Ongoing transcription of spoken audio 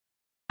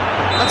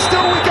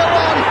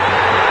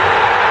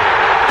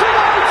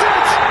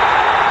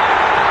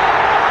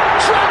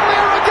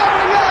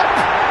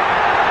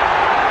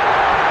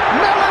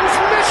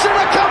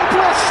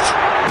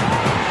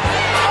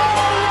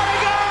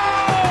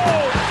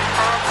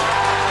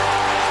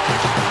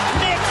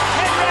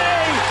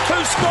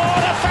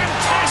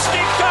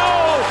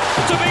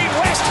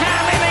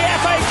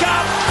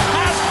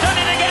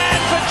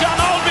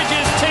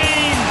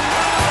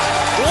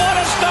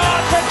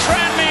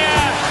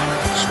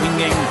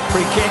swinging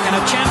free kick and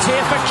a chance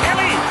here for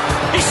Kelly.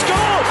 He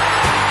scored!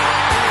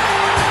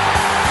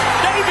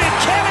 David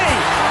Kelly!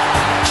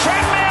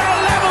 Tranmere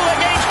are level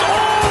against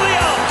all the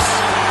odds.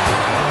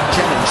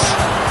 Jennings.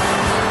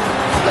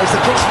 There's the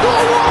cross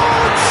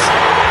forwards!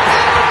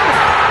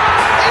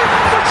 In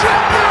for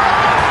Tranmere!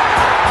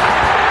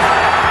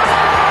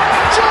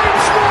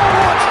 James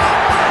Norwood!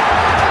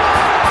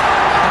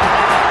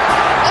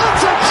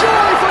 Utter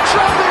joy for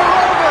Tranmere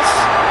Rovers!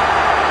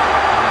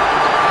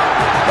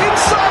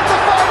 Inside the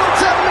final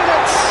 10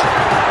 minutes!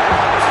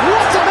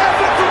 What an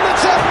effort from the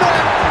 10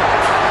 men!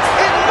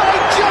 It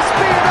might just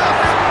be enough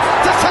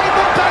to take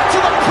them back to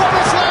the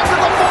promised land of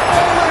the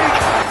Football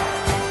League!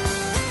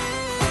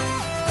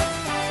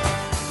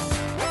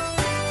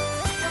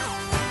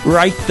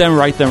 Right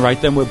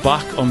then, we're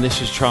back on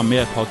This Is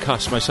Tranmere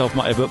podcast. Myself,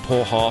 Matt Ibbott,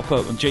 Paul Harper,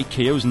 and Jake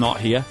Keogh's not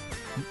here.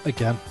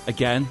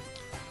 Again.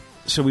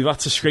 So we've had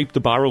to scrape the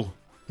barrel.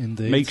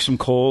 Indeed. Make some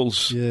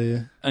calls.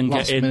 Yeah. And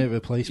Last get in. minute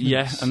replacements.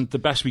 Yeah, and the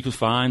best we could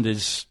find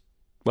is,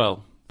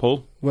 well,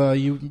 Paul. Well,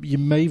 you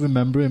may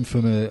remember him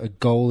from a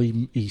goal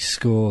he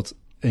scored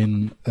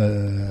in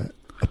a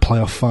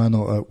playoff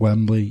final at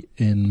Wembley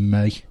in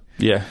May.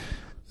 Yeah.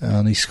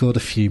 And he scored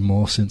a few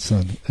more since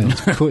then.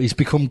 He's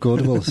become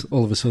good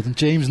all of a sudden.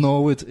 James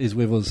Norwood is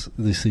with us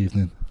this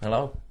evening.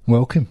 Hello.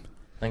 Welcome.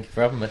 Thank you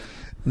for having me.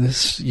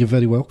 You're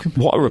very welcome.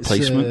 What a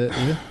replacement.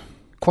 Yeah,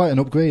 quite an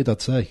upgrade,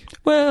 I'd say.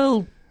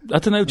 Well, I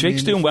don't know.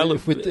 Jake's doing well.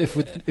 If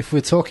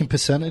we're talking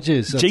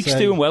percentages, Jake's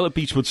doing well at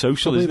Beechwood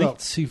Social, probably isn't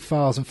he?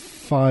 about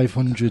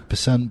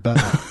 2,500%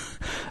 better.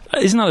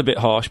 Isn't that a bit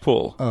harsh,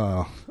 Paul?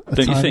 Oh, a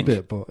don't you tiny think?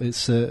 bit, but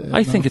it's.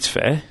 I think it's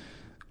fair.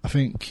 I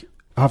think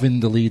having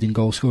the leading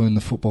goal scorer in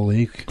the Football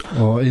League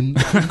or in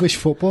English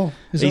football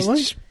is He's that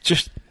right?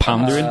 just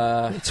pandering.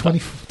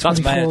 24.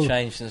 May have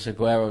changed since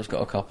Aguero's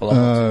got a couple of.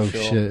 Oh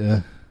sure. shit!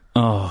 Yeah.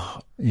 Oh,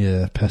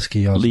 yeah,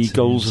 pesky league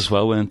goals as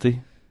well, weren't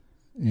they?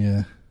 Yeah.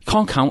 You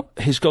can't count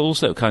his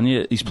goals though, can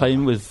you? He's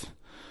playing with,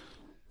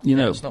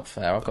 it's not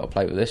fair. I've got to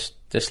play with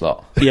this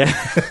lot. Yeah.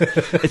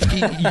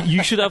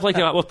 You should have like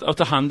of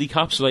the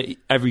handicaps, like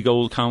every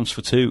goal counts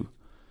for 2.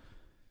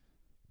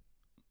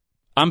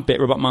 I'm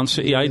bitter about Man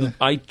City.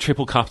 I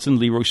triple captain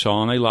Leroy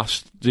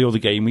Sané the other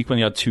game week when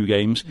he had 2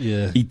 games.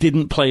 Yeah. He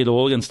didn't play at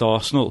all against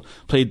Arsenal.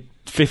 Played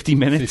 50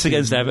 minutes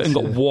against Everton,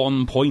 got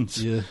 1 point.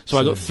 Yeah. So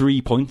I got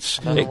 3 points.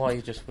 I don't know why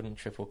you just wouldn't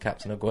triple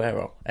captain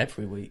Aguero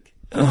every week.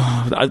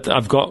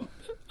 I've got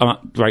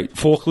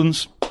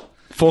Falklands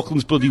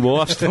bloody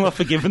war. I've still not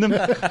forgiven him.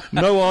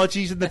 No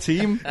RGs in the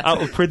team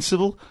out of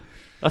principle.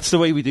 That's the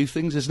way we do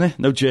things, isn't it?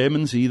 No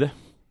Germans either.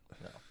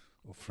 No.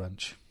 Or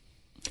French.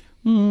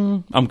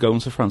 I'm going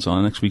to France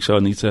next week, so I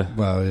need to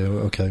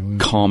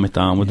calm it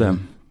down with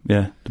them.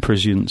 Yeah, the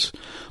Parisians.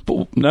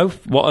 But no,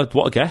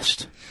 what a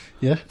guest.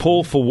 Yeah,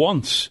 Paul. For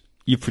once,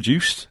 you've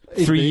produced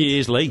 3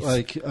 years late.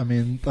 I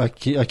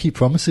keep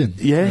promising.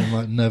 Yeah,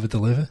 and, never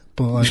deliver.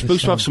 But you're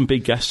supposed to have some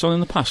big guests on in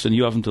the past, and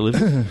you haven't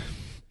delivered.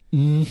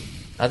 I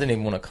didn't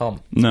even want to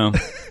come. No,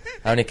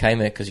 I only came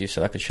here because you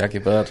said I could shag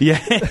your bird.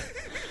 Yeah.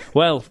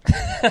 Well,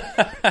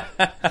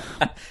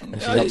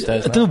 she's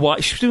upstairs. I don't know why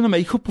she was doing the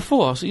makeup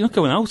before. I said, "You're not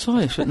going out,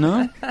 are you?" She said,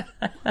 "No."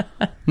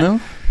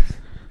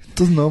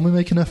 Doesn't normally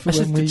make an effort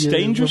it's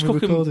dangerous when we're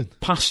cooking recording.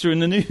 pasta in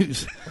the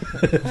news,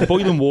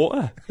 boiling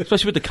water,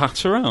 especially with the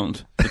cats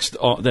around.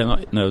 They're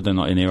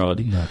not in here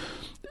already.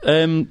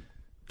 No.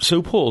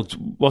 So, Paul,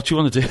 what do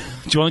you want to do?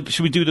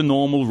 Should we do the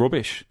normal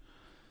rubbish?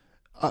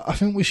 I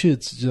think we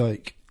should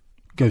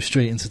go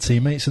straight into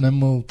teammates and then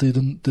we'll do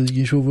the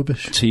usual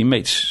rubbish.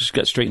 Teammates, just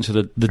get straight into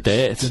the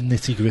dirt, the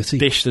nitty gritty.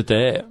 Dish the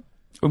dirt.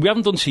 We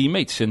haven't done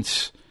teammates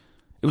since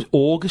it was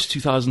August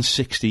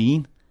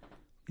 2016.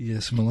 Yeah,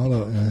 something like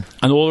that. Yeah.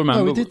 And all I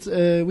remember,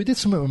 we did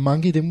something with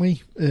Mangy, didn't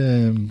we?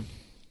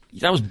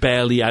 That was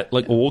barely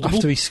audible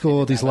after he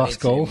scored his last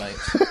goal.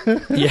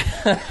 Yeah,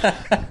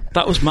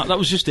 that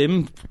was just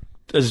him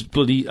as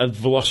bloody a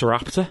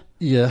velociraptor.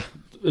 Yeah,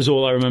 is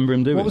all I remember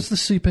him doing. What was the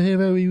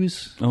superhero he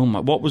was? Oh my!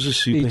 What was the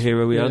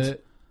superhero he had?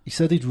 He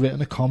said he'd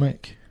written a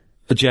comic.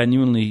 He'd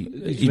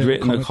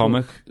written a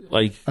comic,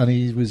 and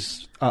he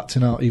was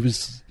acting out. He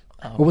was,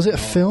 or was it a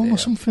film or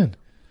something?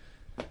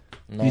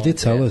 No, you did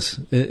tell us.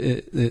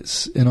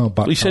 It's in our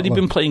back. He said he'd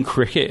been playing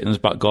cricket in his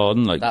back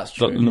garden, in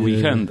the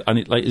weekend,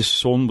 and his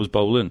son was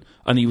bowling,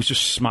 and he was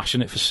just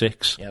smashing it for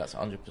 6. Yeah, that's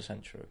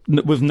 100% true.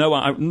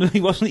 He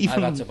wasn't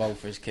even. I've had to bowl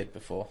for his kid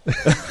before.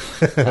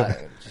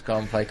 Just go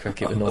and play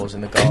cricket with Noors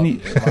in the garden.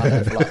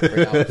 For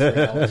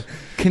 3 hours.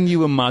 Can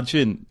you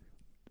imagine?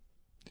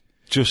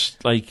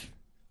 Just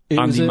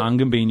Andy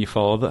Mangan being your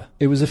father.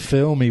 It was a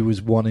film he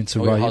was wanting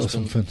to write or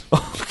something.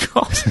 Oh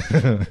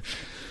God.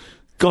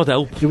 God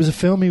help. It was a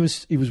film he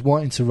was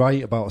wanting to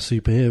write about a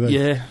superhero.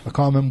 Yeah. I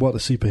can't remember what the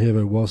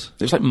superhero was.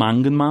 It was like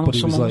Mangan Man or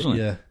something, wasn't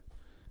it? Yeah.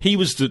 He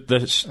was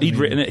he'd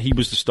written it, he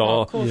was the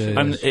star,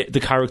 and the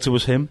character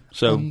was him.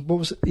 So what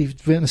was it?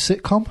 He'd written a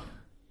sitcom?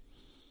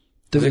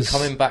 Was it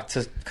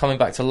coming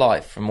back to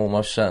life from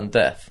almost certain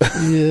death?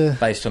 Yeah.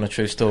 Based on a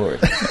true story.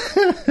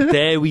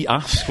 Dare we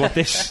ask what's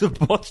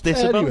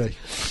this about?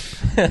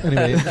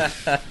 Anyway,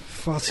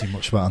 far too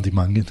much about Andy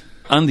Mangan.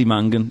 Andy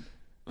Mangan.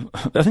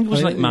 I think it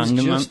was like Mangan.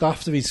 It was just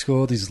after he'd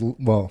scored his He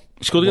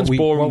scored against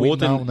Boreham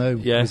Wood. What we now know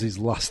was his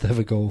last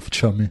ever goal for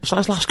Tranmere. Was that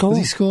his last goal? Has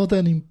he scored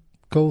any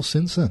goals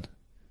since then?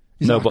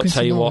 No, but I'll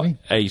tell you what,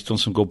 he's done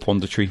some good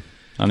punditry,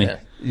 hasn't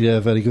he? Yeah,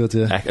 very good,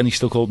 yeah. And he's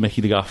still called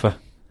Mickey the Gaffer.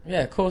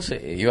 Yeah, of course.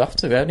 You have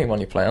to.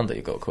 Anyone you play under,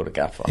 you've got to call a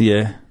gaffer.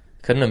 Yeah.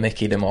 Couldn't have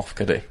Mickey'd him off,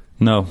 could he?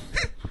 No.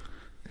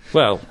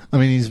 Well, I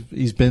mean,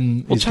 he's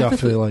been his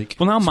gaffer like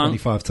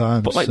 25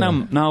 times. But like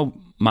now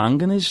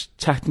Mangan is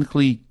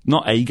technically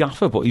not a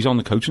gaffer, but he's on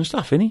the coaching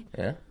staff, isn't he?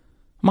 Yeah.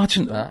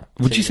 Imagine.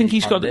 Would you think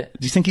he's got it?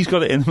 Do you think he's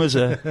got it in him as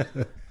a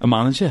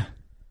manager?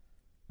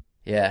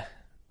 Yeah.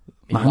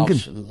 He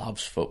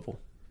loves football.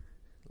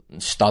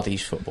 And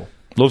studies football.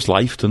 Loves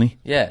life, doesn't he?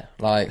 Yeah,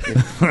 like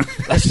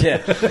yeah.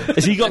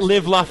 Has he got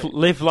live, laugh,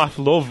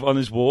 love on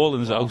his wall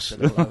in his house?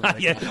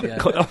 Yeah.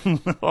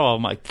 Oh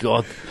my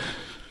God.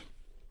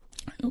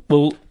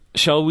 Well,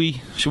 shall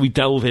we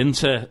delve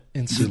into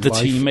the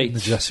teammates? In the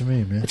dressing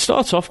room, yeah. It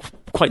starts off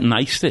quite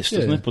nice,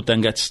 doesn't it? But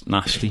then gets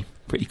nasty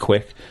pretty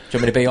quick. Do you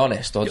want me to be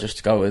honest or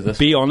just go with this?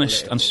 Be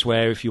honest and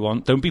swear if you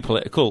want. Don't be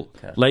political.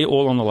 Okay. Lay it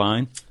all on the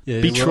line.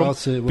 Yeah, be Trump.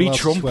 Be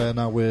Trump. Swear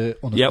now we're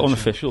unofficial. Yeah,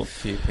 unofficial. A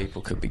few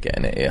people could be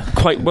getting it here.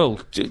 Quite well.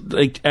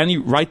 Like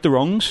right the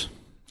wrongs.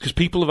 Because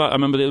people have. I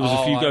remember there was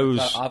a few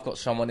goes. I've got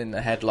someone in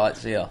the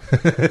headlights here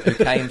who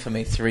came for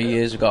me 3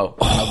 years ago.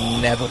 And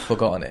I've never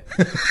forgotten it.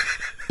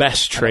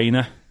 Best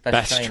trainer.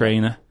 Best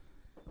trainer.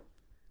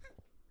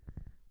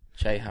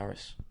 Jay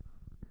Harris.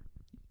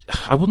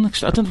 I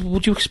don't.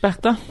 Would you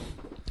expect that?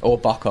 Or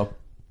Bucko.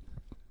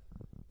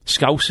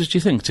 Scousers, do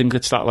you think? Think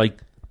it's that like?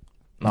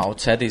 No,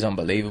 Teddy's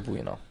unbelievable.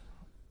 You know,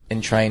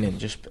 in training,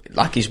 just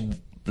like he's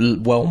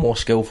well more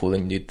skillful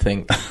than you'd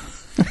think.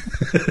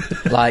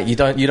 Like you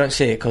don't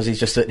see it because he's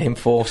just an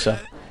enforcer.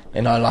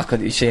 You know, like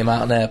you see him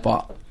out there,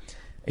 but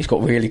he's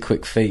got really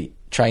quick feet,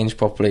 trains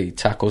properly,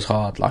 tackles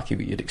hard, like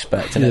you'd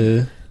expect.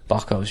 And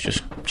Bucko's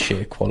just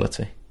sheer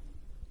quality.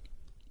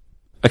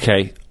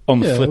 Okay, on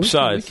the flip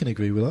side, we can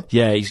agree with that.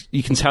 Yeah,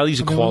 you can tell he's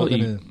a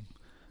quality.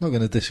 Not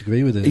going to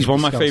disagree with it. He's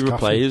one of my favourite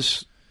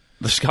players.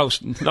 The Scouts.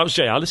 That was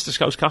Jay Alice, the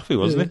Scouts Cafe,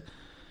 wasn't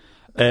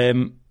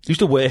he? Who's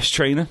the worst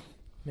trainer?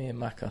 Me and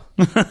Macca.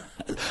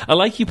 I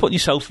like you putting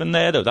yourself in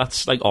there, though.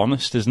 That's like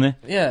honest, isn't it?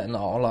 Yeah,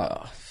 no, like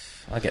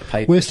I get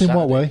paid. Worst in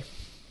what way?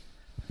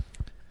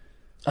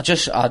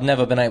 I'd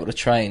never been able to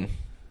train.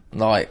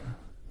 Like,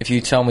 if you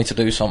tell me to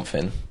do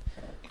something,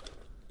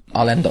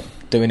 I'll end up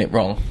doing it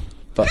wrong.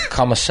 But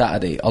come a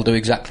Saturday, I'll do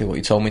exactly what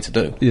you told me to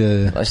do.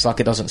 Yeah. It's like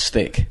it doesn't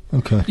stick.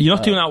 Okay. You're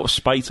not doing it out of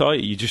spite, are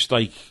you? You just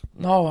like...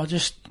 No, I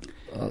just...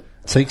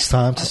 Takes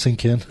time to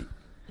sink in.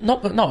 I'm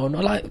not trying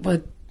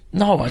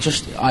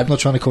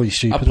to call you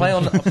stupid.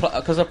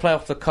 Because I play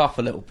off the cuff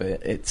a little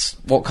bit. It's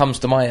what comes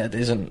to my head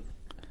isn't...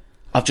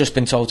 I've just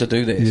been told to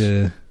do this.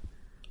 Yeah.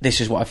 This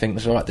is what I think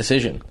is the right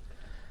decision.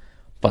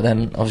 But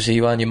then, obviously,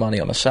 you earn your money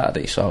on a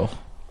Saturday, so...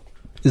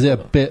 Is it a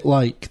bit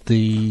like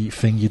the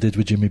thing you did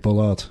with Jimmy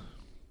Bullard?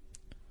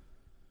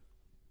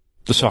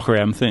 The Soccer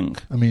M thing.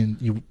 I mean,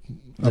 he was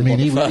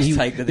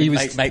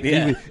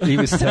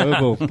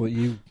terrible, but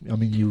you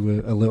were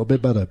a little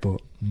bit better,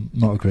 but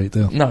not a great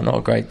deal. No, not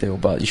a great deal,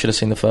 but you should have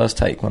seen the first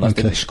take when I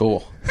didn't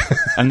score.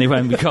 And they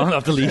went, we can't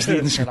have the least lead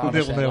in school.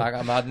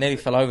 I nearly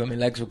fell over, my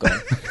legs were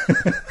gone.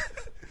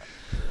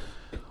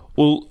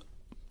 Well,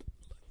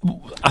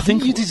 I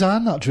think... Didn't you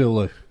design that drill,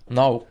 though?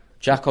 No.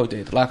 Jacko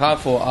did. Like I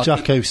thought,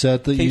 Jacko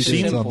said that you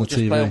did it on the just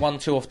TV. Play a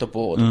 1-2 off the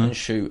board and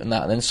shoot and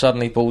that, and then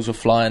suddenly balls were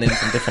flying in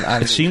from different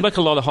angles. It seemed like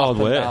a lot of hard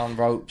work. Down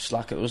ropes,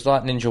 like it was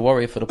like Ninja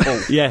Warrior for the ball.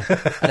 Yeah.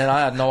 And then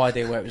I had no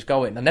idea where it was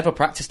going. I never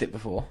practiced it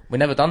before. We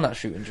never done that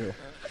shooting drill.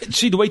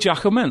 See the way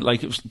Jacko meant, like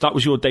that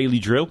was your daily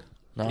drill.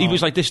 No. He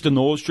was like, "This is the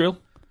Nords drill.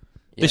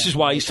 Yeah. This is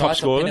why he's top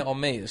scorer." He tried to pin it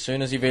on me as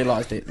soon as he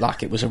realised it.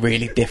 Like it was a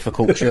really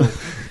difficult drill.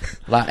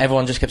 Like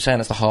everyone just kept saying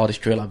it's the hardest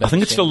drill I've ever seen. I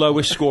think it's the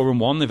lowest scoring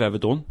one they've ever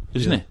done,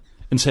 isn't it?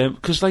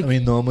 Because like, I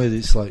mean, normally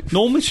it's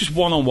just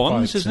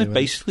one-on-ones, isn't it?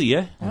 Basically,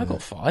 yeah. I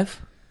got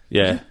 5.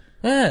 Yeah.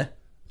 Yeah.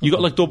 You got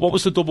like what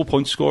was the double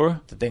point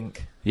scorer? The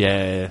Dink.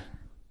 Yeah.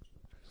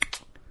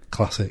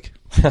 Classic.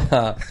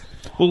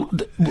 Well,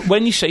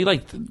 when you say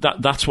like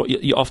that's what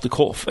you're off the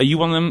cuff. Are you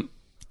one of them?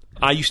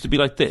 I used to be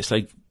like this,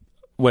 like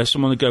where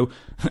someone would go,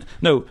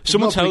 no,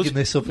 someone tells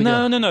this up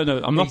no,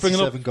 I'm not bringing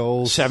up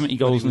goals, 70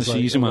 goals in the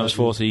season when I was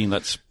 14.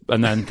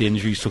 And then the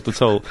injuries took the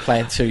toll.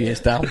 Playing 2 years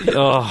down.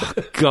 Oh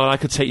God, I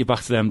could take you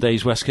back to them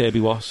days, West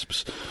Kirby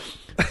Wasps.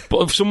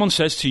 But if someone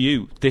says to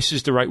you, "This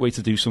is the right way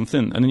to do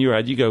something," and in your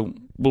head you go,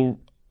 "Well,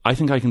 I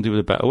think I can do it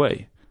a better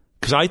way."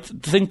 Because I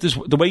think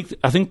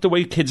the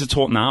way kids are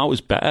taught now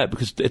is better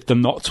because they're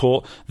not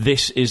taught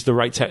this is the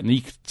right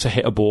technique to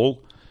hit a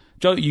ball.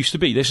 Joe, it used to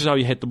be, this is how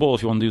you hit the ball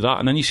if you want to do that.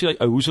 And then you see like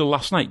Ozil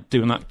last night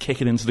doing that,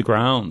 kicking into the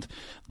ground.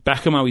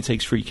 Beckham, how he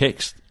takes free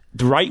kicks.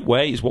 The right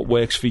way is what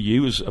works for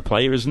you as a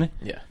player, isn't it?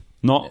 Yeah.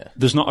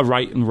 There's not a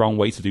right and wrong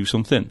way to do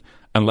something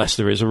unless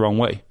there is a wrong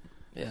way.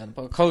 Yeah,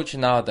 but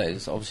coaching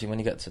nowadays, obviously when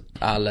you get to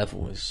our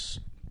level,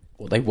 is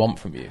what they want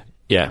from you.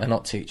 Yeah. They're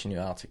not teaching you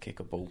how to kick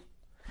a ball.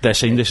 They're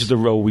saying this is the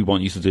role we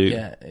want you to do.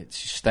 Yeah, it's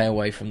stay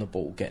away from the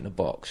ball, get in the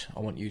box. I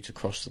want you to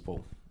cross the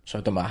ball. So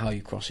it doesn't matter how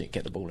you cross it,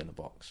 get the ball in the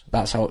box.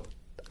 That's how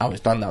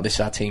it's done now. This is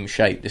our team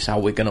shape. This is how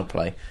we're going to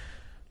play.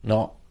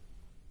 Not,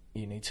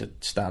 you need to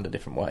stand a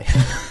different way.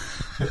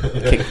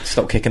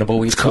 Stop kicking the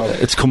ball.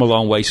 It's come a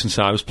long way since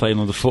I was playing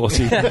under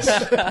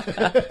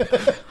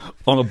 14s.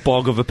 On a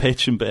bog of a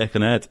pitch in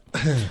Birkenhead.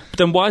 But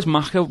then why is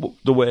Maka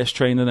the worst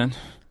trainer then?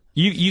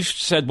 You've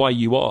said why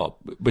you are,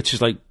 which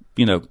is like,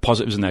 you know,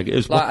 positives and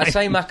negatives. Like, I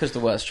say Maka's the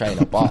worst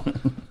trainer, but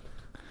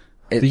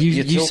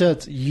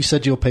you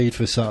said you're paid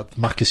for Saturday.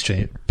 Mac is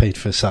paid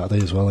for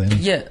Saturday as well, ain't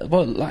he? Yeah,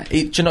 well, like, do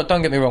you know,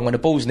 don't get me wrong. When the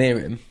ball's near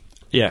him,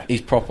 yeah,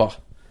 he's proper.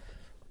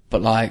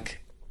 But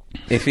like,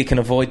 if he can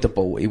avoid the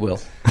ball, he will.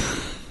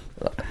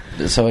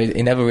 So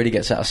he never really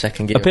gets out of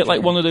second gear. A bit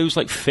like one of those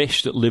like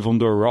fish that live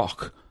under a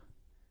rock.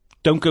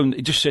 Don't go.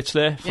 It just sits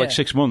there for like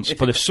 6 months.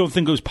 But if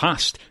something goes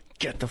past,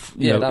 get the.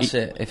 That's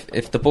it.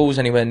 If the ball's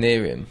anywhere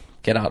near him,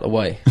 get out of the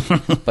way.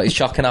 But he's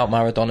chucking out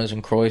Maradonas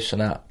and Cruyffs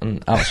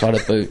and outside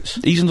of boots.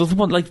 He's another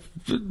one, like,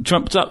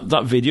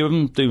 that video of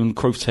him doing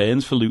Cruyff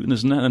turns for Luton,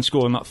 isn't it? And then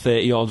scoring that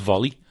 30-yard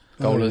volley.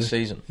 Goal of the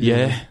season.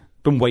 Yeah.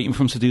 Been waiting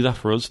for him to do that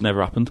for us.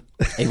 Never happened.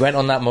 He went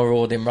on that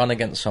marauding run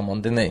against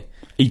someone, didn't he?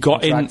 He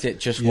got in. Dragged it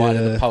just wide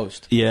of the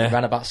post. Yeah. He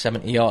ran about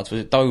 70 yards. Was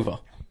it Dover?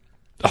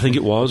 I think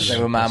it was. They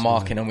were man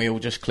marking and we all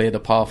just cleared the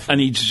path.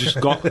 And he just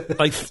got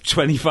like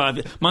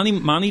 25.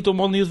 Manny done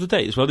one the other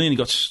day as well. Then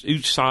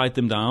he sided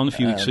them down a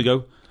few weeks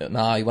ago.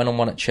 Nah, he went on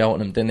one at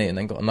Cheltenham, didn't he? And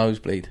then got a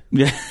nosebleed.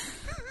 Yeah.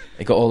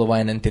 He got all the way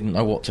and then didn't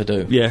know what to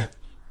do. Yeah.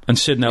 And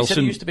Sid Nelson. He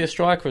said he used to be a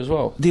striker as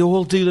well. They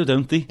all do that,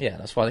 don't they? Yeah,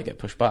 that's why they get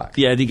pushed back.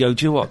 Yeah, they go,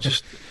 do you know what?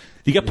 Just.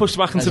 You get pushed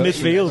back into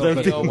midfield, don't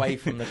they? Go away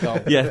from the goal.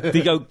 Yeah,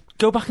 they go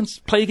back and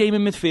play a game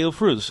in midfield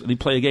for us. And they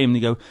play a game and they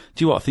go, do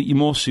you know what? I think you're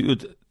more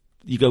suited.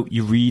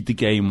 You read the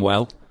game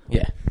well.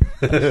 Yeah.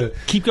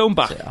 Keep going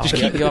back.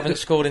 You haven't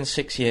scored in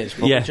 6 years.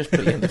 Probably. Just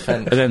put you in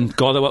defence. And then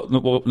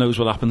God knows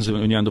what happens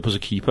when you end up as a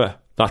keeper.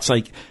 That's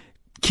like,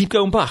 keep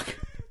going back.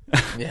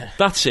 Yeah.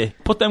 That's it.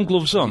 Put them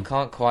gloves on. You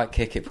can't quite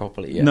kick it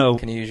properly yet. No.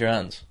 Can you use your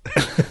hands?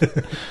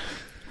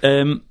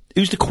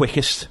 Who's the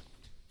quickest?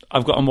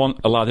 I've got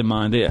a lad in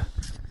mind here.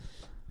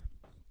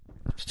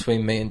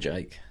 Between me and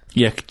Jake.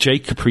 Yeah,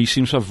 Jake Capri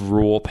seems to have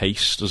raw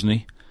pace, doesn't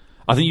he?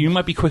 I think you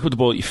might be quick with the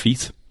ball at your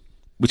feet,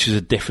 which is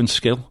a different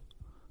skill.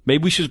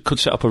 Maybe we could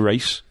set up a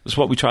race. That's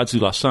what we tried to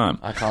do last time.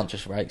 I can't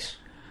just race.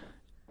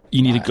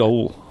 You need a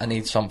goal. I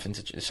need something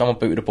to... If someone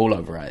booted a ball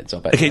over our heads, I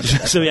bet. Okay,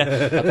 so yeah.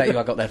 I bet you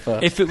I got there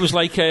first. If it was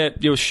like a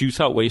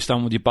shootout where you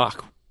stand with your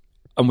back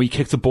and we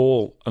kick the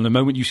ball, and the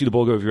moment you see the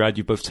ball go over your head,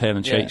 you both turn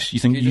and chase. You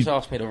think you just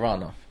asked me to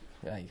run.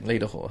 Yeah, you can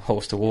lead a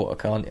horse to water,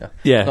 can't you?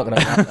 Yeah. I'm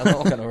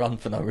not going to run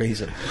for no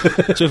reason.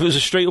 So if it was a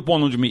straight up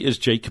 100 metres,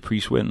 Jake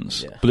Caprice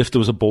wins. Yeah. But if there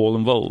was a ball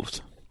involved...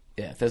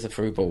 Yeah, if there's a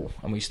through ball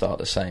and we start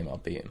the same, I'll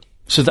beat him.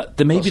 So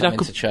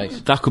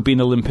that could be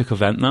an Olympic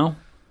event now.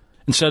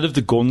 Instead of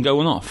the gun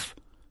going off,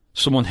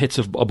 someone hits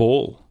a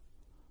ball.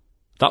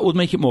 That would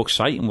make it more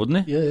exciting, wouldn't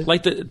it? Yeah.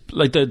 Like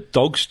the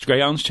dogs,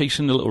 greyhounds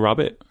chasing the little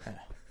rabbit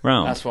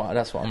round. That's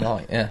what I'm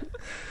like. Yeah.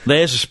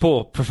 There's a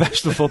sport.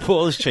 Professional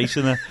football is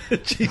chasing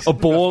a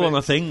ball on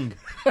a thing.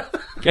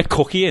 Get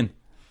Cookie in.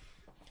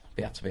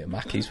 It'd have to be at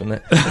Mackey's,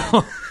 wouldn't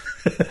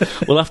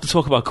it? We'll have to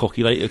talk about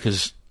Cookie later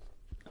because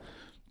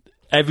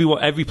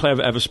every player I've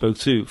ever spoke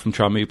to from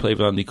Tranmere who played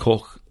with Andy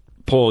Cook,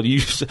 Paul,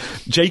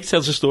 Jake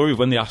tells a story of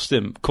when they asked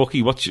him,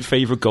 Cookie, what's your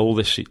favourite goal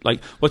this season?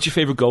 Like, what's your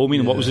favourite goal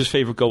mean? And what was his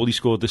favourite goal he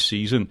scored this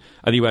season?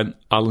 And he went,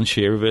 Alan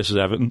Shearer versus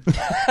Everton.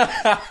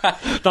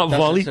 That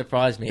volley. Doesn't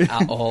surprise me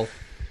at all.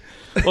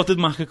 What did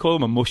Macca call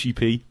him? A mushy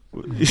pea.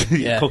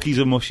 Yeah. Cookie's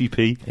a mushy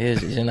pea. He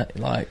is, isn't it?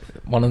 Like,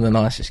 one of the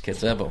nicest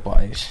kids ever,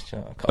 but he's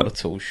got the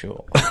tools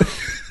short.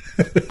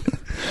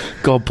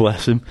 God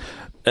bless him.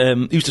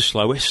 Who's the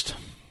slowest?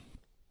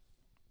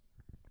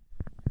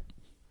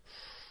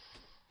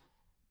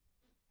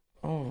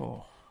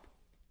 Oh,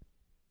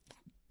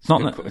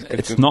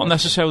 it's not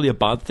necessarily a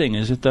bad thing,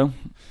 is it? Though,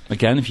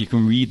 again, if you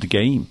can read the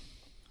game,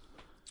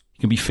 you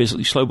can be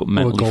physically slow but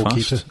mentally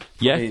fast.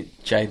 Yeah,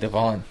 Jay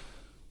Devine.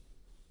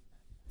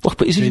 What?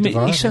 But is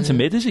he's centre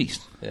mid? Is he?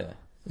 Yeah.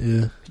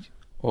 Yeah.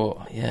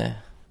 Or yeah,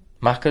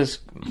 Macca's.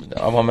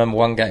 I remember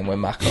one game when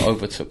Macca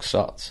overtook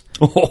Suts,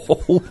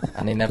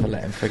 and he never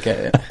let him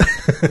forget it.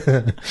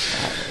 Do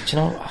you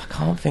know? I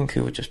can't think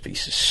who would just be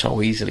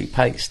so easily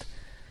paced.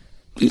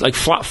 Like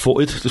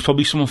flat-footed. There's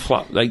probably someone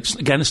flat. Like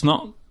again, it's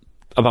not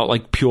about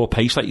like pure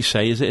pace, like you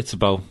say, is it? It's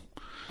about.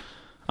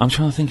 I'm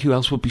trying to think who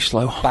else would be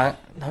slow.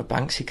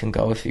 Banksy can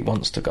go if he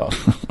wants to go.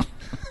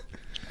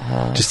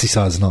 Just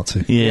decides not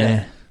to.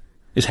 Yeah.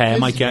 His hair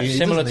might get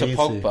similar to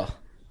Pogba.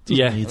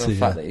 Yeah, the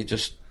fact that he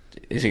just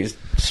his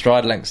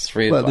stride length's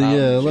 3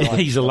 of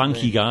he's a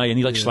lanky guy and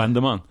he likes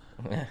Slenderman.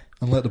 Yeah.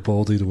 And let the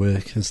ball do the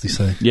work, as they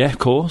say. Yeah, of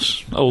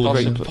course.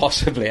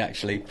 Possibly,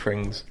 actually,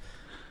 Prings.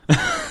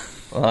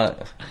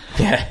 Yeah,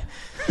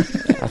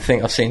 I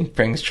think I've seen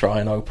Prings try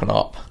and open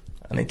up,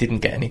 and it didn't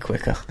get any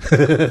quicker.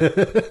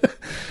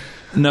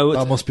 No,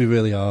 that must be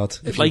really hard.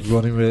 If like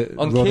you're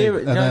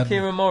running,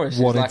 Kieran Morris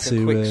is like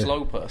a quick,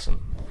 slow person.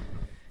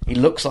 He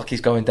looks like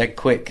he's going dead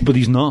quick, but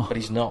he's not. but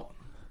he's not.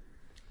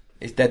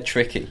 He's dead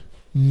tricky.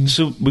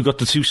 So we've got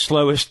the two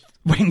slowest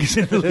wingers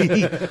in the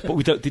league, but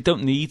we don't. They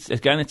don't need.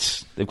 Again,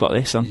 they've got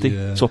this, haven't they?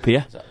 Yeah. It's up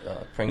here.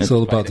 Pringle's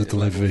all played about the at this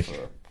level delivery.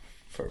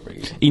 for a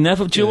reason. He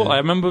never. Do you know what? I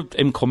remember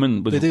him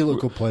coming. With, They do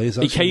look good players.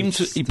 He actually. came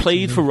to. He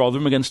played for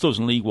Rotherham against us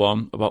in League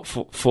One about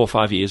 4 or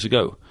 5 years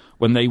ago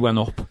when they went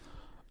up,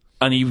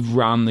 and he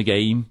ran the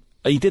game.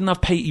 He didn't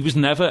have pay. He was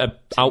never a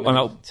out and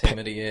out. Team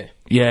of the year.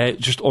 Yeah,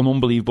 just an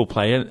unbelievable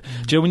player. Do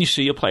you know when you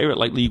see a player at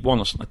like League One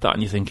or something like that,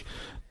 and you think,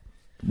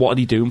 what are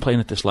he doing playing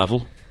at this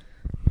level?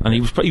 And he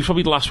was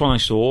probably the last one I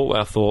saw where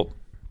I thought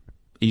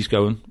he's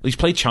going. He's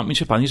played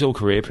Championship and his whole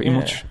career pretty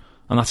much,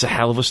 and that's a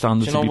hell of a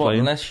standard Do you to know be what? playing.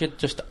 Unless you're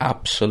just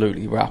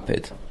absolutely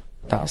rapid,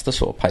 that's the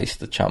sort of pace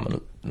the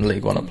Champions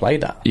League want to play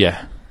at.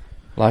 Yeah,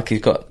 Like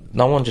he's got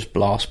no one just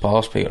blasts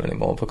past people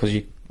anymore because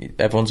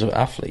everyone's an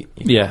athlete.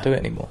 You can't do it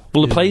anymore.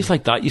 Well, the players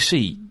like that, you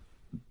see,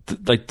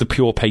 like the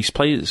pure pace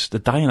players, they're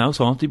dying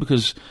out, aren't they?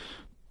 Because,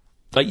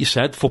 like you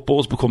said,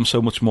 football's become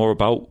so much more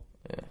about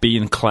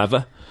being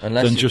clever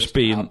Unless than you're just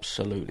being.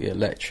 absolutely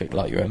electric,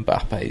 like your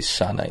Mbappe's,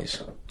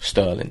 Sané's,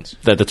 Sterling's.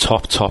 They're the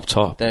top.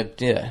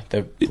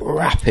 They're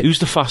rapid. Who's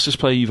the fastest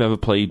player you've ever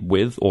played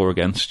with or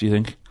against? Do you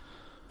think?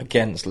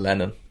 Against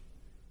Lennon,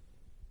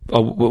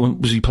 Oh,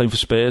 was he playing for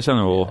Spurs then,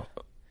 or?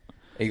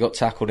 he got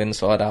tackled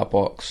inside our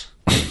box.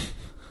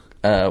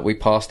 We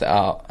passed it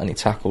out, and he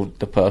tackled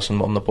the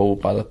person on the ball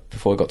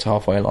before he got to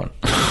halfway line.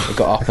 He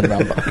got up and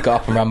ran back. He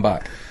got up and ran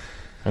back.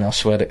 And I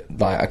swear that,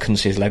 like, I couldn't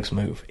see his legs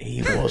move.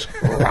 He was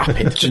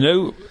rapid. Do you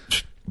know?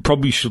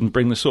 Probably shouldn't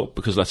bring this up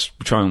because let's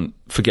try and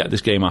forget this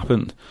game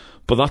happened.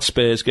 But that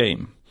Spurs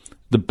game,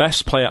 the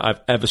best player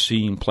I've ever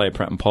seen play at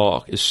Prenton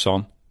Park is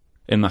Son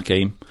in that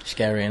game.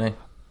 Scary, isn't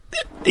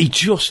He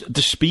just,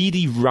 the speed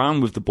he ran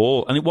with the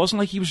ball, and it wasn't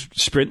like he was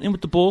sprinting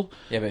with the ball.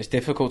 he? Yeah, but it's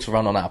difficult to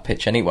run on our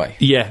pitch anyway.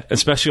 Yeah,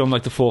 especially on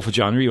like the 4th of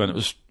January when it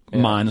was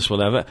minus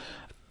whatever.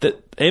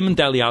 That him and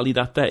Dele Alli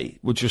that day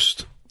were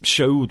just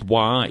showed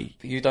why.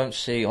 You don't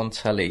see on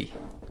telly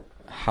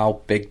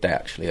how big they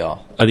actually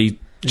are. Are they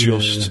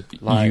just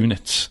Like-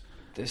 units?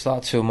 It's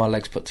like two of my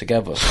legs put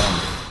together.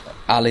 So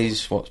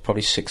Ali's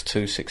probably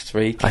 6'2",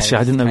 6'3". I see,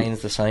 I didn't know-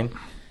 Kane's the same.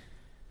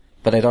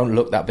 But they don't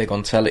look that big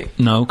on telly.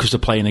 No, because they're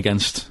playing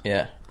against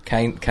Yeah.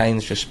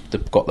 Kane's just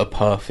got the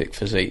perfect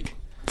physique.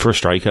 for a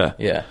striker.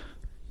 Yeah.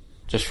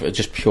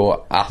 Just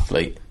pure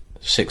athlete.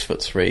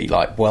 6'3",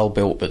 like well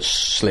built but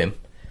slim.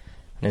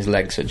 And his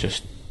legs are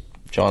just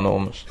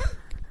ginormous.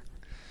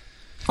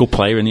 Good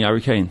player in the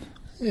Harry Kane.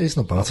 Yeah, he's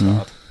not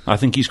bad. I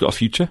think he's got a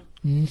future.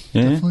 Yeah.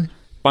 Definitely.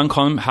 Bank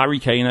on him, Harry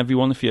Kane,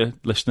 everyone, if you're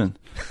listening.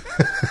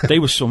 They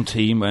were some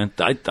team, man.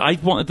 I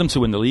wanted them to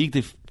win the league.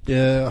 They've,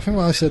 Yeah, I think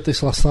I said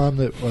this last time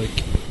that like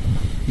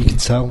you can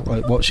tell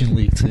like watching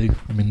League Two.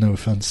 I mean, no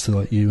offense to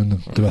like you and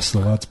the rest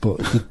of the lads, but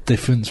the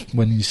difference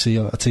when you see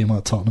a team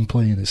like Tottenham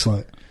playing, it's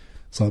like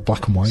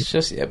black and white. It's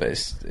just, but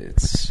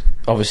it's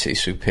obviously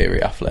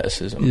superior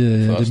athleticism.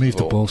 Yeah, first they move of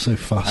the all. ball so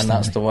fast, And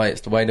that's the way.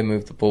 It's the way they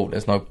move the ball.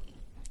 There's no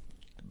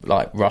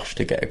like rush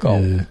to get a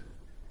goal. Yeah.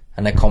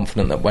 And they're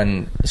confident that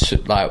when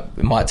like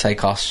it might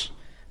take us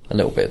a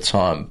little bit of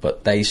time,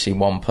 but they see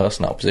one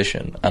person out of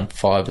position and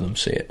 5 of them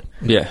see it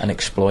and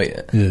exploit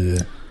it. Yeah.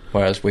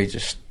 Whereas we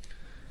just,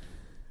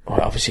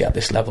 well, obviously at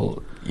this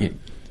level, you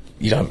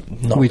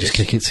don't. We just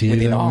kick it to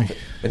you, don't we?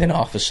 Within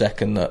half a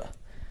second that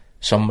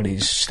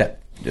somebody's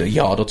stepped a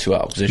yard or two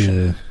out of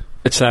position. Yeah.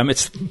 it's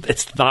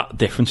that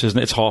difference, isn't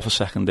it? It's half a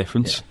second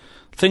difference.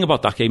 The thing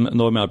about that game that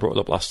annoyed me, I brought it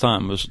up last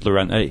time, was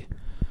Llorente.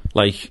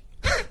 Like,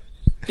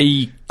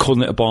 he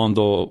couldn't hit a barn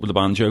door with a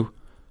banjo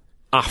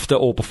after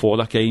or before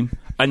that game,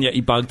 and yet he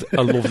bagged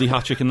a lovely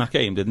hat-trick in that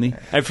game, didn't he?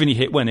 Everything he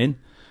hit went in.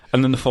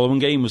 And then the following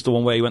game was the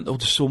one where he went, the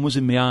sun was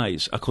in my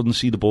eyes, I couldn't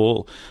see the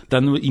ball.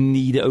 Then he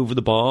kneed it over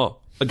the bar.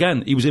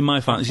 Again, he was in my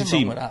fantasy Nothing wrong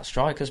team. with that.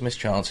 Strikers miss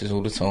chances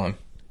all the time.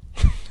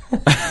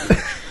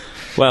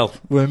 Well,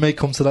 We may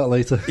come to that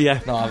later.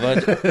 yeah. No, I've heard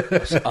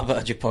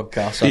your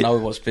podcast. I know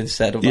what's been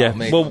said about Yeah,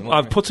 me. well,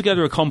 I've put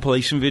together a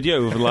compilation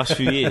video over the last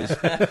few years.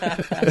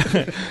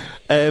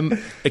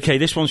 Okay,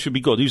 this one should be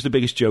good. Who's the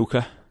biggest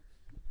joker?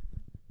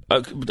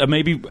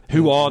 Maybe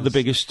who are the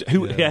biggest?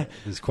 Who? Yeah,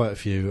 There's quite a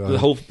few. the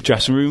whole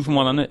dressing room from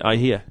one, I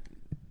hear.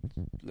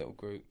 little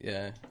group,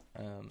 yeah.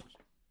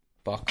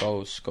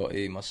 Bucko,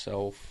 Scotty,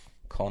 myself,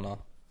 Connor,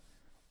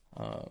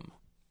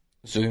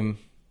 Zoom.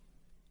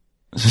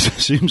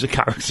 Zoom's a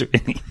character,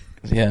 isn't he?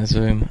 Yeah,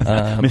 Zoom.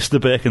 Mr.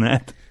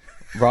 Birkenhead.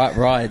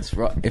 Rides.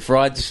 If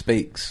Rides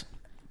speaks,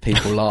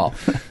 people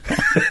laugh.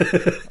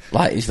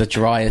 Like he's the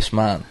driest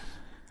man,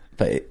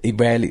 but he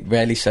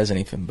rarely says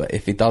anything. But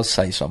if he does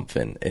say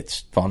something, it's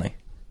funny.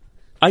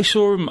 I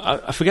saw him.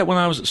 I forget when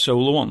I was at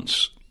Solar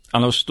once,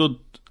 and I was stood.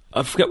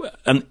 I forget.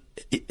 And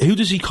who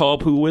does he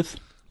carpool with?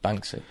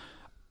 Banksy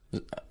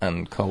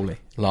and Coley,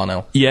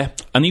 Larnell. Yeah,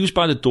 and he was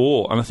by the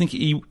door, and I think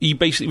he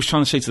basically was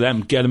trying to say to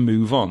them, "Get a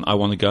move on, I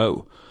want to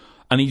go,"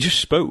 and he just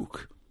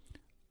spoke,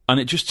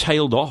 and it just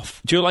tailed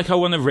off. Do you like how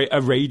when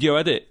a radio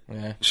edit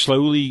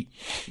slowly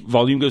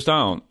volume goes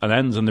down and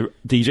ends, and the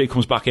DJ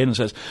comes back in and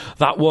says,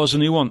 "That was a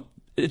new one."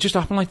 it just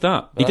happened like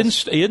that. He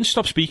didn't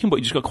stop speaking, but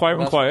he just got quieter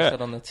and That's what I quieter.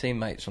 said on the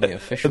teammates on the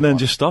official And then one.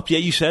 just stopped. Yeah,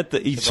 you said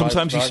that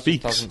sometimes he Rice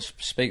speaks.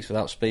 speaks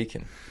without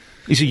speaking.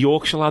 He's a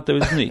Yorkshire lad, though,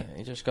 isn't he?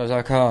 He just goes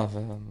like, but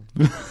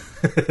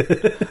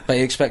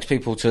he expects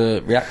people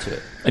to react to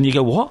it. And you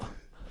go, what?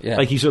 Yeah.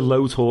 Like he's a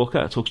low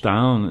talker, talks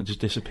down, and it just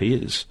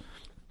disappears.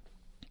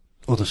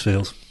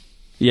 Huddersfield.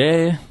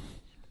 Yeah.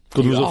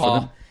 Good result for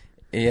them.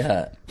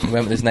 He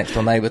went with his next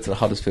door neighbour to the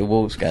Huddersfield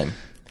Wolves game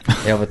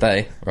the other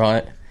day,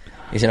 right?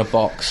 He's in a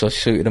box, so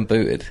suited and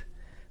booted.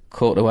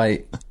 Caught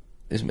away.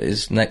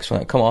 His next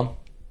one, come on.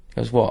 He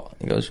goes, what?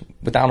 He goes,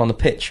 we're down on the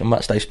pitch, a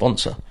matchday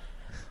sponsor.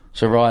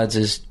 So Riots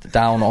is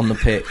down on the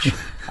pitch,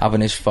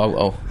 having his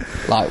photo,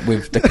 like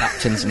with the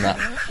captains and that.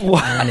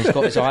 And he's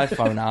got his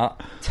iPhone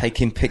out,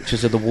 taking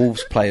pictures of the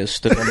Wolves players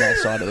stood on their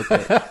side of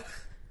the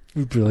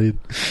pitch. Brilliant.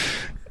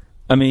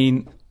 I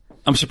mean,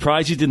 I'm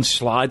surprised he didn't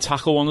slide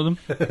tackle one of them.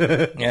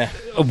 Yeah.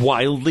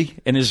 Wildly.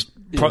 He's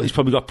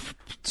probably got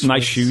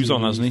nice shoes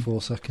on, hasn't he?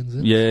 4 seconds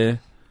in. Yeah.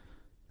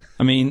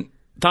 I mean,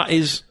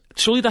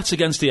 surely that's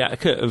against the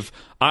etiquette of,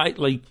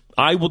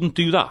 I wouldn't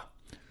do that.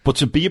 But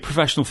to be a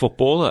professional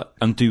footballer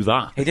and do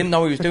that. He didn't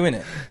know he was doing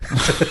it.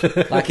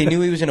 Like, he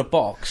knew he was in a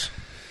box,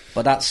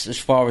 but that's as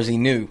far as he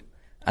knew.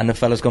 And the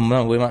fella's gone,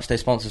 no, we're matchday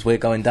sponsors, we're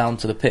going down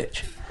to the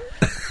pitch.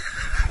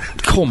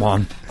 Come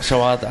on.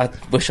 So I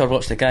wish I'd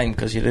watched the game,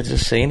 because you'd have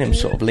just seen him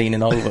sort of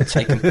leaning over,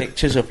 taking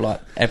pictures of, like,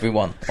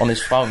 everyone on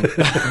his phone.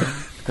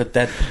 Good,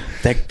 dead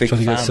big Trying to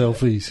fan. get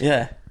selfies.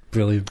 Yeah.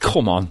 Brilliant.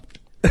 Come on.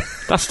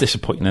 That's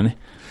disappointing, isn't it?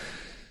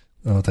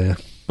 Oh dear.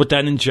 But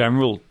then in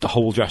general, the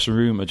whole dressing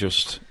room are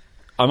just...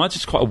 I imagine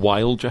it's quite a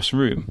wild dressing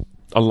room.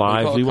 A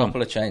lively We've got a one.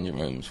 couple of changing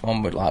rooms.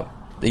 One with, like,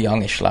 the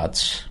youngish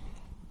lads,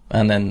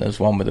 and then there's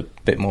one with a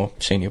bit more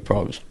senior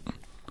pros.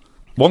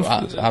 One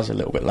That's a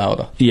little bit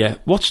louder. Yeah.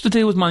 What's the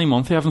deal with Manny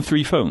Monte having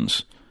 3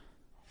 phones?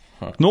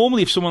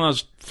 Normally, if someone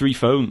has 3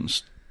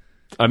 phones,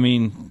 I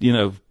mean,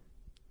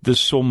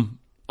 there's some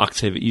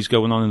activities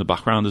going on in the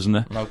background, isn't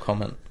there? No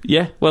comment.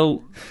 Yeah,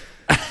 well,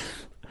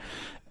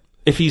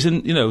 if he's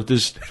in,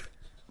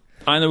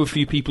 I know a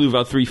few people who've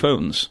had 3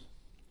 phones,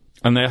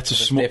 and they had to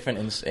It's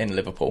different in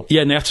Liverpool.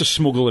 Yeah, and they had to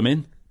smuggle him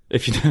in,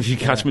 if you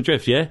catch my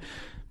drift, yeah.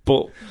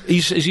 But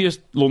is he a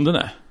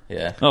Londoner?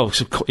 Yeah. Oh,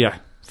 so, yeah.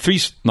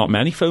 3's not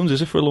many phones,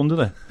 is it, for a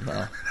Londoner?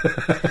 No.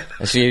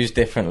 It's used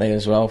differently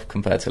as well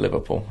compared to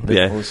Liverpool.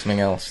 Liverpool's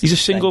something else. He's a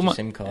single Change your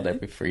SIM card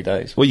every 3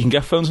 days. Well, you can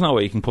get phones now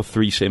where you can put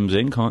 3 SIMs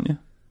in, can't you?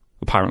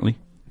 Apparently.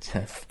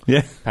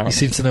 Yeah. You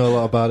seem to know a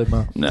lot about it,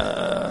 man.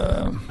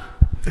 No.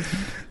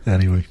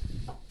 Anyway.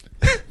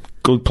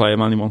 Good player,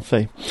 Manny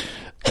Monte.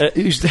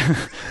 Who's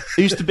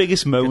the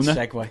biggest moaner?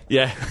 Good segue.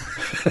 Yeah.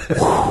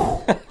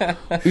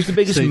 Who's the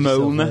biggest Save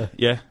yourself moaner? there.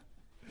 Yeah.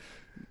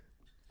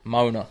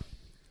 Mona.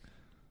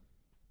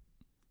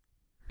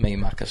 Me,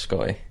 Macca,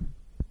 Scotty.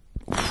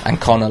 And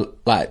Connor,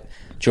 like,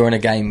 during a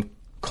game,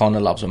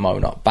 Connor loves a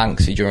moaner.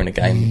 Banksy during a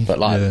game, but,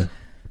 like, yeah.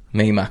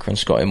 me, Macca and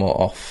Scotty more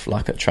off,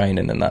 like, at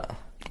training and that.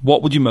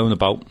 What would you moan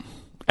about?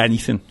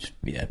 Anything.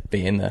 Yeah,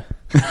 being there.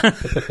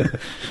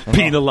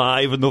 Being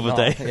alive another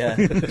day. Yeah,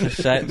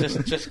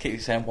 just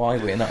keep saying why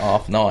we're in at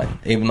 9:30,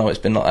 even though it's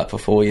been like that for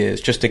 4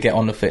 years, just to get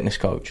on the fitness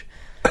coach.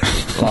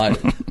 Like,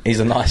 he's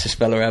the nicest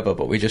fella ever,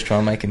 but we just try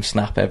and make him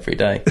snap every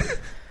day.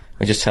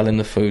 We just tell him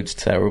the food's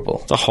terrible.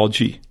 It's a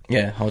Hodgie.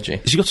 Yeah,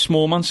 Hodgie. Has he got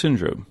small man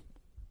syndrome?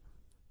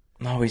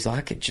 No, he's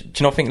like it. Do you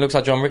not think he looks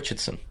like John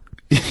Richardson?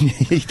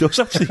 He does,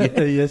 actually.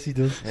 Yeah, yes, he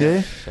does.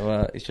 Yeah.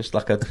 So he's just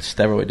like a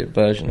steroided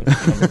version of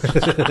John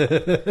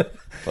Richardson.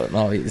 But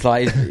no, he's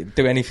like, he'd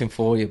do anything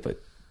for you,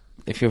 but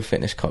if you're a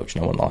fitness coach,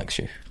 no one likes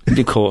you.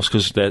 Of course,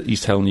 because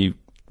he's telling you,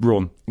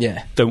 run,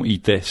 Yeah, don't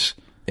eat this.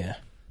 yeah.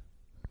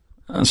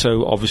 And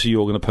so, obviously,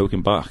 you're going to poke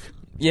him back.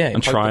 Yeah,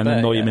 And try and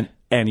annoy him in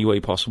any way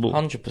possible.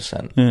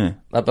 100%. Yeah.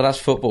 But that's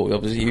football.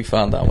 Obviously, you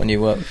found out when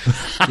you were...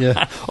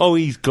 Yeah. Oh,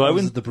 he's That glowing.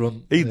 was at the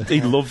brunt. He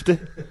Yeah. loved it.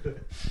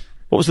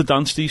 What was the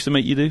dance they used to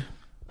make you do?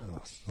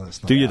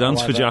 That's not Do your bad.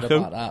 dance I for learned Jacko?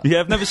 about that. Yeah,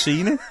 I've never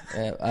seen it.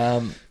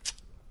 Yeah,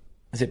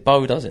 is it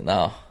Bo does it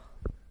now?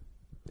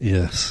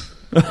 Yes.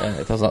 Yeah,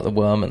 it does like the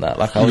worm and that.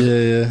 Like I was,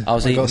 Yeah. I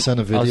was I eating, got sent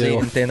a video. I was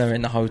eating dinner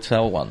in the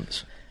hotel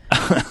once,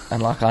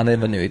 and like I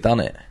never knew he'd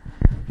done it.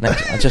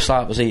 I just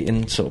like was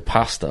eating sort of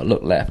pasta, I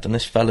looked left, and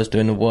this fella's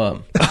doing the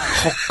worm.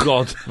 Oh,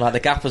 God. Like the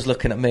gaffer's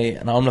looking at me,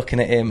 and I'm looking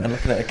at him, and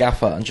looking at the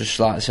gaffer, and just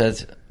like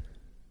said,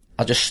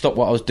 I just stopped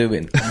what I was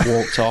doing and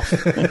walked off.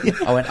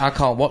 I went, I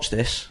can't watch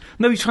this.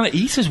 No, he's trying to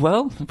eat as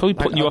well. Probably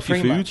putting you off your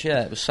food. Pre-match,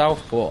 yeah, it was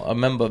Southport. I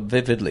remember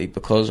vividly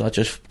because I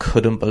just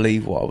couldn't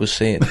believe what I was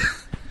seeing.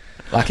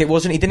 Like it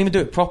wasn't. He didn't even do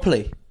it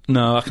properly.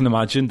 No, I can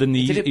imagine.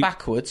 He did it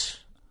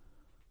backwards,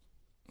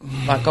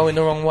 like going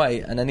the wrong way,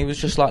 and then he was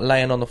just like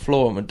laying on the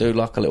floor and would do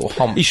like a little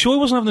hump. You sure he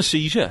wasn't having a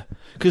seizure?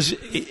 Because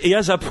he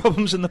has had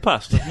problems in the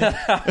past.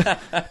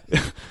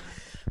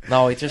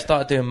 No, he just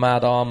started doing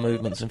mad arm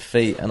movements and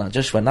feet, and I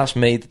just went, "That's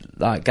me,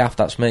 like Gaff,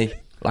 that's me."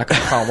 Like I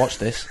can't watch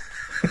this.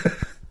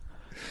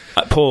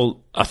 Paul,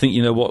 I think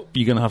you know what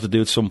you're going to have to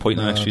do at some point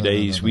in the next few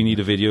days. We need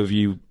a video of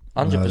you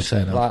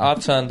 100%. Like,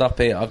 I've turned up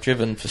here. I've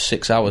driven for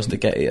 6 hours to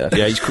get here.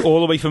 Yeah, he's all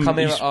the way from. Come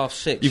here at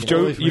 6:30.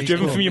 You've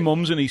driven from your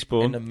mum's in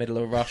Eastbourne in the middle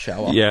of rush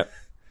hour. Yeah,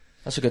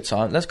 that's a good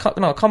time.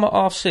 Come at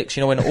 6:30.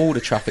 You know, when all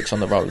the traffic's on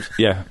the road.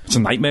 yeah. It's a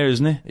nightmare,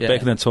 isn't it? Yeah. Back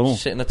in the tunnel.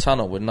 Sit in a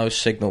tunnel with no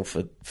signal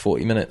for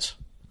 40 minutes.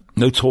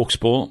 No talk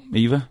sport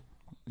either.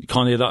 You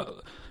can't hear that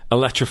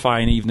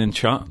electrifying evening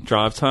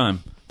drive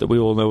time that we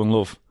all know and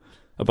love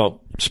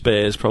about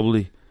Spurs,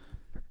 probably.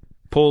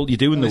 Paul, you're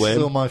doing the It's worm.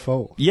 still my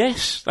fault.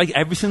 Yes, like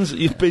everything's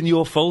been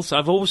your fault.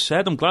 I've always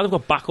said, I'm glad I've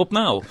got backup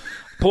now.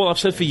 Paul, I've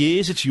said for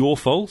years it's your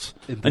fault.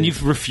 Indeed. And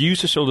you've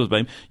refused to shoulder the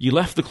blame. You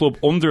left the club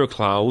under a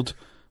cloud,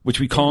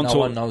 which we can't talk. No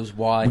one knows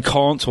why. We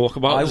can't talk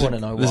about. I want to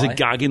know There's why. a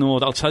gagging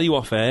order. I'll tell you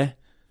off air.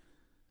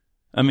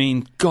 I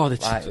mean, God,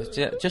 it's...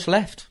 Just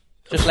left.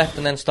 Just left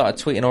and then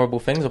started tweeting horrible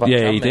things about yeah,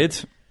 Tranmere. he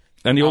did.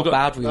 And you all How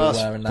got... bad we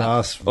were and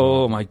that.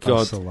 Oh, my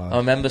God. That's a lie. I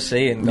remember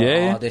seeing,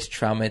 Yeah. this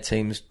Tranmere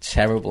team's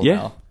terrible Yeah,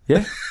 now.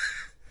 yeah.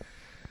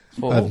 It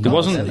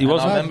wasn't- he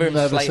wasn't- I remember him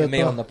Never slating said me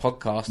that. on the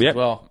podcast Yeah. as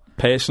well.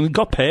 Personally,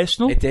 got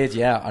personal. It did,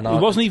 yeah. And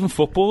It wasn't even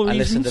football I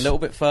reasons. listened a little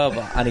bit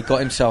further and he got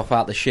himself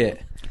out the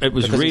shit. It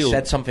was because real. he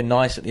said something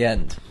nice at the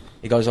end.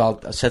 He goes, I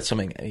said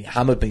something, and he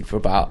hammered me for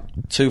about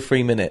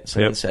 2-3 minutes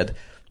and Yep. then said,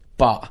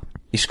 but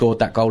he scored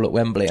that goal at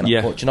Wembley. And Yeah.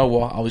 I thought, do you know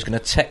what? I was going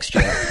to text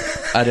you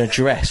an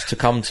address to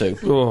come to.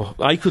 Oh,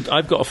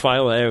 I've got a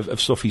file there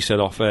of stuff he said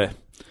off air.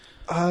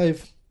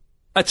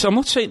 I'm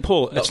not saying,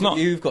 Paul, it's not...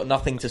 You've got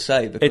nothing to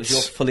say because It's-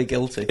 you're fully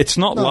guilty. It's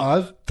not... No,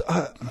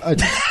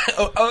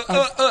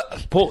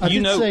 Paul, I you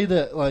did know... say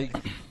that like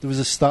there was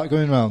a stat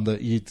going around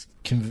that you'd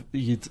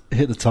hit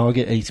the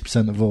target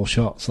 80% of all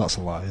shots. That's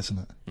a lie, isn't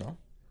it? No.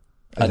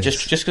 It is.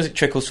 Just because it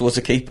trickles towards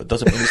the keeper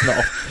doesn't mean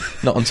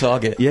it's not on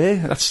target.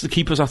 Yeah, that's the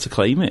keepers have to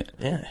claim it.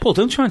 Yeah. Paul,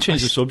 don't try and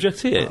change the subject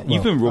here.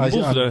 You've been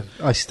rumbled.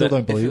 I still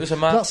don't If believe it was a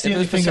That's the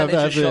only thing I've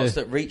percentage of ever. shots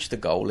that reached the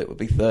goal, it would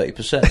be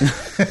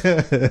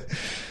 30%.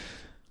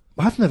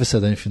 I've never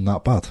said anything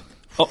that bad.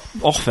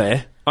 Off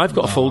air, I've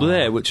got a folder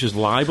there which is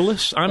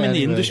libelous. I'm in the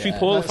Anyway, industry, yeah.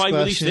 Paul. Next If I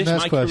release question, this,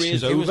 next my question.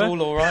 career's He was over.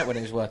 all alright when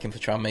he was working for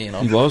Tranmere, you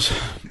know. He was.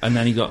 And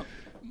then he got...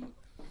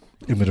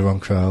 In with the wrong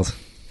crowd.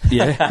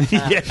 Yeah,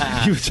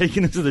 yeah. You were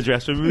taken into the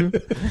dressing room.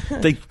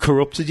 They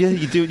corrupted you.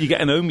 You're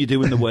getting home. You're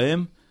doing the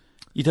worm.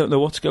 You don't know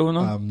what's going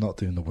on. I'm not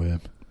doing the worm.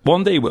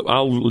 One day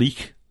I'll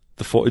leak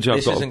the footage I've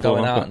This got. isn't of Paul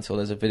going out Harper. until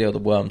there's a video of the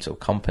worm to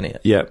accompany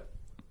it. Yeah.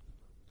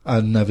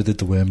 I never did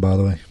the worm, by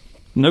the way.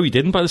 No, you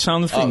didn't. By the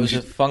sound of Oh, it things.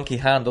 was a funky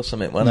hand or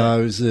something, wasn't No,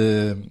 it was.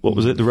 What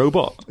was it? The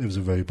robot. It was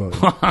a robot.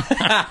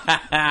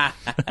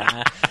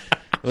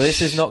 Well,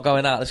 this is not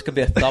going out. This could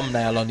be a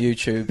thumbnail on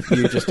YouTube.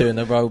 You just doing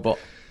the robot.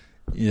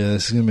 Yeah,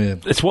 this is gonna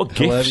be. It's what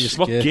hilarious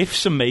gifs.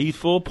 Gifs are made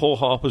for. Paul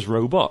Harper's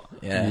robot.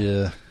 Yeah.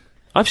 Yeah.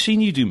 I've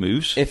seen you do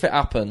moves. If it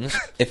happens,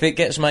 if it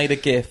gets made a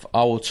GIF,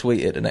 I will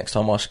tweet it the next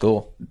time I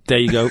score. There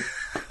you go.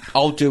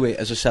 I'll do it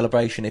as a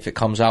celebration if it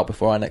comes out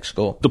before I next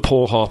score. The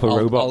Paul Harper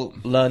robot. I'll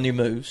learn new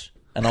moves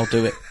and I'll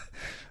do it.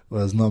 Well,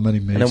 there's not many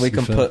moves. And then we to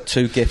can be fair. put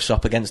two GIFs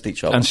up against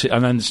each other.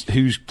 And then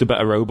who's the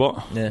better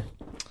robot? Yeah.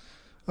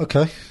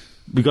 Okay.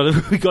 We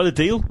got a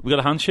deal. We got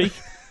a handshake.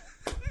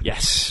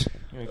 Yes.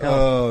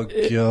 Oh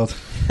God.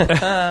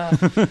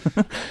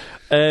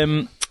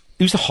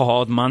 Who's the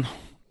hard man?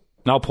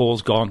 Now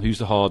Paul's gone. Who's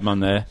the hard man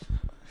there?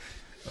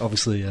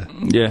 Obviously, yeah.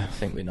 Yeah, I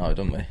think we know,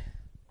 don't we?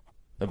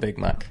 The Big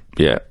Mac.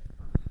 yeah.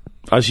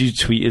 As you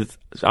tweeted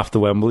after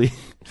Wembley,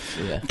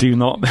 Yeah. do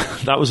not.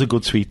 That was a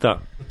good tweet.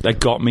 That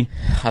got me.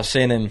 I've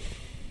seen him.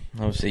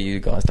 Obviously, you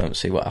guys don't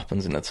see what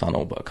happens in the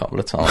tunnel, but a couple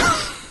of times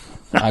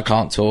I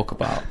can't talk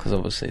about because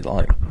obviously,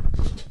 like,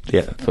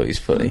 Yeah, footy's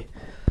footy.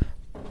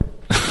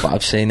 But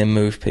I've seen him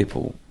move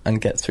people and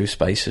get through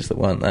spaces that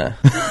weren't there.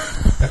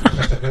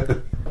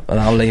 And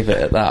I'll leave it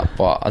at that.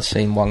 But I've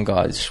seen one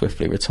guy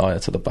swiftly retire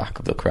to the back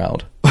of the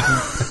crowd.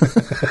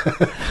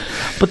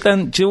 but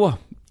then do you know what?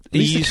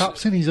 He's the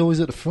captain. He's always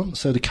at the front,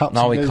 so the captain.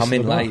 No, he goes come to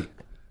in the back.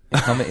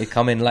 late. He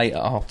come in late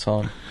at half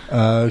time.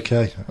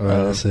 Okay, all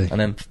right. I see. And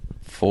then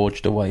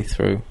forged a way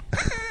through.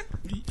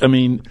 I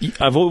mean,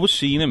 I've always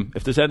seen him.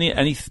 If there's any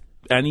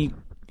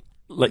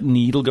like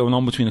needle going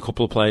on between a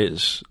couple of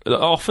players,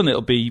 often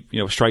it'll be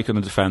a striker and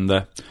a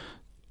defender,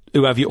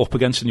 whoever you're up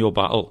against in your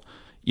battle.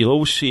 You'll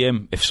always see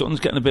him. If something's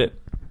getting a bit,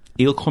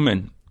 he'll come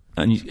in,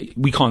 and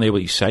we can't hear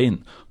what he's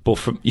saying, but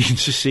you can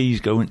just see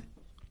he's going.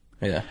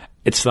 Yeah.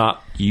 It's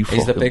that you.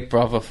 He's the fucking- big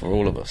brother for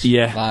all of us.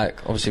 Yeah.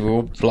 Like, obviously, we're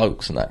all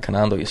blokes and that can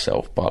handle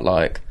yourself, but,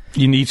 like,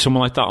 You need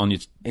someone like that on you.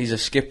 he's a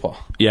skipper.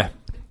 Yeah.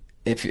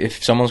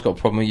 If someone's got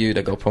a problem with you,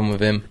 they've got a problem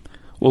with him.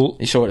 Well.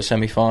 You saw it at the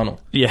semi-final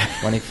Yeah.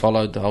 when he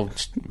followed the whole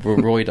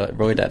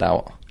Roydhead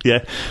out.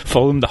 Yeah.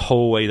 Follow him the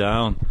whole way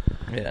down.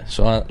 Yeah,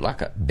 so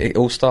it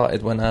all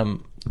started when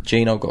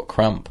Gino got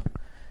cramp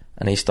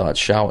and he started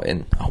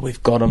shouting, "Oh,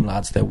 we've got them,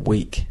 lads! They're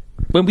weak."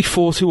 When we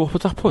 4-2 up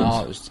at that point.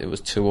 No, it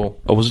was 2-2.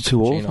 Or was it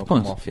 2-2 at Gino that come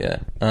point? off,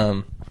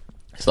 yeah.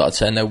 Started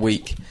saying they're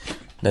weak.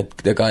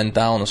 They're going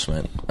down or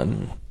something,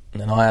 and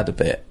then I had a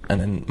bit, and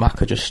then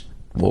Macca just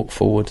walked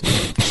forward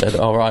and said,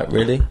 "All right,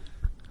 really?"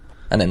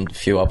 And then a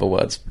few other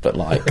words, but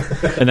like,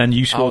 And then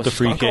you I scored was the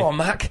free like, kick. "Go on,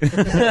 Mac."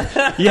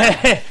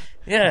 Yeah.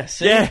 Yeah,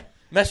 see? Yeah.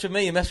 Mess with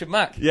me, you mess with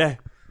Mac. Yeah.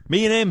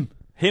 Me and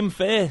him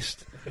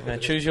first. Yeah,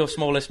 choose your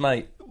smallest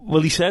mate.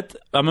 Well, he said,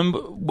 I remember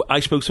I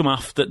spoke to him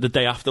after the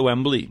day after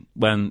Wembley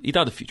when he'd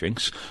had a few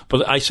drinks,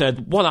 but I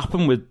said, what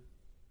happened with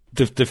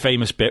the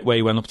famous bit where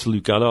he went up to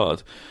Luke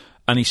Garrard?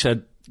 And he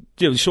said,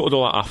 he sorted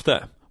all that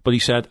after, but he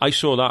said, I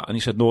saw that, and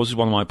he said, Noz is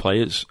one of my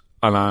players,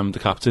 and I'm the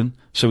captain.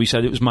 So he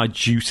said it was my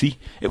duty.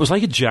 It was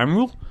like a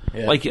general.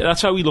 Yeah. Like,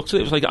 that's how he looked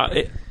at it. It was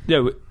like,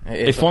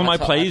 if one of my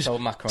players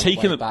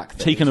taking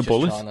a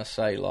bullet. Trying to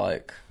say,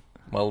 like,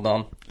 well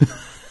done.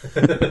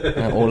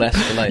 All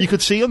escalate. You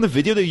could see on the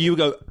video that you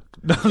go,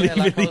 no, yeah,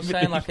 like I was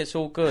saying, like, it's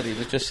all good. He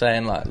was just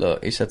saying, like,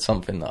 look, he said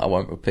something that I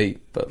won't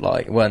repeat, but,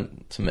 like, it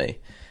went to me.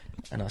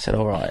 And I said,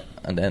 all right.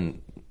 And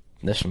then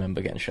just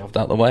remember getting shoved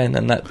out the way and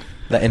then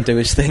let him do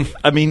his thing.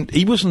 I mean,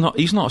 he's not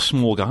a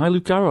small guy,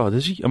 Luke Garrard,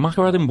 is he? And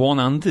Maka had him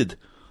one-handed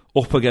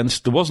up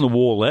against, there wasn't a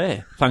wall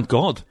there, thank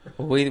God.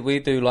 Well, we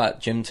do,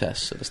 like, gym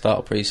tests at the start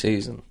of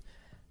pre-season,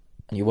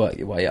 and you work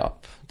your way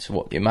up to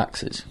what your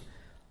max is.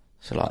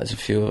 So, like, there's a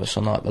few of us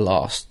on, like, the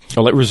last...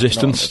 Oh, like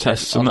resistance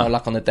tests and that?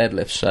 Like on the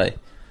deadlift, say.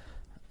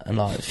 And,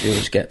 like, a few of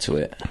us get to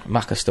it.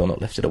 Macca's still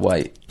not lifted a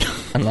weight.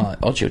 And, like,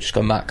 Odgie will just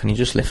go, Mac, can you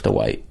just lift a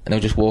weight? And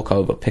he'll just walk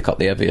over, pick up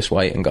the heaviest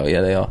weight and go, yeah,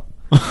 they are.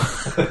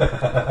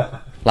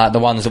 Like the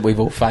ones that we've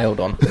all failed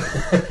on.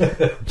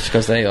 Just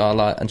because they are,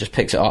 like, and just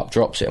picks it up,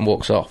 drops it and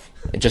walks off.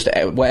 It just,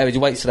 whatever, he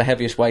waits to the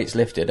heaviest weight's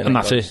lifted. And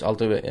that's goes, it. I'll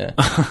do it,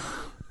 yeah.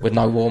 With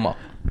no warm-up.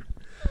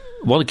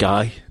 What a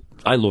guy.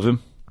 I love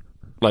him.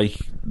 Like,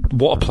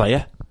 what a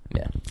player.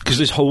 Yeah. Because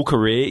his whole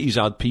career, he's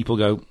had people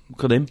go,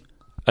 look at him.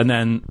 And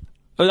then,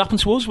 it happened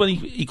to us when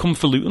he come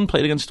for Luton,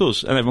 played against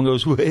us, and everyone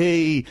goes,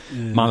 hey,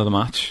 man of the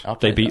match.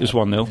 They beat us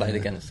 1-0. Played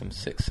against him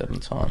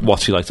 6-7 times.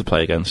 What's he like to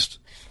play against?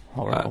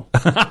 Horrible.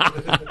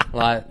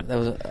 Like,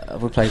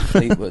 we played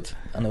Fleetwood,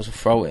 and there was a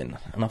throw-in,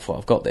 and I thought,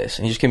 I've got this.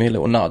 And he just gave me a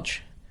little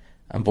nudge,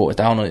 and brought it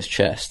down on his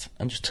chest,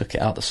 and just took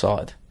it out the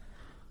side.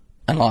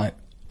 And, like,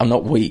 I'm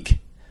not weak,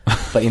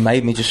 but he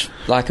made me just,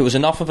 like, it was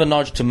enough of a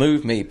nudge to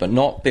move me, but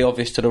not be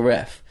obvious to the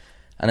ref.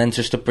 And then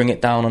just to bring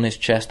it down on his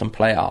chest and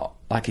play out.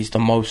 Like, he's the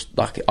most,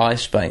 like,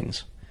 ice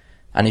veins.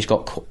 And he's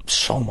got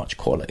so much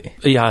quality.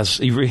 He has.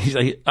 He really,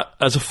 like,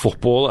 as a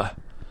footballer,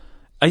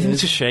 I think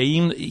it's a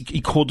shame. He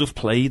could have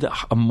played at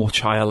a much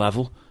higher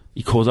level.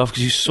 He could have,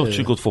 because he's such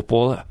a good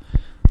footballer.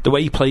 The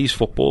way he plays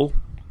football.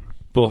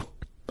 But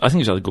I think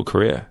he's had a good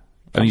career.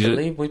 And I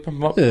believe we've been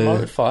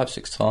promoted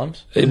 5-6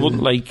 times. It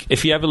wouldn't, like,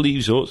 if he ever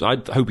leaves us, I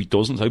hope he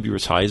doesn't. I hope he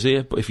retires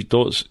here. But if he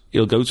does,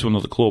 he'll go to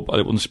another club, and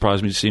it wouldn't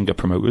surprise me to see him get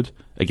promoted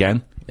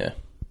again. Yeah.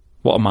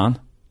 What a man.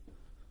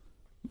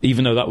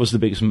 Even though that was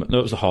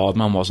the hard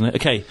man, wasn't it?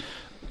 Okay,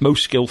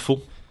 most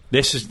skillful.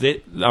 I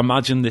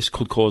imagine this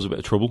could cause a bit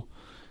of trouble.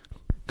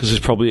 Because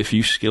there's probably a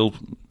few skilled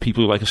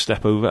people who like a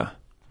step over.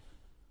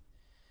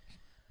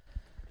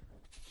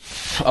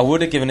 I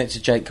would have given it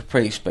to Jake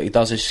Caprice, but he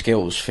does his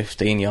skills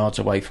 15 yards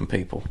away from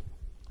people.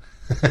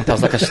 He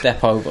does like a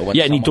step over. When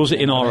and he does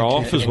it in our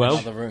half as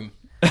well. Room.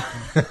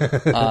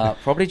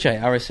 Probably Jay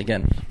Harris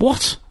again.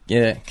 What?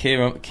 Yeah,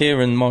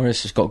 Kieran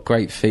Morris has got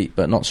great feet,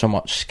 but not so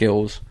much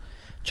skills.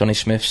 Johnny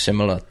Smith,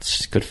 similar,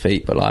 good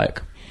feet, but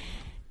like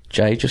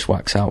Jay just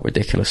whacks out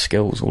ridiculous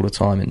skills all the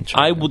time.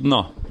 I would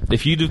not.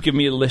 If you'd have given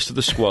me a list of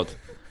the squad,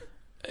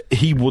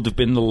 he would have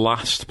been the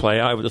last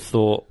player I would have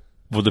thought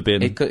would have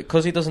been.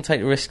 Because he doesn't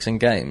take risks in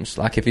games.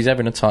 Like, if he's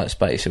ever in a tight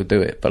space, he'll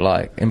do it. But,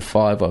 like, in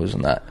 5-0s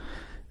and that,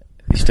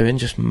 he's doing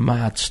just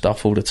mad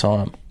stuff all the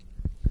time.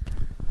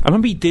 I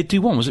remember he did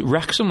do one. Was it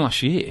Wrexham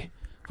last year?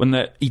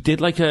 When he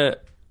did, like, a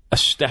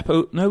step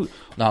out? No,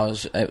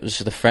 it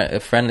was a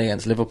friendly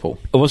against Liverpool.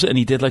 Or was it? And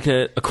he did, like,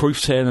 a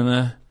Cruyff turn and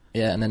a...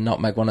 Yeah, and then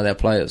nutmeg one of their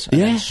players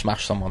and then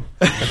smash someone.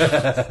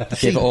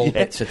 Give it all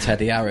to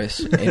Teddy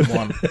Harris in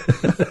one.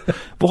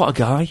 What a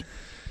guy.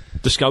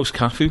 The Scouse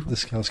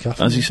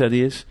Cafu. As he said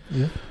he is.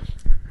 Yeah.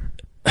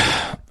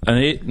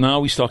 And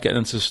now we start getting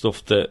into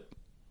stuff that,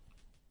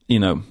 you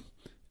know,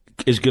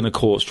 is going to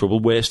cause trouble.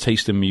 Worst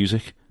taste in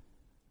music.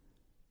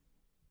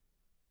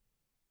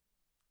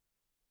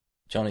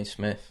 Johnny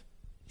Smith.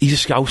 He's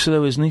a Scouser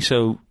though, isn't he?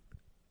 So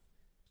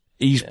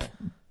he's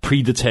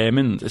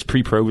predetermined, it's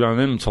pre-programmed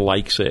him to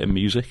like certain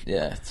music.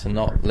 Yeah, to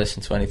not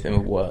listen to anything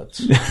with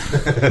words.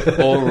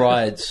 Or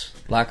rides.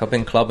 Like, I've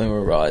been clubbing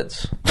with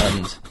rides,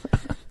 and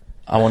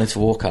I wanted to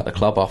walk out the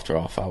club after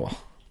half hour.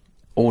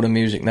 All the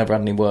music never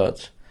had any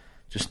words.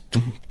 Just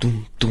dum,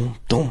 dum, dum,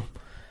 dum.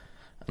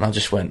 And I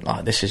just went,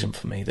 like, this isn't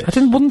for me, this.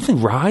 Wouldn't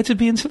think Rides would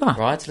be into that.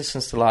 Rides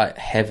listens to, like,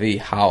 heavy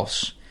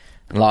house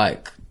and,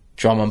 like,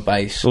 drum and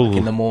bass like,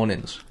 in the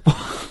mornings.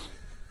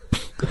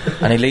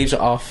 And he leaves at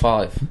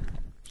 5:30.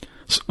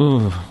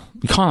 You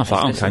can't have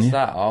that on, can you?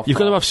 You've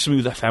got to have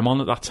Smooth FM on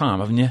at that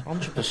time, haven't you?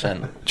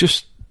 100%.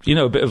 Just, you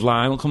know, a bit of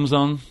Lionel comes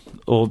on,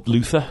 or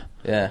Luther.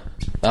 Yeah.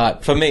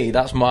 For me,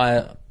 that's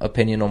my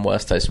opinion on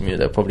worst taste in music.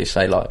 They'll probably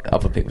say, like,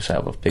 other people say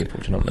other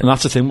people, do you know what I mean? And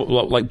that's the thing,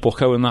 like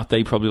Bucko and that,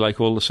 they probably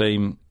like all the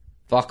same...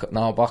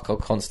 Bucko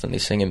constantly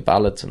singing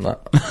ballads and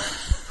that.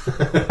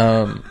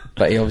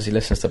 But he obviously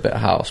listens to a bit of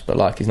house, but,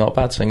 like, he's not a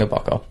bad singer,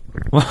 Bucko.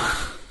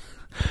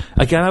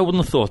 Again, I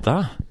wouldn't have thought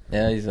that.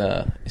 Yeah, he's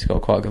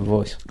got quite a good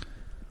voice.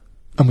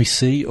 And we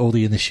see all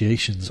the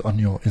initiations on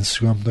your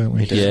Instagram, don't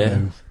we?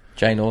 Yeah.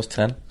 Jane Orr's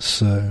 10.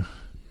 So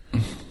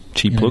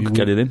Cheap you know, plug,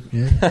 get it in.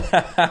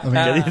 yeah. I mean,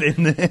 Get it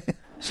in there.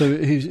 so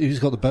who's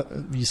got the best?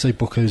 You say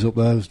Bucko's up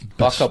there.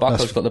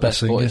 Bucko's got the best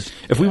singer. voice.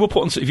 If you were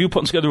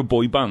putting together a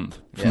boy band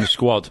from the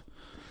squad,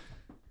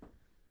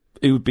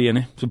 who would be in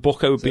it? So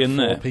Bucko would be in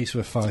there. Piece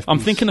with 5. I'm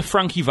thinking of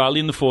Frankie Valli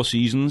and the Four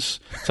Seasons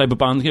type of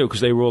band,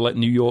 because they were all like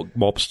New York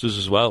mobsters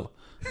as well.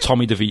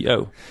 Tommy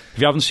DeVito. If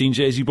you haven't seen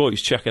Jersey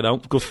Boys, check it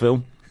out. Good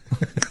film.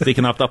 They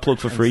can have that plug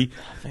for free.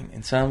 I think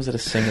in terms of the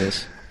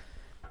singers,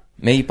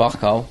 me,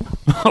 Bucko,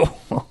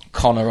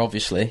 Connor,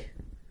 obviously.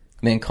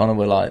 Me and Connor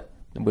were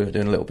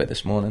doing a little bit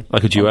this morning.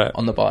 Like a duet?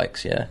 On the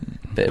bikes, yeah.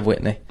 Bit of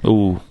Whitney.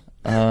 Ooh.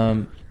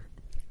 And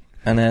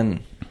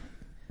then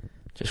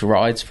just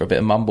rides for a bit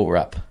of mumble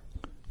rap.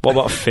 What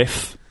about a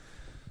fifth?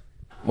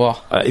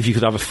 What? If you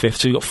could have a fifth,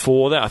 so you got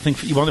 4 there. I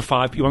think you want a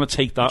 5. You want to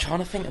take that. I'm trying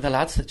to think of the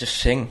lads that just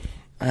sing.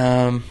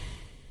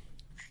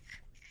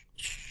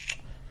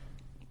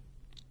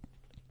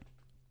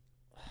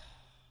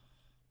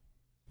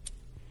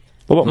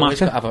 What about You've always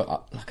Macca? got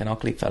to have an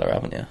ugly fella,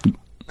 haven't you?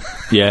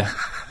 Yeah.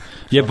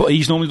 Yeah, but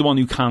he's normally the one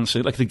who can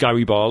sing, like the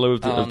Gary Barlow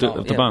of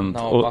the band.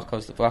 No,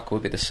 Bucko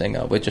would be the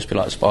singer. We'd just be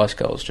like the Spice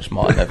Girls, just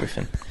mime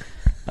everything.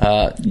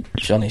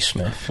 Johnny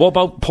Smith. What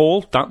about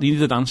Paul? You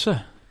need a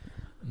dancer.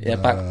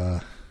 Yeah,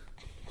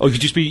 Or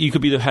you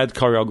could be the head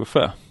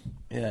choreographer.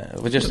 Yeah,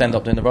 we just end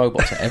up doing the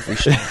robots at every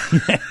show.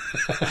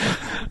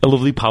 A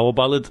lovely power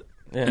ballad,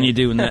 Yeah. and you're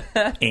doing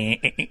that.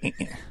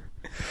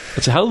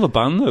 It's a hell of a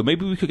band, though.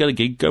 Maybe we could get a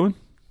gig going.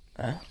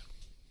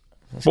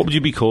 What would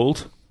you be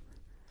called?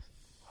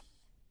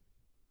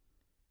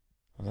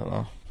 I don't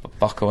know.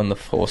 Bucko and the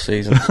Four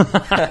Seasons.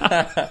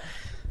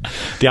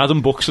 The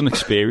Adam Buxton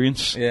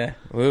Experience. Yeah,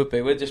 we would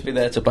be. We'd just be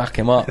there to back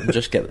him up and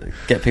just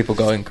get people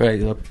going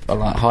crazy. I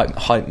like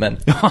hype men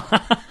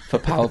for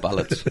power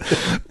ballads.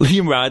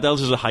 Liam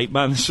Rydell's as a hype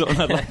man,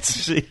 something I'd like to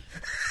see.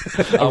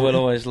 I will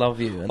always love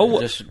you. And then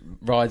just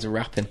rides are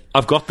rapping.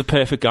 I've got the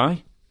perfect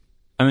guy.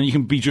 And then you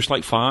can be just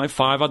like Five.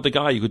 Five had the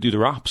guy who could do the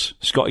raps.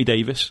 Scotty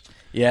Davis.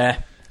 Yeah.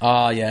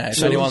 Yeah.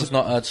 If anyone's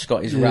not heard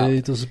Scotty's rap,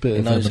 he does a bit he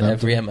of knows Eminem,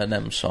 every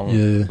Eminem song.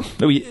 Yeah.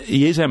 No,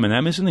 he is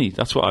Eminem, isn't he?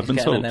 That's what I've been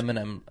He's told. getting an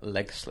Eminem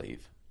leg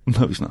sleeve.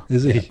 No, he's not.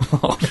 Is he?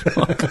 Oh,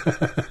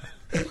 fuck.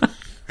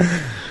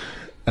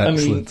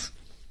 Excellent.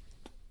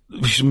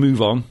 We should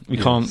move on. We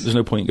can't. There's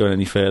no point going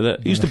any further.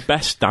 Who's the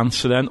best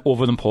dancer then,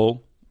 other than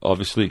Paul?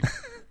 Obviously.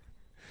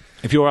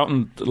 If you're out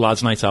on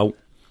lads' night out,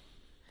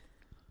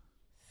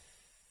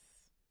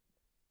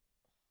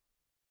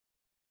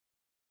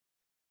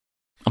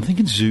 I'm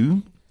thinking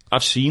Zoom.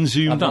 I've seen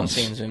Zoom I've dance.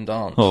 not seen Zoom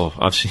dance. Oh,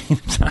 I've seen him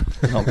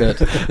dance. Not good.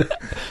 Do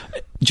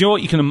you know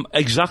what? You can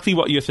exactly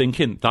what you're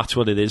thinking. That's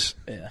what it is.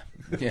 Yeah.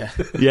 Yeah.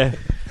 Yeah.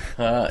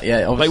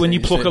 Obviously, Like when you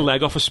pluck a Zoom.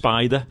 leg off a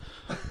spider.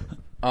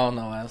 Oh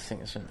no, I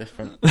think it's something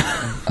different.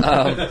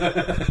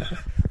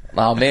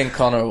 No, me and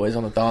Connor are always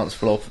on the dance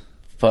floor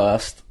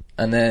first,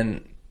 and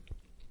then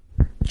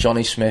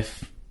Johnny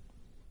Smith.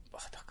 I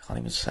can't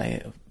even say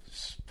it.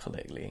 It's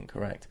politically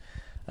incorrect.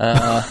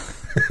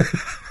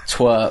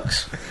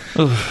 Twerks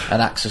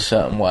and acts a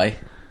certain way.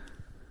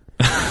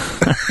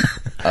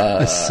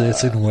 A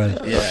certain way.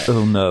 Yeah,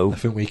 Oh no. I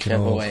think we can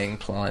whichever all. way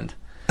inclined.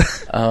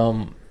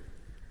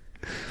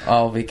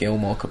 Harvey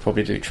Gilmore could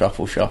probably do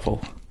Truffle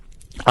Shuffle.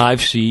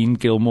 I've seen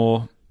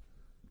Gilmore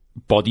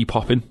body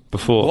popping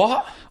before.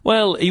 What?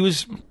 Well, he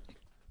was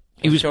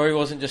Sure, he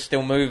wasn't just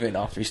still moving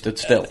after he stood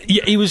still.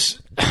 Yeah, he was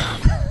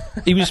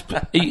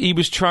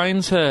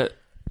trying to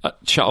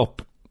chat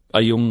up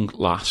a young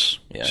lass,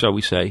 Yeah. shall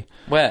we say.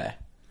 Where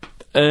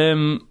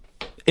In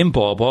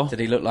Barbar. did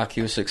he look like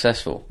he was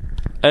successful?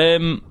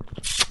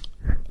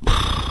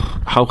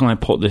 How can I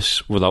put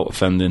this without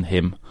offending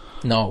him?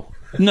 No.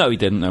 No, he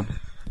didn't, no.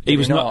 He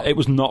was not? not. It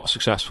was not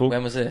successful.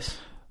 When was this?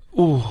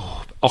 Ooh,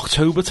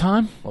 October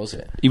time. What was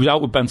it? He was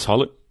out with Ben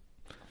Tollett.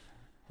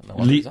 No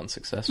wonder he was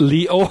unsuccessful.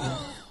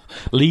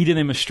 Leading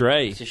him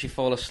astray. Did she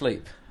fall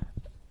asleep?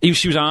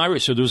 She was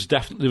Irish, so there was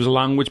a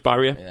language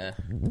barrier. Yeah.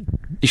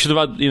 He should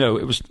have had,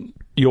 it was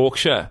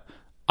Yorkshire,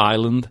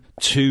 Ireland,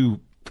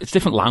 it's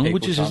different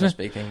languages, People isn't it?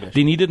 speak English.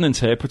 They needed an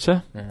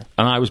interpreter, and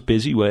I was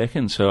busy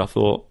working, so I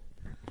thought,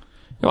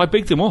 I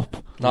bigged him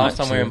up. Last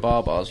time we were in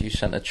Barbars, you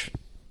sent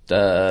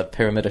a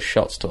pyramid of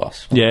shots to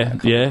us. Yeah,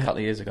 a couple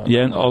of years ago.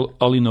 Yeah, and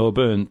Ollie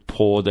Norburn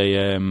poured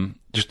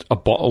just a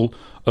bottle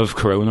of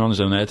Corona on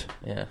his own head,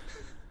 Yeah.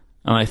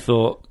 and I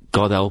thought,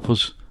 God help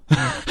us.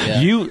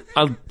 Yeah.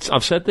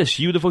 I've said this,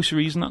 you were the voice of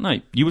reason that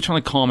night. You were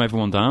trying to calm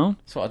everyone down.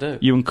 That's what I do.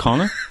 You and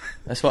Connor.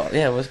 That's what.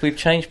 Yeah, we've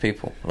changed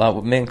people.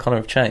 Like me and Connor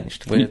have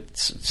changed. We're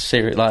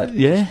serious,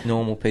 Yeah.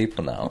 normal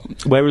people now.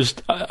 Whereas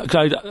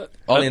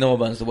Ollie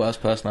Norburn's the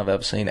worst person I've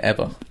ever seen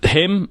ever.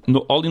 him,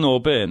 Ollie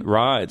Norburn,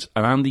 Rides,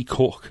 and Andy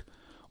Cook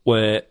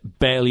were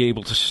barely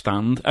able to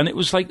stand, and it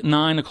was like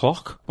 9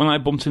 o'clock when I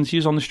bumped into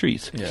you on the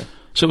street. Yeah.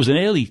 So it was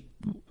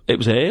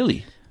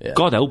early. Yeah.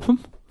 God help him.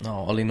 No,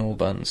 Ollie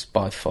Norburn's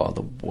by far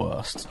the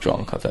worst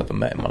drunk I've ever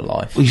met in my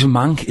life. He's a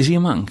mank. Is he a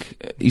mank?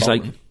 He's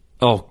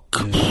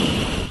Bolton.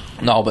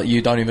 No, but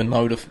you don't even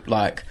know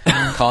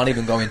can't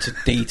even go into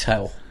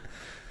detail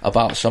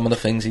about some of the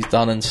things he's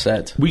done and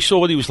said. We saw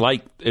what he was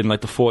like in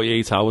like the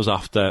 48 hours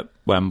after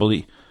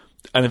Wembley,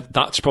 and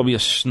that's probably a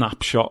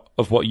snapshot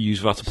of what you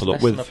had to put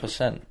up with. Less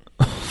than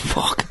 1%.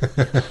 Fuck.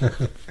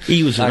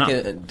 He was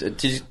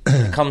did you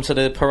come to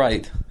the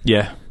parade?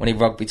 Yeah. When he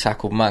rugby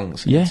tackled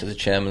Mangs Yeah. into the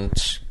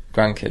chairman's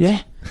grandkids?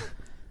 Yeah.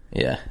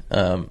 Yeah.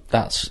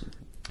 That's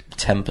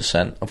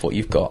 10% of what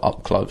you've got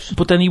up close.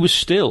 But then he was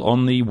still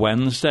on the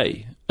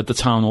Wednesday at the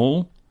town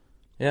hall.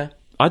 Yeah.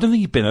 I don't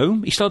think he'd been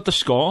home. He still had the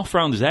scarf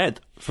around his head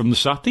from the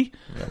Saturday.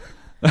 Yeah.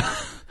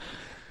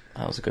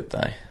 That was a good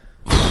day.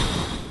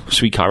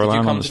 Sweet Caroline Did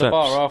you come on the to steps. the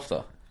bar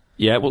after?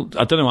 Yeah, well,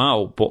 I don't know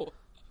how, but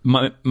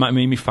me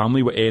and my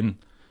family were in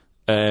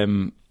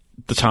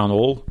the town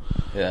hall,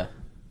 Yeah.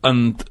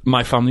 and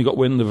my family got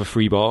wind of a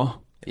free bar.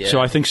 Yeah. So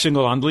I think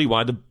single-handedly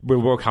why the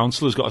Borough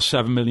Council has got a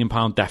 £7 million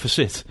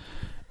deficit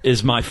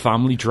is my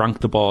family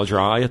drank the bar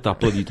dry at that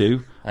bloody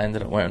do. I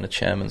ended up wearing the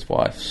chairman's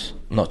wife's,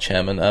 not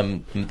chairman,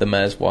 the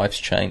mayor's wife's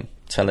chain,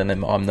 telling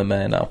him I'm the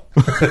mayor now.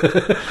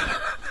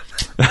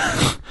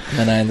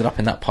 And I ended up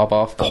in that pub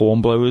after.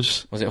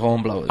 Hornblowers. Was it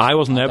Hornblowers? I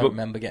wasn't there, I don't but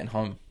remember getting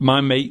home. my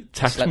mate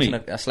texted me.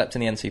 I slept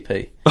in the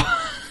NCP.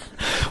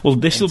 Well,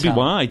 this will be town.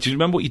 why. Do you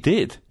remember what you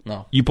did?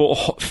 No. You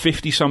bought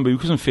 50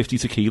 Sambucas and 50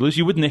 tequilas.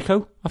 You with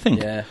Nico, I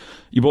think. Yeah.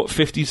 You bought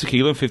 50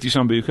 tequila and 50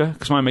 Sambuca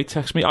because my mate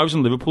texted me. I was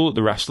in Liverpool at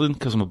the wrestling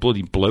because I'm a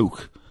bloody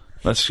bloke.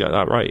 Let's get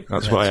that right.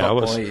 That's why I top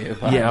was. boy, you,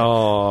 pal. Yeah,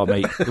 oh,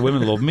 mate. The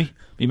women love me.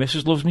 My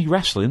missus loves me.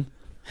 Wrestling.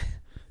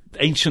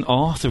 Ancient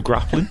art of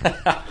grappling.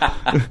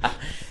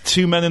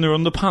 Two men in their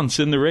underpants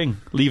in the ring,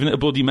 leaving it a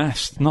bloody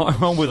mess.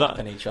 Nothing wrong with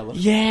that. Each other.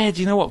 Yeah,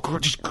 do you know what?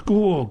 Just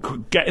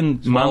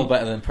getting Well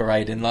better than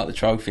parading like the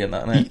trophy and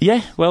that, isn't it?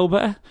 Yeah, well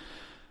better.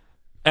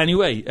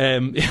 Anyway,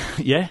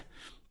 yeah.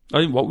 I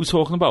think what we're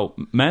talking about,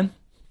 men,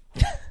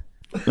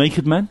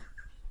 naked men.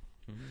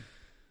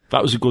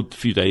 That was a good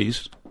few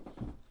days.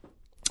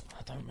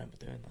 I don't remember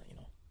doing that, you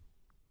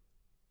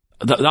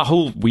know. That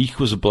whole week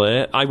was a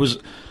blur. I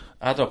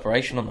had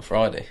operation on the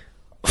Friday.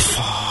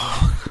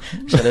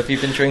 Said, have you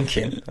been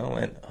drinking? I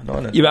went, no,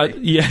 I don't. You're like,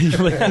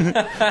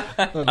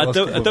 I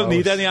don't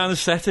need any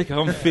anaesthetic. I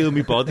don't feel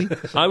my body.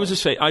 I was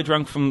just saying, I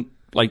drank from,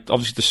 like,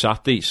 obviously the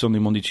Saturday, Sunday,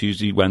 Monday,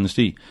 Tuesday,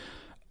 Wednesday.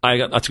 I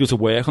had to go to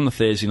work on the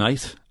Thursday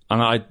night,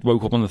 and I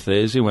woke up on the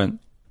Thursday and went,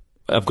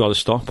 I've got to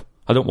stop.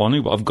 I don't want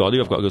to, but I've got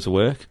to go to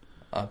work.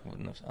 I'd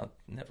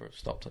never have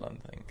stopped, I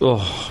don't think.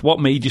 Oh, what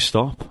made you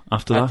stop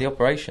after I that? had the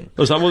operation.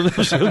 Was that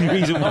the only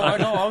reason why?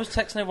 No, I was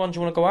texting everyone, do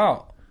you want to go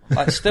out?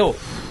 Like, still.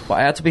 But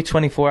I had to be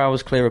 24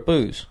 hours clear of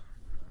booze.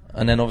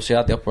 And then obviously I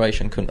had the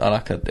operation,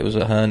 it was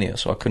a hernia,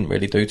 so I couldn't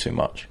really do too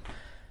much.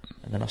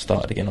 And then I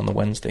started again on the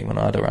Wednesday when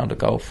I had a round of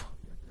golf.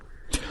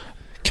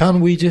 Can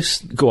we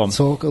just Go on.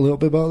 talk a little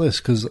bit about this?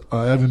 Because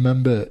I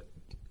remember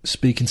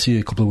speaking to you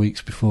a couple of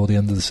weeks before the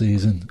end of the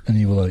season, and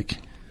you were like,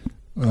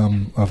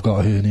 I've got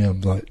a hernia.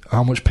 I'm like,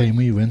 how much pain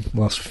were you in the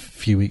last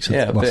few weeks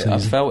of last season? I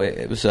felt it.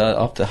 It was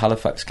after the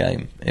Halifax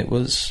game. It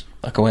was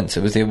like it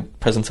was the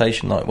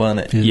presentation night, weren't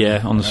it?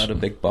 Yeah, on I had a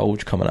big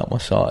bulge coming out my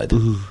side.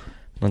 And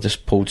I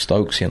just pulled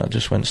Stokesy and I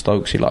just went,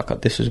 Stokesy,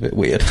 like, this is a bit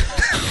weird.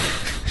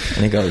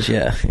 And he goes,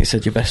 yeah. He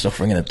said, you're best off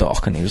ringing a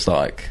doc. And he was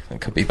like, it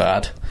could be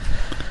bad.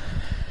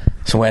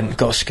 So I went,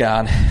 got a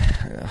scan,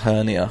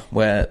 hernia,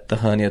 where the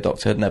hernia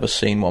doctor had never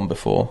seen one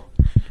before.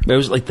 It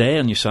was like there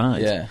on your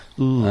side. Yeah.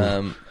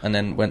 And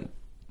then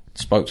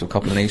spoke to a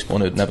couple in Eastbourne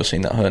who had never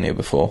seen that hernia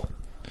before.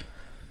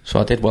 So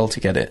I did well to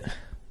get it.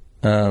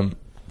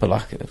 But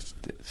like, it's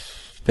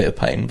a bit of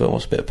pain, but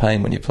what's a bit of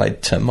pain when you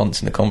played 10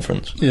 months in the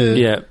conference?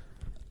 Yeah.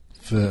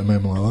 For a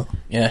moment like that.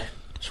 Yeah.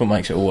 That's what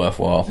makes it all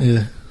worthwhile.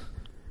 Yeah.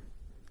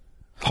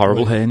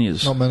 Horrible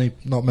hernias. Not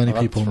many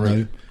people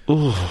know.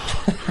 Ooh.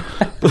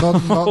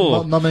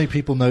 Not many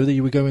people know that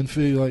you were going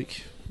through,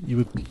 like, you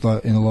were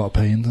like in a lot of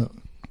pain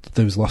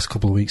those last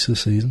couple of weeks of the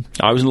season.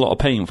 I was in a lot of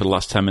pain for the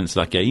last 10 minutes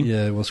of that game.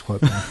 Yeah, it was quite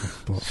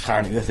painful. But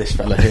Apparently this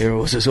fella here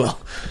was as well.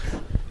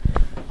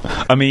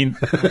 I mean,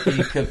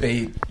 He could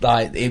be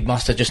like, he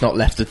must have just not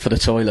left it for the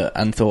toilet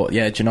and thought,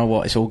 yeah, do you know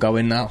what, it's all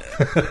going now.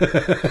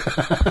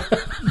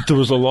 there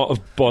was a lot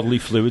of bodily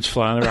fluids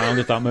flying around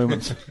at that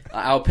moment.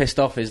 How pissed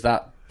off is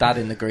that dad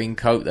in the green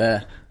coat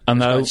there? I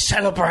know. Going,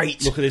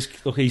 celebrate!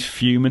 Look, he's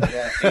fuming.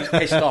 Yeah, he's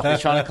pissed off, he's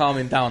trying to calm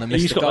him down and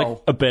missed He's the got goal.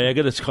 like a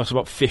burger that's cost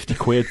about 50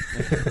 quid.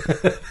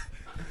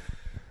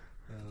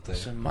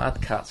 Some mad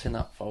cats in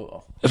that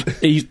photo.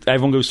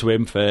 Everyone goes to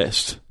him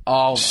first.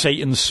 Oh,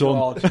 Satan's son.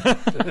 God.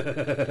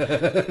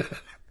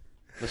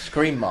 The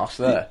screen mask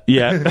there.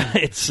 Yeah,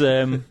 it's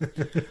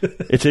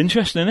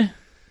interesting, isn't it?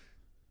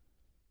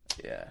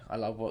 Yeah, I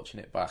love watching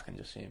it back and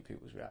just seeing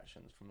people's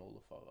reactions from all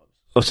the photos.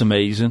 That's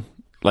amazing.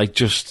 Like,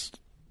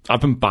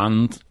 I've been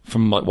banned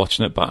from like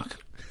watching it back.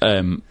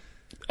 I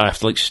have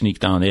to like sneak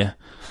down here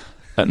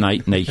at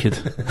night naked.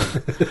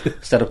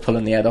 Instead of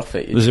pulling the head off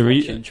it, you're There's a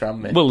watching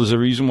Tranmere. well, there's a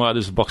reason why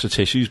there's a box of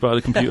tissues by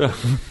the computer.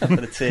 For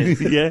the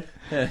tears.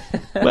 Yeah.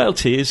 Well,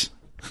 tears.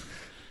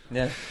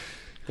 Yeah.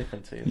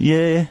 Different tears.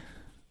 Yeah.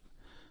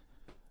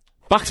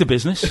 Back to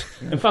business.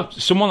 In fact,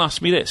 someone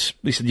asked me this.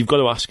 They said, you've got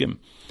to ask him.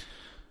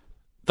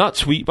 That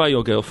tweet by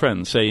your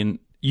girlfriend saying,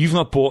 you've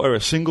not bought her a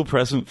single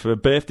present for a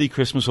birthday,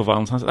 Christmas or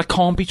Valentine's. That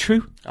can't be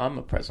true. I'm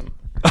a present.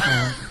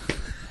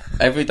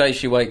 Every day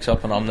she wakes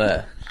up and I'm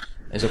there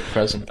is a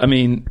present. I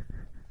mean,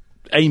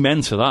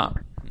 amen to that.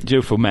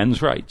 For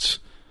men's rights.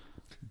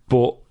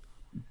 But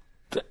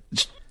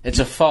It's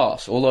a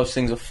farce. All those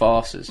things are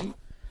farces.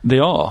 they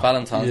are.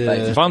 Valentine's Yeah.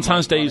 Day.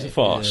 Valentine's Day is a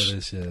farce. Yeah, it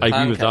is, yeah. I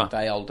agree with Pancake that.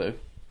 Day I'll do.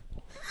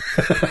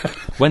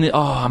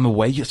 I'm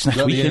away. It's next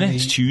that week, the isn't it? only-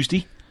 It's Tuesday.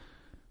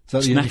 Is that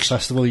It's the only next.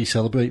 festival you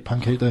celebrate,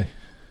 Pancake Day?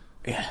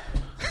 Yeah,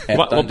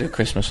 What- don't what- do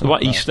Christmas. What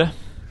about no. Easter?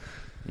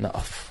 No,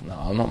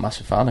 I'm not a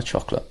massive fan of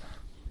chocolate.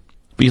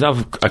 But you'd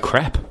have a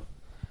crepe,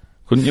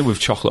 couldn't you, with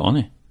chocolate on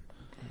it?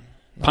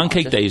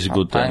 Pancake Just Day is a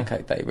good day.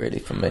 Pancake Day, really,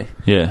 for me.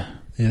 Yeah.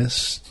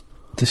 Yes,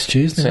 this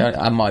Tuesday. So,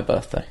 and my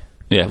birthday.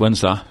 Yeah,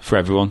 when's that for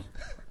everyone?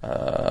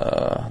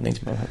 I think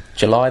it's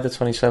July the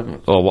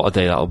 27th. Oh, what a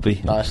day that'll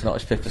be. No, it's not.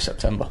 It's 5th of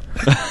September.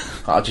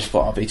 I just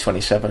thought I'd be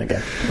 27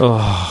 again. Do you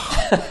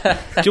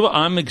know what?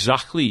 I'm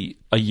exactly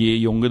a year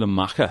younger than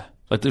Macca.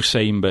 Like the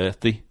same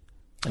birthday.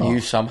 And you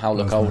somehow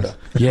look older.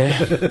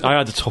 Yeah. I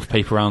had a tough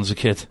paper round as a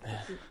kid.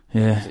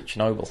 Yeah. Is it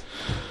Chernobyl?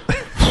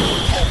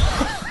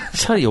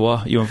 Tell you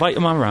what, you invite a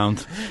man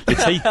round, you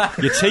take Let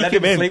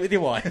him him in, sleep with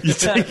your wife. you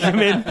take him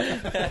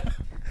in.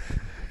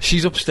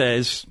 She's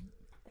upstairs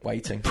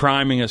Waiting.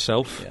 priming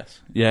herself. Yes.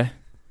 Yeah.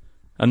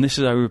 And this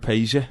is how he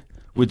repays you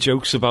with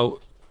jokes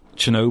about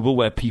Chernobyl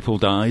where people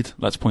died.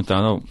 Let's point that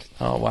out.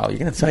 Oh, wow. You're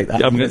going to take that?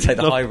 Yeah, I'm You're gonna- going to take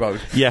the look. high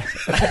road.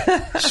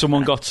 Yeah.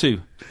 Someone got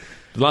to.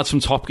 The lads from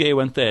Top Gear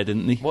went there,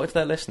 didn't they? What if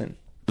they're listening?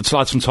 The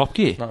lads from Top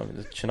Gear? No,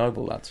 the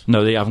Chernobyl lads.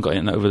 No, they haven't got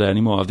internet over there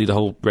anymore. Have they? The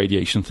whole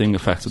radiation thing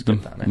affected them.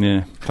 good, that,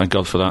 Yeah, thank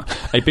God for that.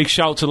 A big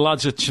shout to the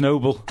lads at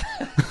Chernobyl.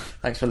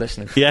 Thanks for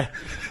listening Yeah,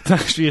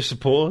 thanks for your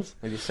support.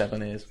 with your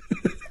 7 ears.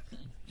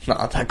 No,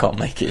 that can't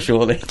make it,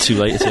 surely. Too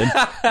late, it's in.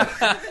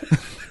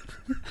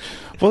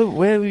 Well,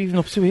 where are we even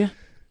up to here?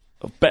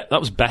 That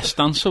was best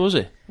dancer, was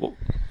it? What?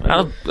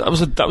 That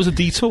was a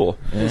detour.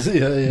 Is it?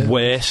 Yeah.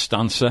 Worst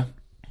dancer.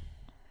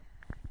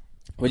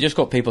 We just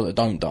got people that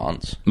don't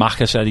dance.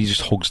 Macca said he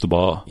just hugs the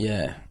bar.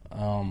 Yeah.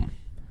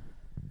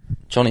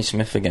 Johnny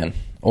Smith again.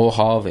 Or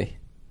Harvey.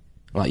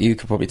 Like, you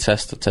could probably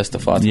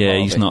testify to Yeah,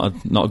 Harvey. he's not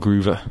a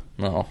groover.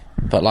 No.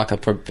 But, like, I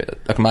can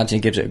imagine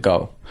he gives it a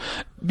go.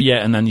 Yeah,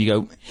 and then you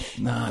go,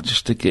 nah,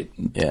 just to get.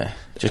 Yeah.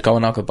 Just go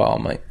and hug a bar,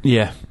 mate.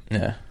 Yeah.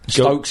 Yeah.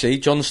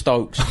 Stokesy, John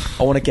Stokes.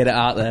 I want to get it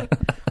out there.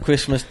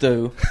 Christmas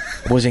Do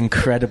was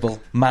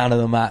incredible. Man of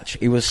the match.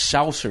 He was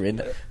salsering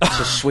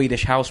to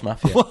Swedish house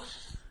mafia.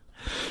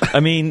 I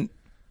mean,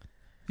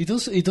 He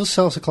does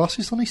salsa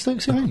classes, doesn't he,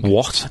 Stokes? I think?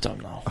 what? I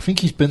don't know. I think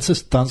he's been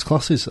to dance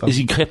classes. Is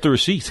he kept the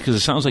receipt? Because it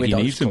sounds like he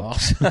needs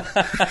Widow's them.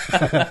 class.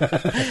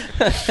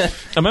 I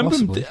remember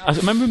Possibly.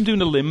 him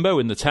doing a limbo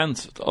in the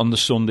tent on the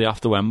Sunday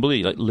after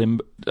Wembley. Like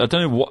limbo. I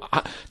don't know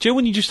what. Do you know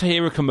when you just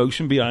hear a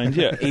commotion behind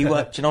you? Do you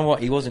know what?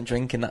 He wasn't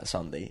drinking that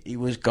Sunday. He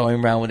was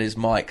going round with his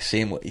mic,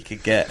 seeing what he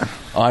could get.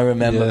 I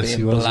remember Yes, he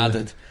being was,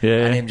 bladdered,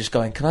 yeah. and him just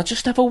going, "Can I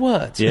just have a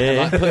word?" Yeah. and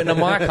like putting a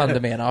mic under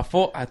me, and I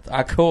thought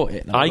I caught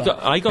it. And I was got-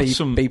 like, I got be,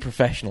 some- be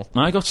professional.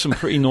 I got some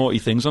pretty naughty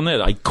things on there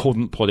that I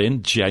couldn't put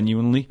in.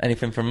 Genuinely,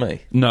 Anything from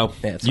me? no.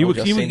 Yeah, you were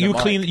told you, I've seen the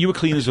clean. mic. You were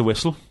clean as a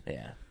whistle.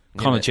 Yeah.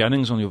 Connor Yeah.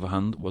 Jennings, on the other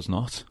hand, was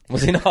not.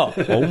 Was he not?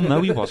 Oh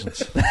no, he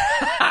wasn't.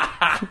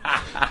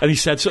 And he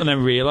said something, and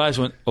then realised,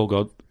 went, "Oh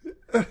God,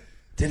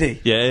 Did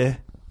he? yeah."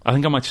 I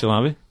think I might still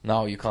have it.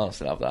 No, you can't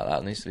still have that.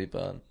 That needs to be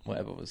burnt.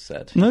 Whatever was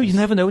said. No, you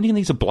never know when you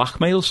need to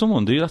blackmail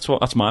someone, do you?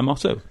 That's my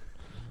motto.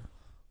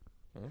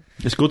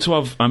 It's good to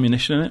have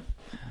ammunition in it.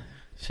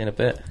 Seen a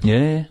bit.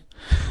 Yeah.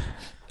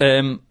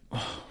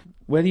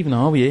 Where even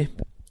are we here?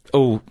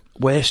 Oh,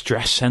 worst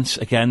dress sense.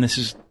 Again, this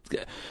is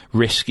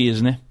risky,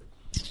 isn't it?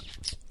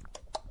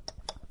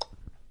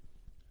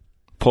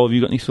 Paul, have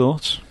you got any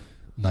thoughts?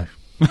 No.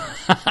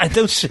 I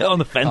don't sit on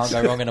the Can't fence.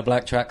 go wrong in a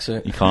black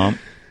tracksuit. You can't.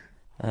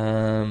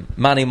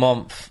 Manny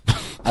Month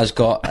has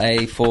got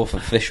a fourth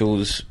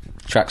official's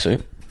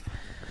tracksuit.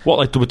 What,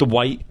 like with the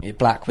white?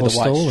 Black with Or a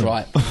white stolen.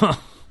 stripe.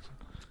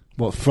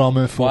 What, from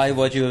a... Why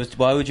would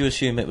you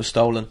assume it was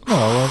stolen?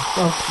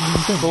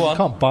 you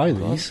can't buy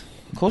these.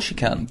 Of course you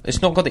can.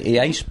 It's not got the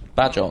EA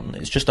badge on.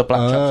 It's just a black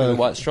tracksuit with a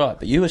white stripe.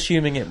 But you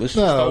assuming it was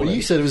No, stolen.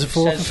 you said it was a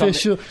fourth says something-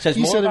 official. Says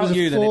You more said it about was a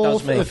you than it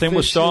does fourth me. I think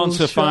we're starting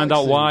to official's find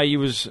out tracksuit. why he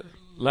was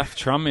left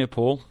Tranmere,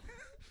 Paul.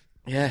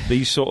 Yeah,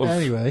 These sort of...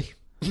 Anyway,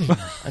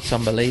 that's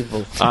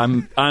unbelievable.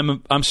 I'm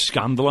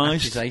scandalised.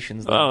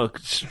 Accusations. Oh,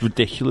 it's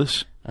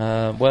ridiculous.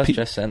 Worst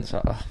dress sense.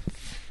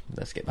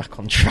 Let's get back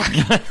on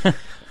track.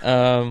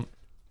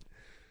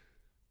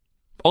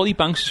 Ollie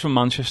Banks is from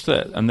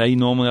Manchester, and they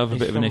normally have a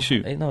bit of an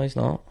issue. No, he's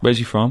not. Where's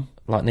he from?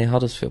 Like near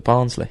Huddersfield,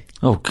 Barnsley.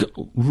 Oh,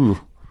 ooh,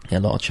 Yeah, a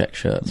lot of check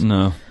shirts.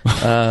 no.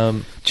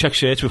 Um, Check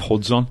shirts with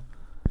hoods on.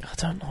 I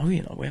don't know.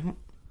 You know, we haven't.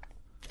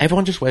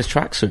 Everyone just wears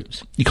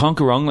tracksuits. You can't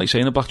go wrong, like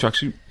saying a black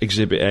tracksuit.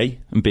 Exhibit A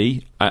and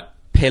B.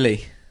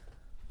 Pilly.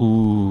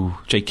 Ooh,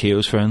 Jake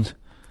Keogh's friend.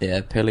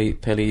 Yeah,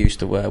 Pilly used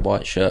to wear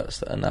white shirts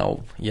that are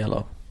now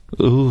yellow.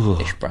 Ooh.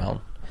 Ish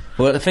brown.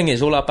 Well, the thing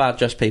is, all our bad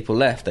dressed people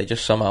left. They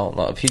just somehow,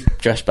 like, if you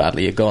dress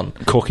badly, you're gone.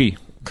 Cookie.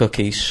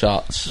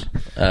 Shots.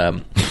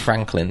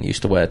 Franklin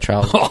used to wear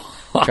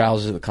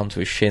trousers that come to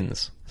his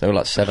shins. They were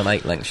like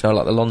 7-8 lengths. You know,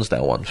 like the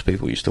Lonsdale ones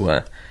people used to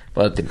wear.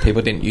 But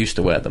people didn't used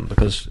to wear them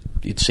because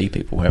you'd see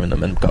people wearing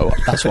them and go,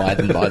 that's why I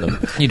didn't buy them.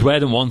 You'd wear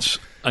them once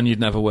and you'd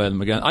never wear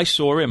them again. I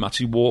saw him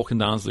actually walking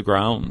down to the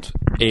ground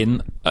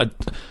in a...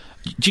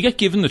 Do you get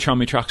given the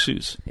tramway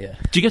tracksuits? Yeah.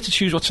 Do you get to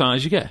choose what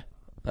size you get?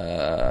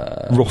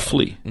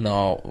 Roughly.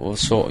 No, well,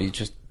 sort of, you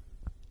just...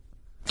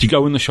 Do you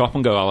go in the shop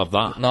and go, I'll have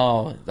that?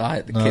 No,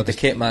 the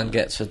kit man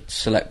gets a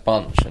select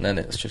bunch, and then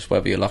it's just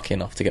whether you're lucky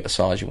enough to get the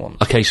size you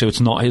want. Okay, so it's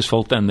not his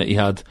fault then that he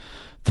had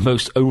the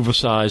most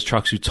oversized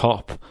tracksuit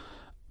top.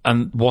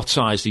 And what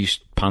size these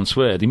pants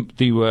were?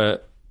 They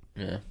were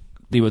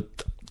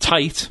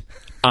tight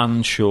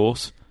and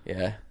short.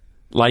 Yeah.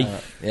 Like...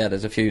 yeah,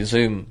 there's a few.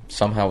 Zoom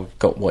somehow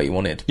got what he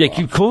wanted. Yeah,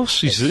 of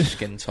course. He's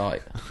skin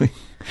tight.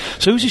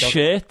 So who's his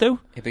shirt, though?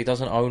 If he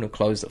doesn't own a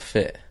clothes that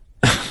fit.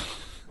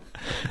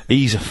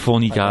 He's a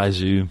funny guy,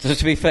 Zoom. So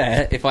to be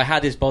fair, if I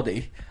had his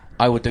body,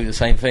 I would do the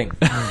same thing.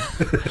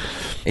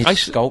 It's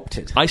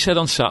sculpted. I said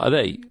on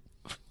Saturday,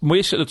 we're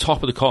at the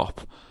top of the Kop,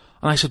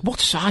 and I said, what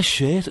size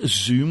shirt has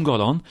Zoom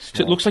got on?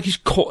 So it looks like he's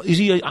cut... Is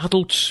he an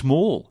adult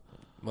small?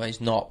 Well,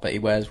 he's not, but he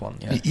wears one,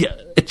 yeah. Yeah,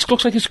 it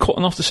looks like he's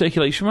cutting off the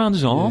circulation around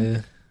his arm.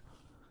 Yeah.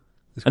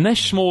 And they're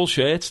small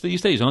shirts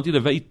these days, aren't they? They're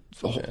very,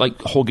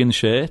 like, hugging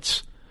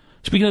shirts.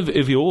 Speaking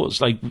of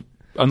yours, like,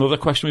 another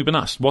question we've been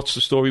asked, what's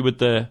the story with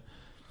the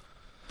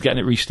getting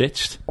it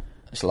restitched?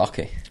 It's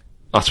lucky.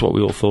 That's what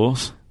we all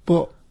thought.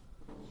 But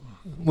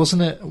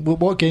wasn't it...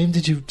 What game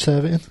did you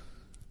serve it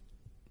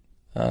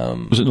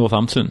in? Was it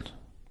Northampton?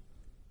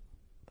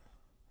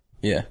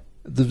 Yeah.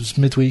 There was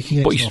midweek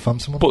against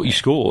Northampton. But you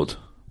scored.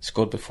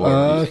 Scored before.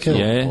 Okay.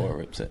 Yeah. Before it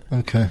ripped it.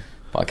 Okay.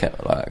 But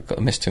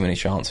I missed too many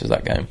chances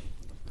that game.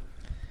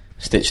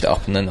 Stitched it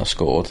up and then I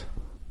scored.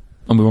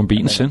 And we were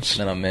unbeaten since.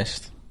 And then I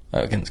missed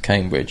against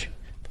Cambridge.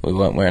 But we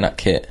weren't wearing that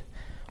kit.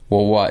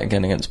 Wore white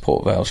again against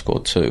Port Vale,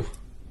 scored 2.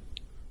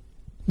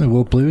 No,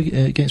 wore blue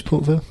against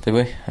Port Vale. Did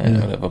we?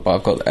 Yeah. Whatever. But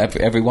I've got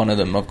every one of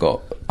them. I've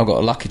got a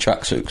lucky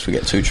tracksuit because we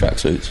get 2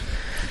 tracksuits.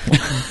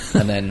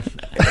 And then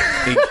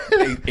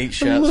each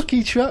shirt's...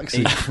 Lucky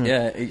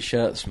tracksuit. Each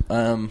shirt's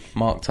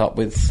marked up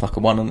with like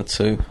a 1 and a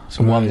 2.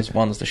 So right.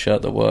 one's the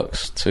shirt that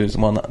works, 2's the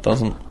one that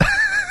doesn't.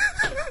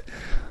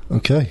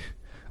 Okay.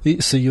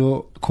 So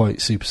you're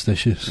quite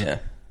superstitious. Yeah.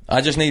 I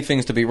just need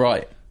things to be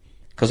right.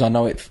 Because I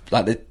know it...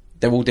 Like,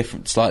 they're all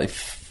different, slightly...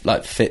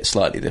 Like, fit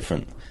slightly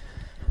different.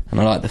 And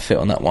I like the fit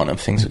on that one, and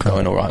things are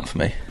going all right for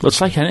me. Well, it's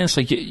like anything. It's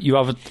like you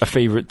have a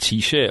favourite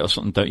T-shirt or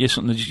something, don't you?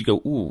 Something that you go,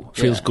 ooh,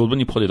 feels good when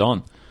you put it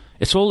on.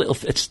 It's all little...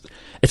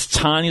 It's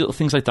tiny little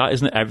things like that,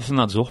 isn't it? Everything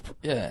adds up.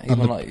 Yeah,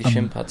 even like your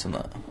shin pads and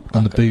that.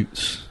 And the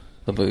boots.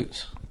 The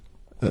boots.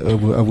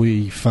 Have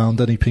we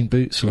found any pink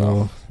boots?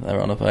 Or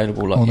they're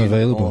unavailable. Like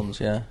unavailable? Unicorns,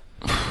 yeah.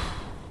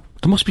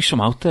 There must be some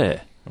out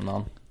there.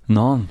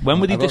 None. When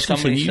were they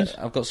discontinued?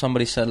 I've got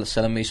somebody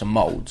selling me some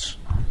moulds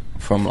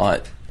from,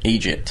 like,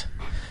 Egypt.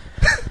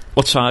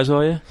 What size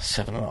are you?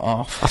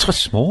 7.5. That's quite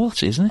small,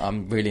 isn't it?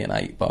 I'm really an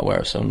 8, but I wear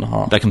a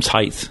 7.5. Like I'm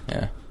tight.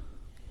 Yeah.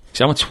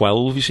 See, I'm a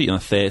 12, you see, and a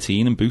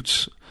 13 in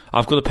boots.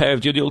 I've got a pair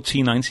of, do you know the old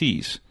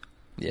T90s?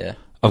 Yeah.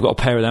 I've got a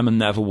pair of them and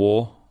never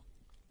wore.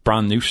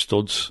 Brand new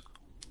studs.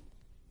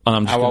 And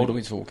I'm just How old are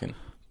we talking?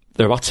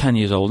 They're about 10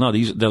 years old now.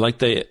 They're like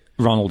the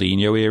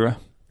Ronaldinho era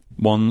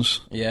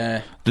ones.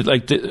 Yeah. They're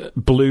like the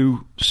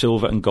blue,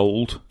 silver and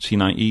gold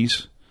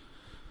T90s.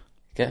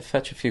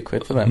 Fetch a few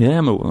quid for them. Yeah,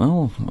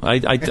 well, I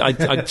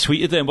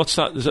tweeted them. What's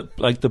that? Is it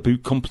like the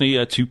boot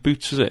company, Toot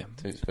Boots, is it?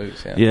 Toot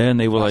Boots, yeah. Yeah, and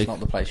they were That's like... not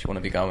the place you want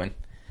to be going.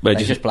 They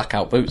just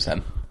blackout boots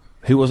then.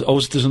 Who was... Oh,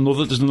 there's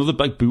another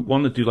like boot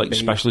one that do like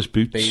specialist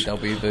boots.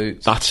 BW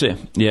boots. That's it,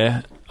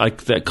 yeah. I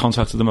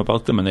contacted them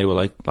about them and they were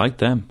like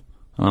them.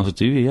 And I was like,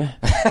 do you, yeah?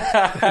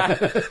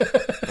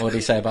 What did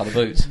he say about the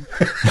boots?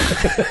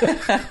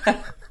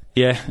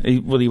 Yeah, he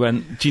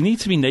went, do you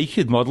need to be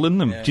naked modelling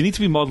them? Yeah. Do you need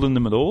to be modelling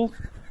them at all?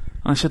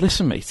 And I said,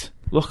 listen, mate,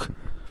 look,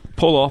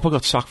 Paul Harper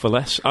got sacked for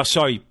less.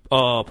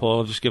 Paul,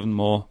 I've just given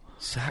more.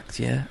 Sacked,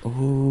 yeah.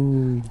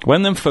 Ooh.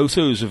 When them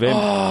photos of him...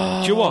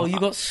 do you know what? You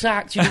got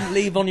sacked, you didn't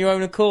leave on your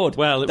own accord.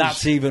 Well,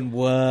 that's even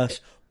worse.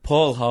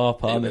 Paul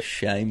Harper, I'm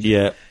ashamed.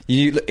 Yeah.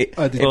 If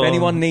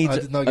anyone needs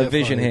a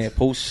vision fired. here,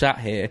 Paul sat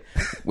here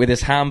with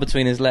his hand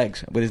between his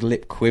legs, with his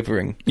lip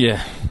quivering.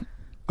 Yeah.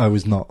 I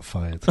was not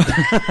fired.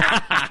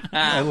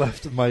 I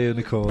left of my own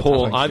accord.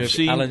 Paul, I've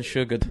seen... Alan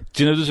Sugared.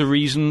 Do you know there's a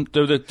reason,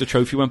 though, the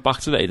trophy went back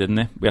today, didn't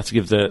it? We had to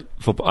give the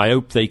football... I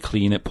hope they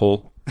clean it,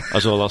 Paul.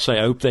 That's all I'll say.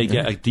 I hope they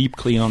get a deep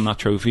clean on that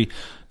trophy.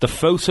 The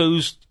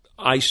photos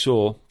I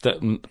saw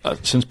that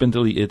since been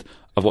deleted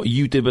of what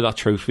you did with that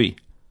trophy...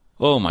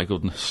 Oh, my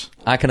goodness.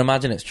 I can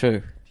imagine it's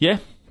true. Yeah.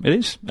 it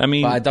is. I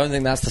mean, But I don't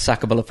think that's the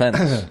sackable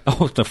offence.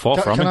 oh, they're far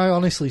from Can it. I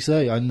honestly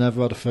say I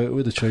never had a photo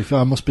with the trophy?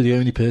 I must be the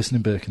only person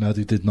in Birkenhead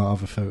who did not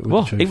have a photo with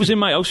Well, the trophy. it was in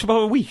my house for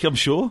about a week, I'm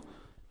sure.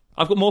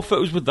 I've got more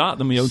photos with that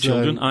than my own So,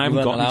 children. I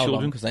haven't got any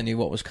children. because they knew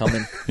what was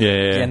coming.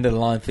 Yeah. The end of the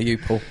line for you,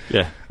 Paul.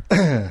 Yeah.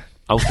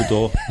 Out the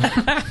door.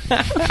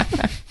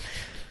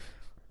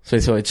 So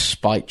he thought he'd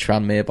spite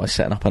Tranmere by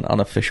setting up an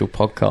unofficial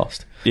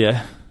podcast.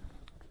 Yeah.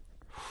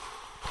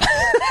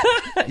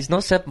 He's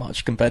not said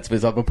much compared to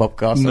his other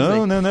podcasts.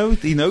 No.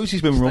 He knows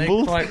he's been Staying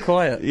rumbled. quite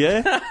quiet.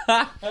 Yeah.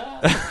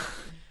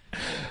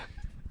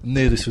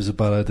 Knew this was a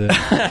bad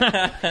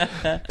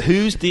idea.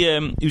 Who's the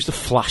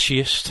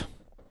flashiest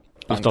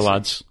of the Banksy.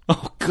 lads?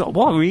 Oh God,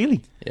 what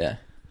really? Yeah.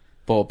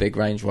 Bought a big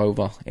Range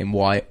Rover in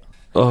white.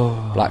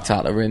 Oh, Blacked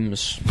out the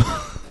rims.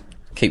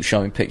 Keeps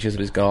showing pictures of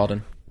his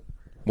garden.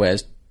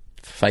 Wears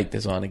fake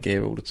designer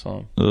gear all the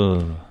time.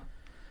 ugh.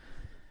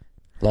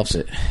 Loves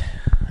it.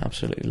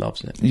 Absolutely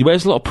loves it. He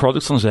wears a lot of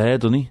products on his hair,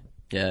 doesn't he?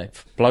 Yeah.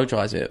 Blow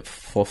dries it at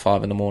 4 or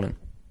 5 in the morning.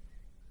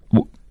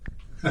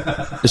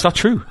 Is that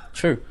true?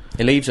 True.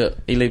 He leaves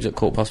at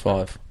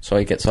 5:15. So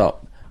he gets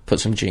up,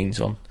 puts some jeans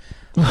on,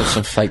 puts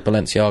some fake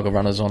Balenciaga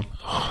runners on,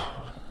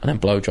 and then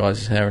blow dries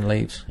his hair and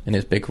leaves in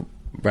his big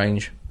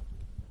Range.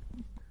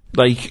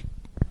 Like,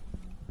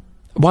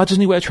 why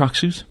doesn't he wear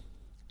tracksuits?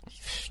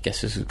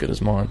 Guess it's as good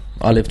as mine.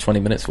 I live 20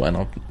 minutes away,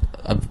 and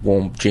I've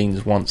worn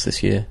jeans once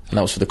this year, and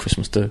that was for the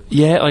Christmas do.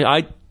 Yeah, like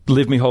I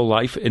lived my whole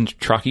life in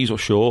trackies or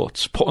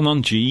shorts, putting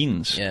on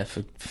jeans. Yeah,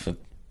 for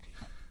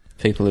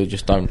people who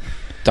just don't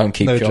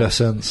keep No jobs. dress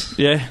sense.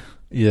 Yeah.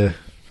 Yeah,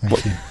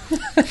 thank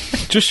you.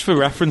 Just for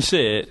reference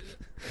here,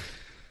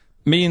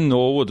 me and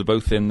Norwood are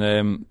both in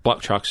black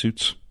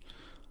tracksuits.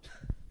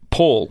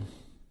 Paul.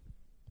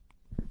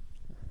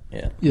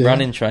 Yeah. Yeah.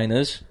 Running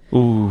trainers,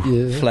 Ooh.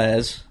 Yeah.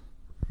 flares,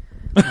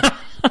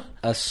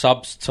 a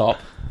subs top,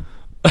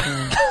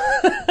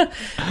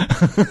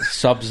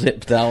 sub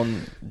zip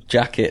down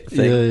jacket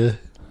thing, Yeah.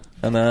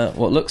 and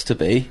what looks to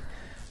be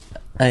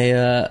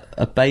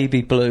a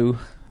baby blue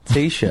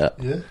t-shirt,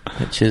 Yeah.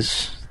 which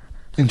is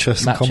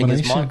Interesting matching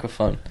his combination.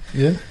 microphone.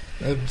 Yeah.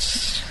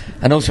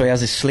 And also he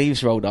has his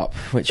sleeves rolled up,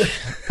 which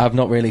I've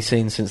not really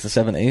seen since the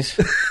 70s,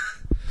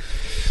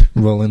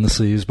 Rolling the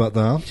sleeves back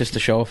down. just to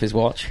show off his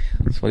watch.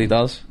 That's what he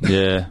does.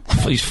 Yeah.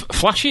 He's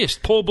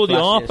flashiest. Paul Bloody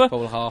Flashiest Harper.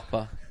 Paul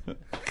Harper.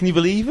 Can you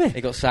believe it? He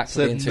got sacked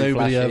for being Said too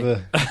nobody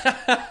flashy.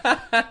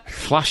 ever.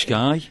 Flash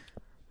guy.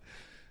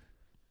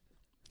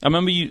 I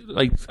remember you,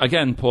 like,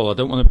 again, Paul, I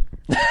don't want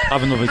to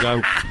have another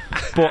go,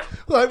 but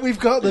Like, we've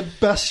got the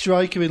best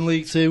striker in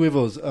League Two with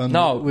us, and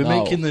No, we're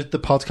no. making the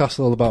podcast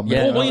all about me.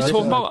 Yeah, what are you I-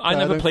 talking about? I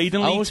never don't- played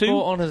in I League was 2.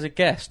 brought on as a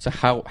guest to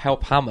help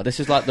Hammer. This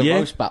is like the Yeah.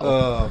 roast battle.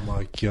 Oh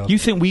my god! You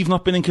think we've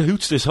not been in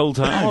cahoots this whole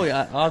time? Oh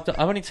yeah, I've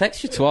only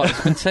texted you twice.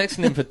 I've been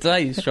texting him for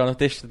days trying to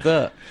dish the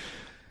dirt.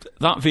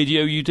 That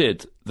video you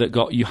did that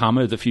got you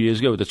hammered a few years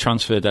ago, the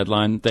transfer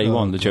deadline day Oh,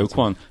 one, the joke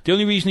one. The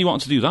only reason he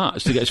wanted to do that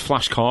is to get his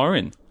flash car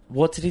in.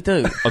 What did he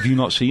do? Have you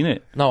not seen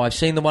it? No, I've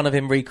seen the one of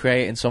him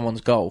recreating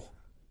someone's goal.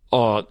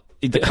 Oh,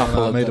 he did,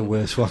 I made a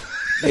worse one.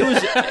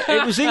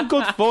 it was in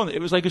good fun. It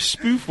was like a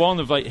spoof one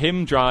of like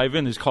him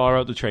driving his car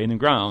out the training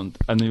ground,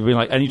 and there were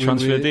like any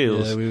transfer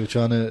deals. Yeah, we were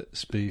trying to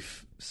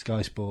spoof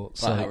Sky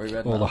Sports. Like like, Harry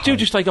Redknapp. all the Dude, hype.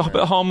 just like a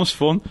bit of harmless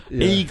fun.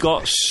 Yeah. He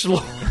got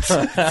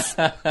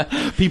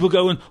slaughtered. People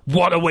going,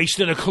 "What a waste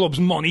of the club's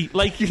money!"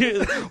 Like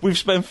we've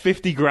spent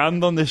 50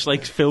 grand on this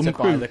like film To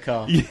crew. buy the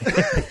car.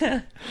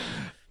 Yeah,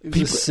 It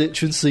was a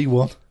Citroen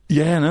C1.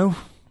 yeah, no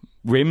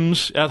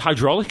rims, had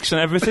hydraulics and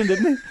everything,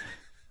 didn't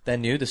They're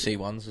new, the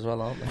C1s as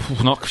well, aren't they?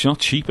 he? Not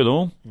cheap at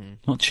all.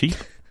 Not cheap.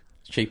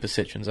 Cheapest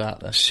Citroens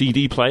out there.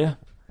 CD player.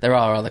 There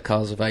are other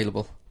cars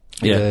available.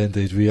 Yeah, Yeah,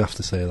 indeed. We have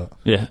to say that.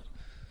 yeah.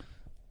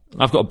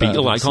 I've got a Better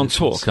Beetle. than I can't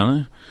talk, Citroens. can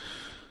I?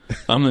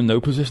 I'm in no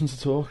position to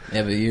talk.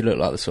 Yeah, but you look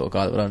like the sort of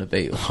guy that would own a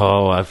Beetle.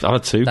 Oh, I've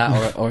had two.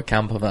 That or a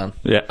camper van.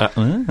 Yeah.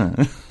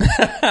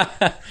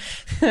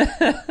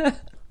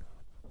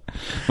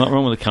 Not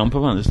wrong with a camper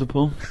van, is there,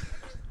 Paul?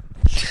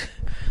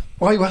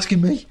 Why are you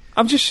asking me?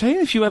 I'm just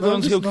saying, if you ever No,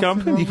 want to go there's nothing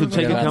camping, you wrong could with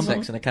take You a ever had camper van.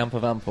 sex in a camper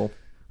van, Paul?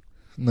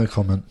 No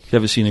comment. You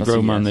ever seen a That's a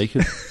grown man yes.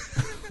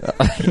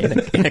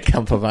 naked? in a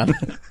camper van.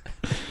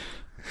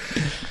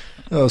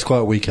 That was quite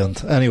a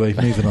weekend. Anyway,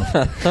 moving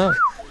on.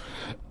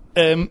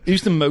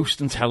 Who's the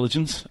most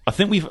intelligent? I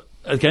think we've...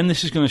 Again,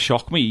 this is going to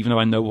shock me, even though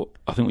I know what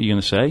I think what you're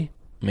going to say.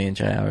 Me and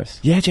Jay Harris.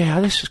 Yeah, Jay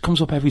Harris comes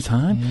up every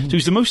time. So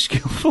he's the most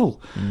skillful.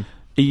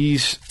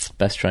 He's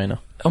Best trainer.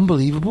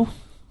 unbelievable.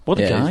 What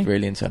a Yeah, guy. he's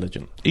really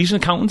intelligent. He's an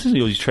accountant, is he?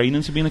 Or he's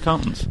training to be an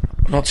accountant?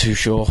 Not too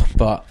sure,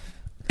 but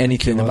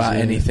anything Was about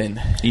he? anything.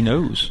 He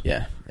knows.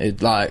 Yeah.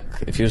 It, like,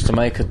 if you was to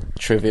make a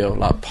trivial,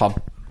 like, pub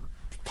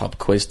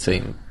quiz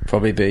team,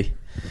 probably be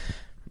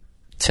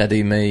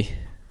Teddy, me,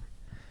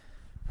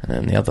 and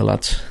then the other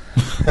lads.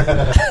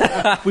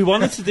 We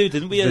wanted to do,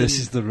 didn't we? This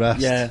is the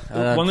rest. Yeah,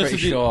 and I'm Wanted pretty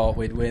to do- sure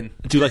we'd win.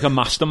 Do like a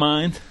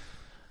mastermind.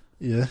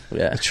 Yeah.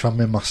 Yeah. A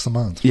Tranmere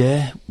mastermind.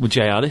 Yeah, with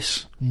Jay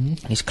Harris.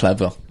 He's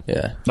clever.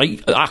 Yeah.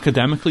 Like,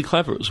 academically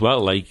clever as well.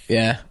 Like,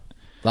 Yeah.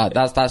 Like,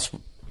 that's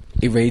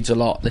He reads a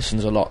lot,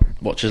 listens a lot,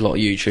 watches a lot of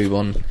YouTube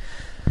on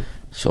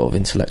sort of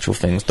intellectual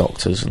things,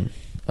 doctors and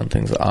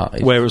things like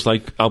that. Whereas,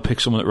 like, I'll pick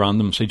someone at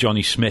random, say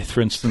Johnny Smith,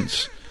 for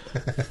instance.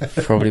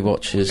 Probably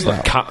watches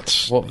that.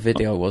 Cats. What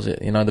video was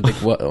it? You know, the big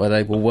where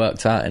they were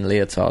worked out in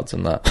leotards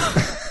and that.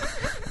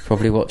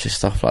 Probably watches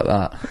stuff like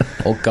that.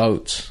 Or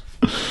goats.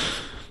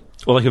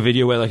 Or like a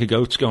video where like a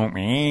goat's going.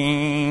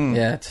 Meow.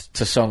 Yeah,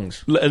 to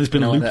songs. There's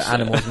been you know, loops. the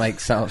animals make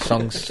song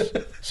sounds,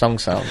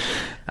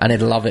 and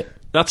he'd love it.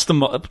 That's the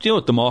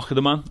the mark of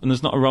the man, and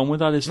there's nothing wrong with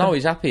that, is there? No,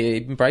 he's happy.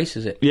 He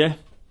embraces it. Yeah,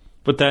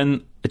 but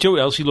then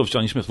Joey Elsey loves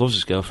Johnny Smith, loves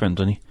his girlfriend,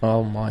 doesn't he?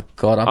 Oh my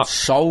god, I'm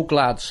so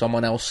glad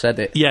someone else said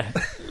it. Yeah,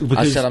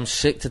 I said I'm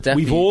sick to death.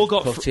 We've all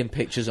got putting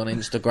pictures on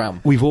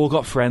Instagram. We've all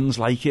got friends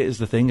like it, is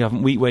the thing,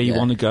 haven't we? Where you Yeah.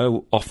 want to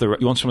go off you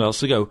want someone else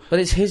to go. But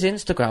it's his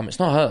Instagram, it's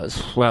not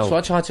hers. Well- So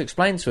I tried to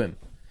explain to him.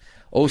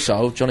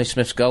 Also, Johnny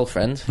Smith's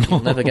girlfriend, you'll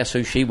never guess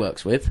who she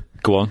works with.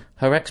 Go on.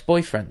 Her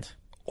ex-boyfriend.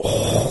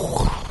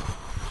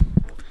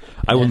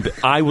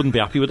 I wouldn't be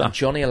happy with that.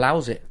 Johnny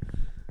allows it.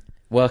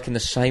 Work in the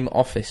same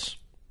office.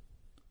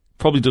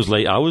 Probably does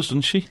late hours,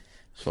 doesn't she?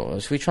 So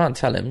we try and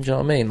tell him, do you know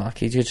what I mean? Like,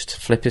 he just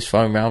flip his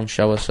phone round,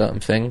 show her certain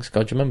things.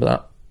 God, do you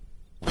remember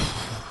that?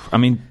 I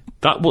mean,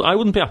 I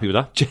wouldn't be happy with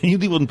that.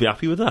 Genuinely wouldn't be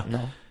happy with that.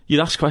 No.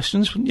 You'd ask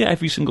questions, wouldn't you,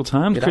 every single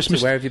time? You'd Christmas.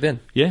 ask her, where have you been?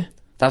 Yeah.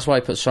 That's why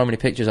he put so many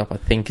pictures up, I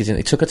think.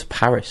 He took her to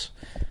Paris.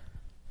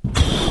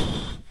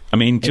 I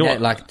mean, do you know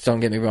what? Like, don't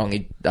get me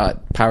wrong,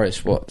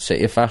 Paris, what,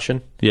 city of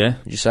fashion? Yeah.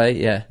 Did you say?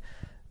 Yeah.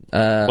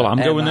 Well, I'm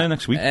going there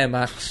next week. Air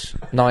Max,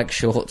 Nike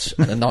shorts,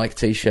 and a Nike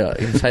t-shirt.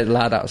 You can take the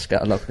lad out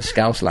of like a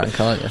Scouse land,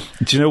 can't you?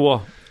 Do you know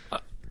what?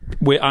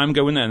 I'm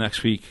going there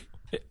next week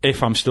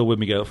if I'm still with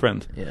my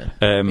girlfriend.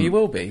 Yeah. You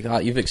will be.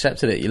 Like, you've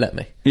accepted it. You let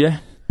me. Yeah.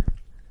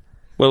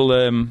 Well,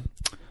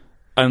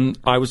 and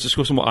I was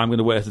discussing what I'm going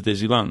to wear to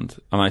Disneyland,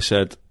 and I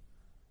said,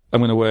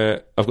 I've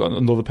got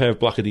another pair of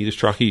black Adidas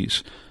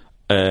trackies,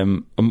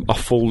 a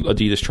full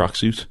Adidas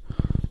tracksuit,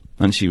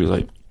 and she was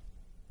like,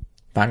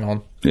 Bang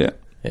on. yeah.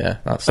 Yeah,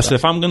 that's I said,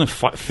 if I'm going to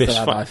fist that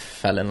I fight,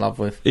 fell in love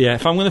with. yeah,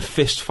 if I'm going to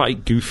fist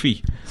fight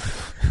Goofy,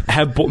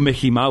 headbutt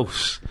Mickey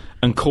Mouse,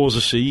 and cause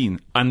a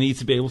scene, I need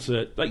to be able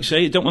to, like you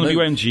say, I don't want to be Move.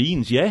 wearing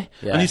jeans, yeah?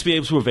 Yeah. I need to be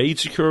able to evade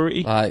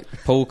security. Like,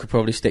 Paul could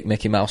probably stick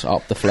Mickey Mouse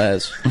up the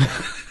flares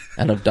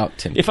and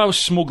abduct him. If I was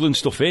smuggling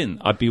stuff in,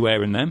 I'd be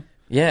wearing them.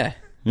 Yeah.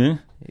 Yeah.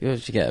 You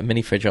should get a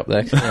mini fridge up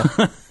there.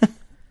 Yeah.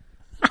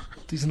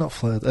 These are not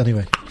flared.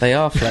 Anyway, They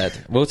are flared.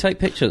 We'll take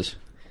pictures.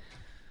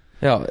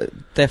 Yeah,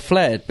 they're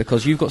flared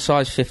because you've got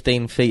size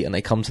 15 feet and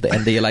they come to the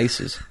end of your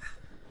laces.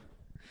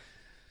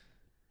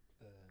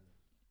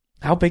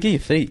 How big are your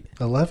feet?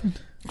 11.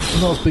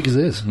 Not as big as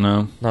his.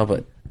 No. No,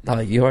 but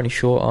you're only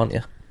short, aren't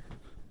you?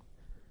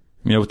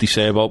 You know what they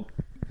say about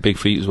big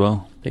feet as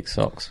well? Big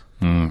socks.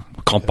 I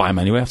can't buy them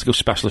anyway. I have to go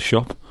specialist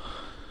shop.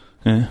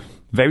 Yeah.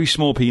 Very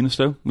small penis,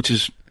 though, which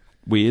is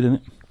weird, isn't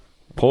it?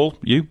 Paul,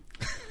 you?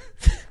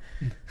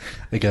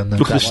 Again, then.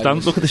 Look at the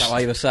stand. Look at Is this. that why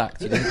you were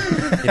sacked? You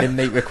didn't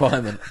meet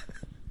requirement.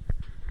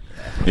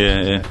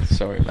 Yeah, yeah.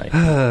 Sorry, mate.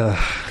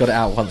 Got it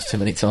out once too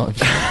many times.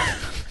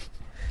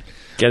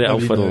 Get it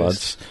out Nobody for the knows.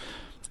 lads.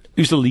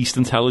 Who's the least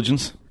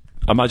intelligent?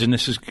 I imagine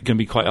this is going to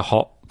be quite a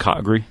hot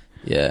category.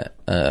 Yeah.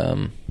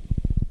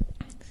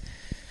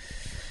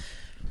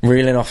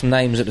 Reeling off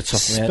names at the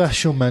top of my head.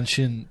 Special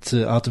mention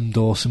to Adam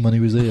Dawson when he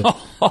was here.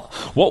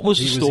 What was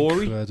He the was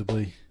story?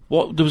 incredibly.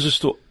 There was a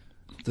story.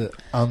 That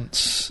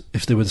ants,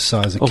 if they were the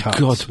size of Oh, cats,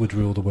 God. would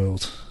rule the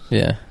world.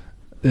 Yeah.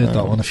 Heard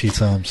that one a few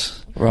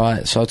times.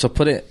 Right, so to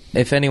put it,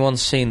 if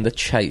anyone's seen The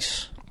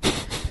Chase,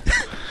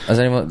 has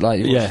anyone, like,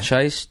 you watched Yeah. The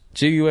Chase?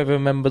 Do you ever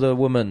remember the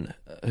woman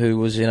who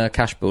was in a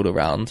cash builder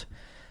round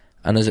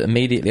and as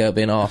immediately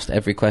been asked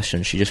every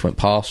question, she just went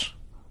pass,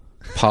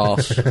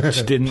 pass,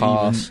 She didn't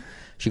pass. even.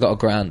 She got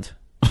 $1,000.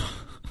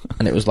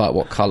 And it was like,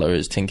 what colour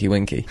is Tinky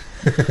Winky?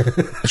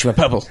 And she went,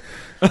 purple.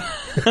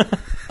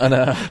 And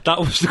That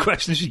was the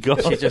question she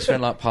got. she just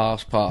went like,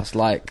 pass, pass.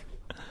 Like,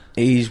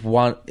 he's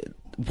one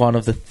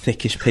of the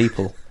thickest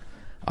people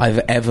I've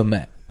ever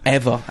met.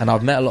 Ever. And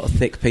I've met a lot of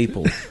thick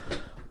people.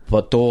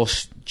 But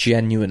Dorse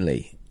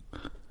genuinely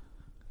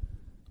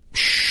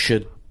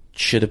should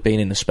have been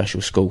in a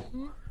special school.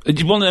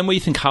 One of them where you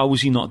think, how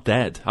was he not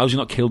dead? How has he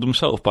not killed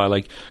himself by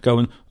like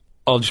going,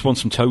 oh, I just want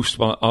some toast.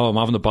 Oh, I'm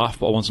having a bath,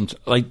 but I want some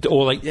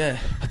Yeah.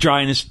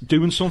 drying his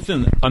doing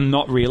something and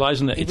not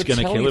realising that He it's would going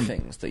to tell kill you him.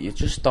 things that you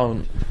just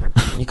don't,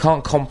 you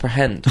can't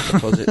comprehend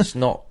because it's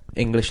not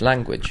English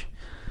language.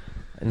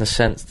 In the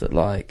sense that,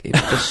 like, if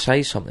you just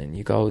say something,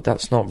 you go,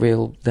 that's not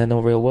real, they're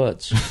not real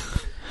words.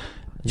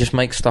 You just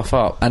make stuff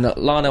up. And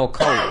Lionel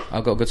Cole,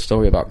 I've got a good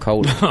story about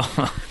Cole.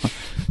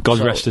 God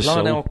So, rest his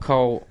Lionel soul.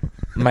 Cole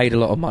made a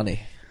lot of money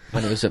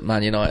when he was at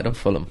Man United and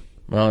Fulham.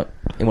 Right?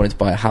 He wanted to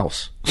buy a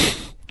house.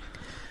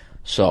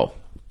 So,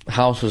 the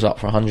house was up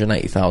for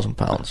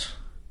 £180,000.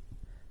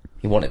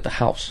 He wanted the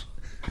house.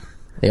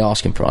 The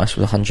asking price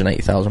was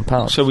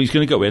 £180,000. So he's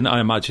going to go in, I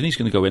imagine he's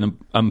going to go in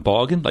and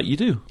bargain like you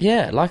do.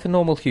 Yeah, like a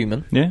normal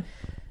human. Yeah.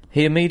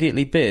 He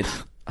immediately bid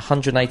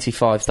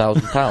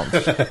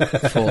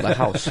 £185,000 for the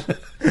house.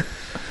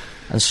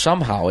 And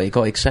somehow it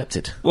got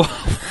accepted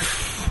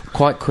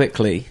quite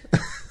quickly.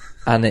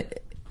 And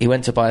he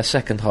went to buy a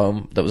second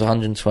home that was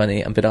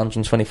 120 and bid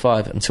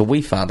 125 until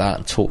we found out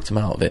and talked him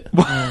out of it.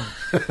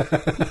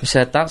 He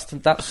said,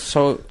 that's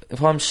so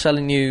if I'm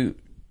selling you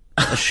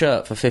a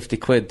shirt for 50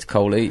 quid,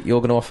 Coley, you're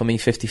going to offer me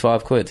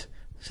 55 quid.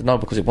 I said, no,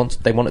 because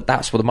they want it,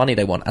 that's what the money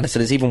they want. And I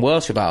said, it's even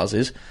worse with ours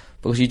is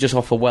because you just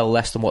offer well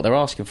less than what they're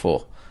asking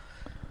for.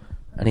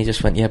 And he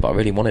just went, yeah, but I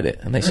really wanted it.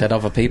 And they said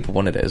other people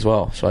wanted it as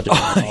well. So I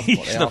just went off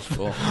what they asked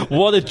for.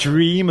 What a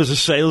dream as a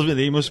salesman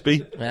he must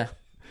be. Yeah.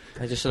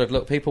 They just said,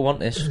 look, people want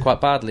this quite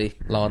badly,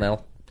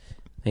 Lionel.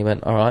 He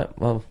went, all right,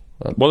 well...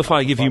 What if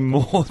I give you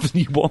more than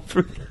you want for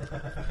it?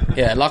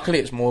 Yeah, luckily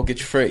it's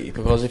mortgage free,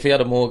 because if he had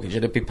a mortgage,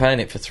 he'd be paying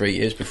it for 3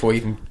 years before he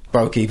even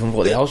broke even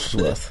what the house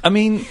was worth. I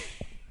mean,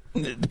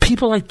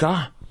 people like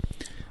that.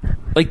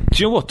 Like,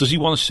 do you know what? Does he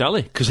want to sell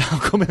it? Because I'll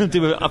come in and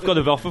do it. I've got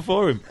an offer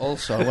for him.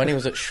 Also, when he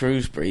was at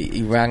Shrewsbury,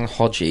 he rang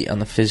Hodgie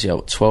and the physio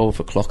at 12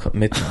 o'clock at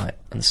midnight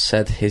and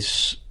said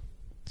his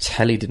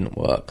telly didn't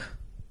work.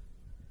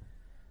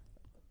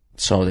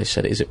 So they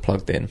said, is it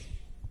plugged in?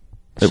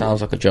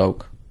 Sounds like a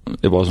joke.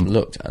 It wasn't.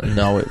 Looked, and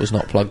no, it was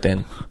not plugged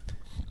in.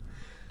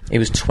 He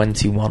was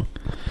 21.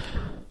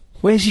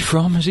 Where's he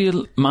from? Is he a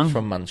man?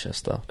 From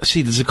Manchester.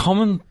 See, there's a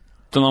common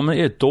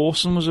denominator.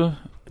 Dawson was a...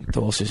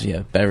 Dorset's,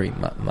 yeah, Bury,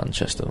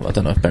 Manchester. I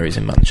don't know if Bury's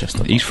in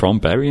Manchester. He's from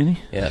Bury, isn't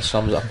he? Yeah,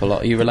 sums up a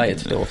lot. Are you related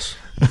to Dorse?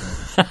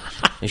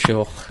 You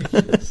sure?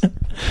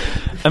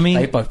 I mean...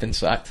 They've both been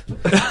sacked. 6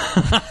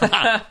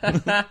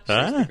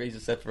 degrees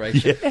of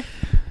separation. Yeah.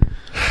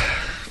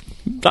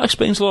 That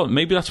explains a lot.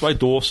 Maybe that's why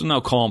Dawson now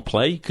can't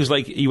play, because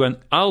like he went,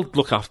 I'll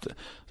look after...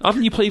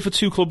 Haven't you played for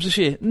 2 clubs this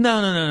year?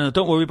 No,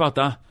 don't worry about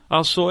that.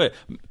 I'll sort it.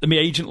 My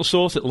agent will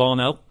sort it,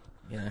 Larnell.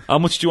 Yeah. How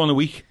much do you want a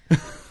week?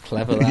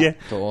 Clever that, Yeah.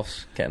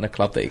 Dorse, getting a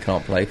club that he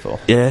can't play for.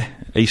 Yeah,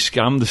 he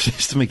scammed the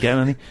system again,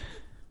 hasn't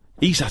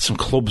he? He's had some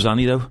clubs,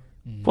 hasn't he, though?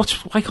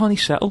 Why can't he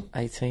settle?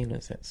 18,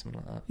 is it?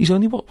 Something like that. He's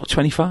only, what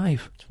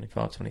 25?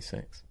 25,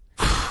 26.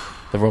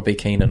 The Robbie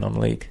Keane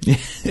non-league.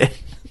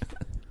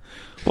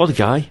 What a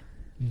guy.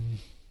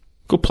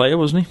 Good player,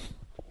 wasn't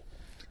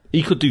he?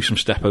 He could do some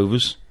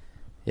step-overs.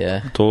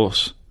 Yeah.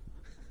 Dorse.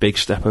 Big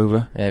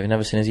step-over. Yeah, have you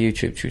never seen his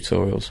YouTube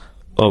tutorials?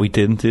 Oh, he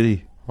didn't, did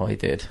he? Oh, he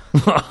did.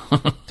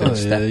 Oh, Doing yeah, step-overs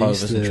he and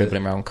used to-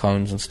 dribbling around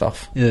cones and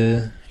stuff.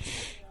 Yeah.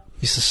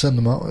 Used to send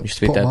them out, Used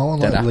to be put them dead- out on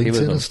dead like happy with LinkedIn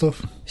them. and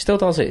stuff. He still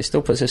does it. He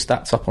still puts his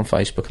stats up on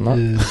Facebook and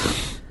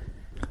that.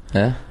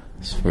 Yeah.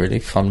 It's really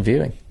fun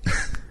viewing. Do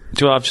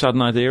you know what I've just had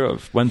an idea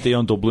of? When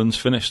Dion Dublin's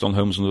finished on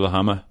Homes Under the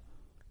Hammer,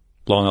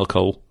 Larnell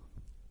Cole.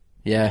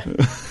 Yeah.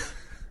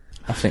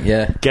 I think,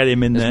 yeah. Get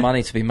him in There's there.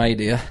 money to be made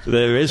here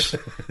There is.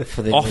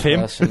 for the Off other him.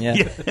 person,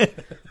 yeah.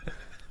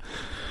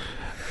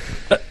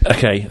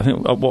 Okay, I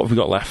think, what have we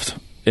got left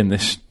in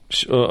this?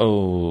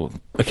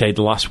 Okay,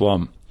 the last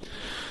one.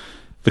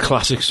 The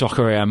classic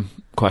Soccer AM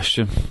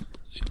question.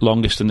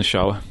 Longest in the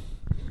shower.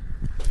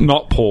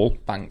 Not Paul.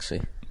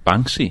 Banksy.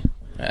 Banksy.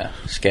 Yeah.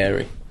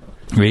 Scary.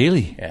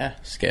 Really? Yeah.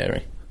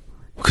 Scary.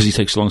 Because he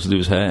takes so long to do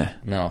his hair.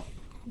 No.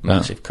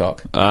 Massive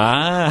cock.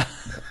 Ah.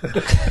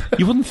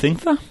 You wouldn't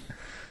think that.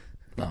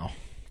 No.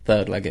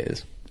 Third leg it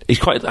is. He's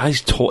quite a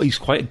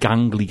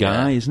gangly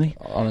guy, Yeah. isn't he?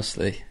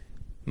 Honestly.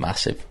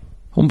 Massive.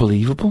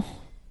 Unbelievable.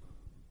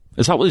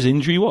 Is that what his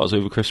injury was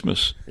over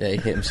Christmas? Yeah, he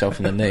hit himself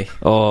in the knee.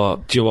 Oh,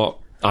 do you know what?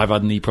 I've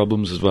had knee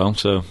problems as well,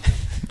 so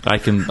I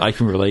can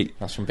relate.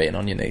 That's from being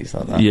on your knees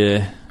like that.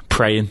 Yeah,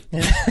 praying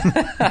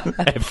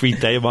every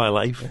day of my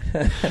life.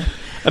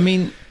 I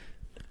mean,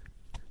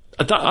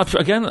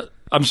 again,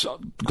 I'm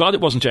glad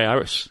it wasn't Jay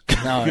Harris.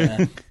 No,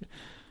 yeah.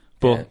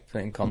 But Yeah, put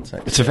it in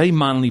context. it's a very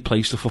manly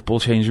place, the football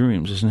changing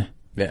rooms, isn't it?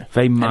 Yeah.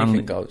 Very manly.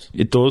 Anything goes.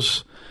 It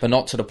does. But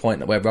not to the point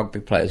that where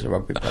rugby players are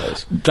rugby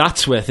players.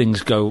 That's where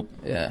things go,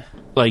 Yeah.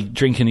 like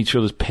drinking each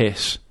other's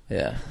piss.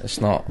 Yeah. It's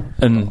not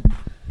And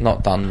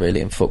not done really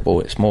in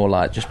football. It's more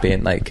like just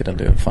being naked and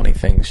doing funny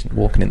things,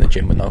 walking in the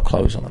gym with no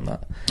clothes on and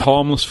that.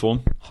 harmless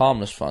fun.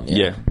 Harmless fun, yeah.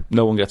 Yeah,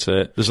 no one gets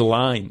hurt. There's a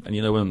line, and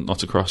you know when not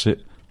to cross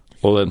it.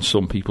 Or then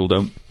some people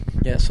don't.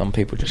 Yeah, some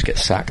people just get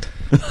sacked.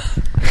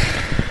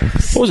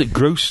 What was it?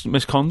 Gross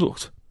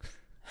misconduct?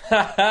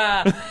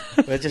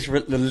 We're just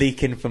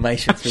leak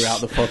information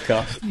throughout the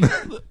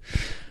podcast.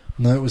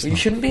 No, it was You not.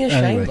 shouldn't be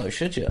ashamed Anyway. though,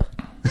 should you?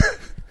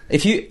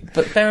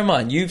 But bear in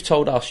mind, you've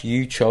told us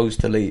you chose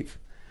to leave,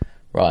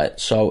 right?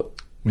 So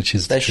Which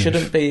is there the truth.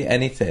 shouldn't be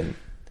anything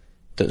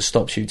that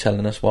stops you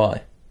telling us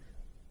why.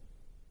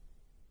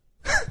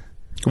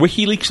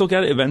 WikiLeaks will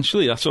get it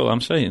eventually, that's all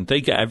I'm saying.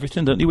 They get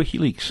everything, don't they,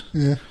 WikiLeaks?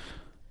 Yeah.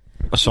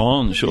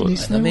 Assange, sure.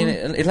 He's- I mean,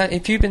 like,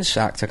 if you've been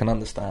sacked, I can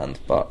understand,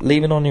 but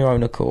leaving on your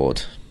own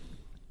accord,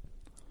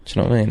 do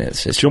you know what I mean?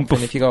 It's Jump something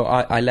off- if you go,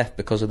 I left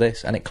because of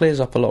this, and it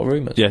clears up a lot of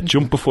rumours. Yeah,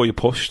 jump before you're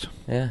pushed.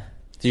 Yeah.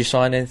 Did you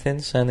sign anything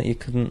saying that you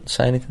couldn't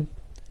say anything?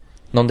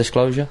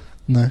 Non-disclosure?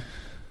 No.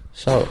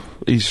 So,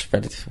 He's.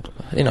 ready to,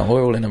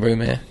 we're all in a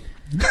room here.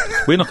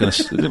 We're not going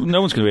to.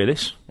 No one's going to hear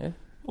this. Yeah.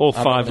 All I'm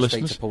not 5 gonna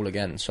speak listeners. to Paul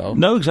again, so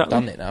No, exactly.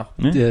 done it now.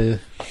 Yeah.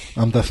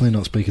 I'm definitely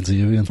not speaking to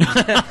you, Ian.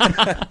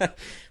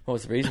 What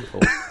was the reason,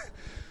 Paul?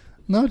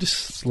 No, I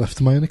just left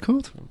of my own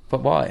accord.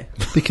 But why?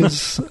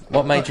 Because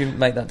What made you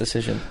make that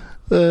decision?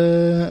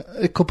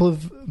 a couple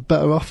of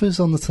better offers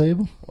on the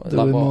table. They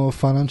Like were what? more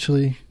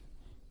financially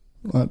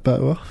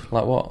better off.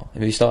 Like what?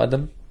 Have you started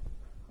them?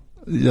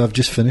 Yeah, I've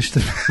just finished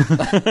them.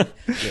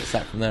 You get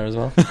sacked from there as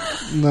well.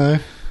 No.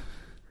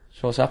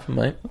 So what's happened,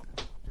 mate?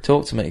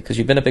 Talk to me, because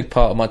you've been a big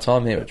part of my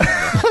time here at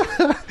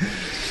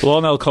Tranmere.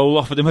 Lionel Cole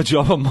offered him a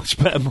job on much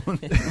better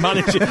money,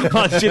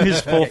 managing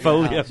his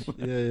portfolio.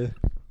 Yeah.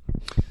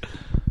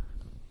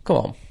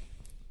 Come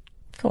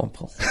on,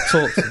 Paul.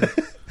 Talk to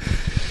me.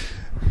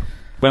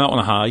 Went out on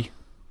a high.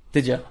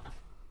 Did you?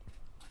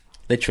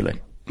 Literally.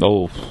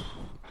 Oh,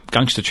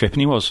 gangster tripping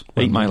he was.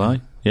 8 Mile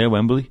High. Yeah,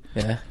 Wembley.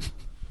 Yeah.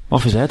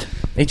 Off his head.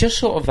 He just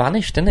sort of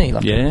vanished, didn't he?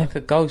 Like a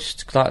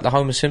ghost, like the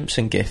Homer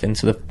Simpson gif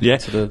into the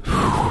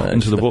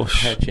into the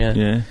bush. hedge,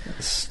 yeah.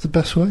 It's the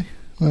best way.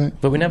 Like,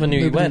 But we never knew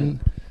you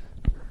went.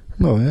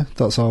 Well, yeah,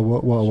 that's what I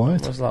It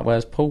wanted. was like,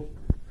 where's Paul?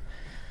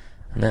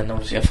 And then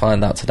obviously I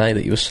find out today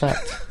that you were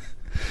sacked.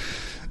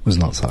 Was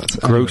not sacked.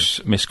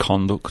 Gross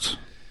misconduct.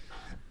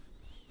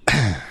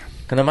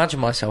 Can imagine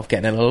myself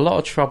getting in a lot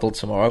of trouble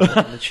tomorrow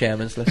when the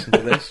chairman's listen to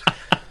this.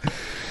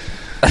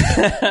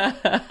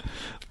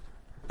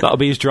 That'll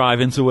be his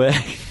drive into work.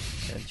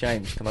 Yeah,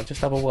 James, can I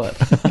just have a word?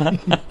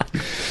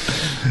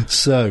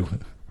 So,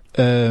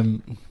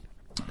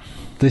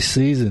 this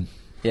season,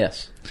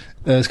 Yes.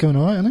 it's going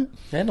alright, isn't it?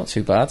 Yeah, not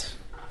too bad.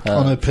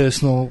 On a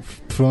personal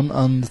front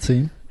and the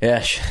team.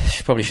 Yeah,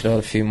 she probably should have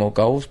had a few more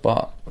goals,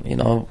 but, you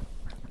know,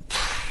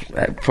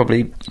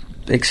 probably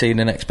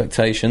exceeding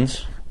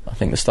expectations. I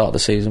think the start of the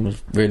season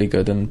was really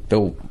good and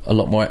built a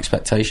lot more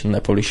expectation than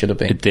there probably should have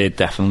been. It did,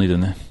 definitely,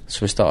 didn't it? So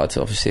we started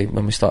to, obviously,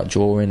 when we started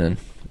drawing and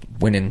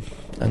winning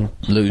and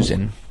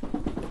losing,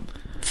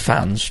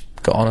 fans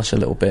got on us a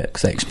little bit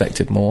because they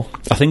expected more.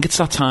 I think it's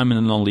that time in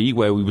the non-league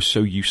where we were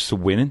so used to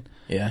winning.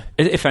 Yeah.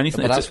 If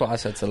anything, But that's what I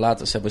said to the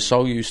lads. I said, we're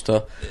so used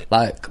to,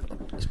 like,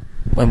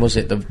 when was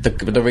it?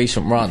 The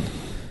recent run.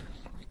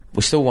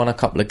 We still won a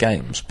couple of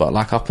games, but,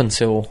 like, up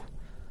until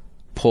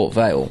Port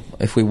Vale,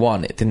 if we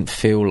won, it didn't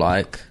feel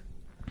like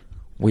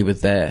we were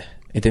there.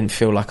 It didn't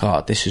feel like,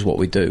 this is what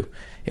we do.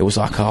 It was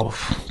like,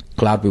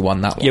 glad we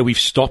won that one. Yeah, we've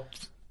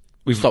stopped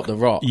the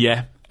rot.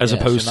 Yeah, as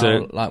opposed so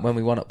now, to like when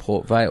we won at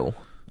Port Vale,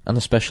 and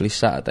especially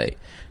Saturday,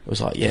 it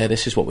was like, yeah,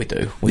 this is what we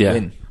do. We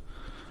win.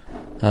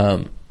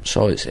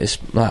 So it's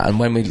like, and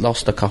when we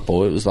lost a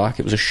couple, it was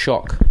a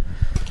shock.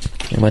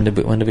 And when did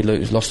we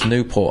lose? Lost to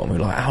Newport, and we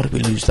were like, how did we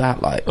lose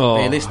that? Like,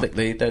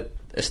 realistically, the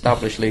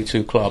established League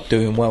 2 club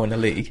doing well in the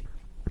league.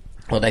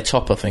 Well, they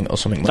top, I think, or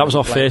something. That was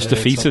our first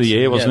defeat of the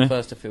year, wasn't it?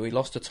 First defeat. We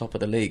lost the top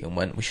of the league and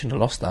went, we shouldn't have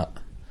lost that.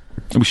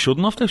 we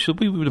shouldn't have, though, should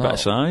we? We were the better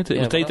side.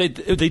 Yeah,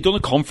 They done a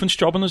conference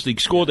job on us. They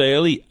scored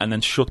early and then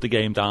shut the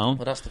game down.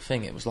 Well, that's the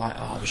thing. It was like,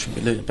 we shouldn't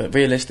be losing. But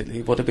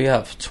realistically, what did we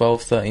have?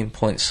 12, 13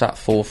 points, sat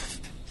fourth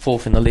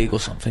in the league or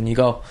something. You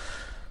go,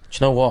 do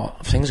you know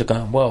what? Things are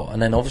going well.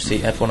 And then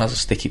obviously everyone has a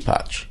sticky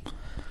patch.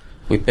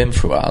 We've been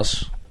through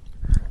ours,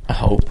 I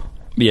hope.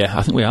 Yeah,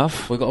 I think we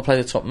have. We've got to play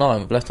the top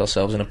 9. We've left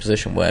ourselves in a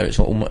position where it's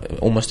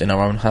almost in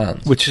our own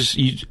hands. Which is,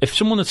 if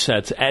someone had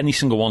said to any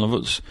single one of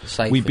us,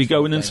 Safe we'd be for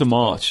 12 going into games.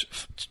 March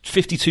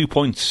 52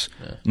 points,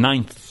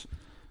 9th.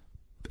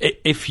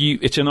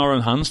 It's in our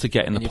own hands to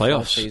get in the Your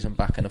first playoffs. season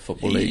back in the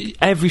Football League.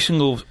 Every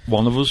single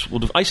one of us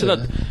would have. I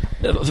said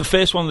that the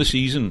first one of the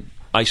season.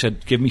 I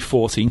said, give me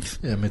 14th.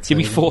 Yeah, give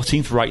me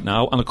 14th right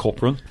now and a cup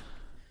run.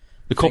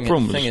 The cup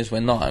run was. The thing is,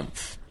 we're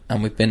 9th,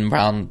 and we've been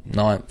round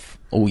 9th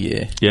all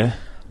year. Yeah.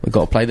 We've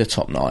got to play the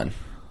top 9.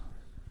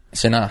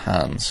 It's in our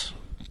hands.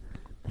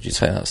 Would you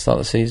say that at the start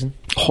of the season?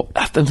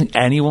 I don't think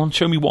anyone.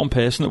 Show me one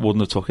person that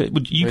wouldn't have took it.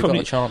 Would you We've probably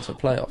got a chance at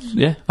playoffs.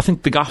 Yeah, I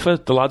think the gaffer,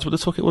 the lads would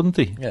have took it, wouldn't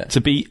they? Yeah. To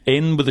be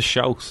in with a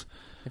shout.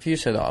 If you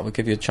said, I would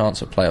give you a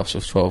chance at playoffs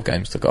with 12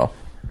 games to go,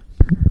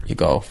 you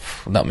go,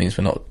 that means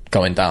we're not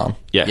going down.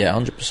 Yeah. Yeah,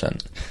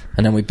 100%.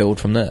 And then we build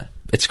from there.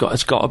 It's got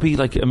to be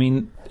like. I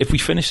mean, if we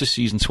finish the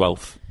season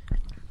 12th,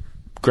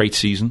 great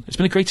season. It's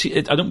been a great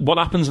season. What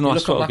happens in the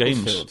last 12 games?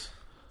 Macclesfield.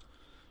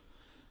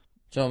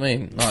 Do you know what I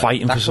mean? Like,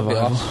 Fighting that for could be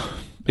survival. us. It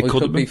We could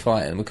could have be been.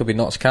 fighting. We could be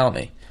Notts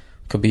County.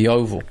 Could be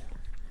Yeovil.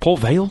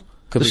 Port Vale.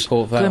 Could be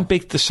Port Vale. Them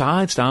big the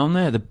sides down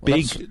there. The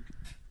big that's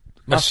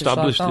massive side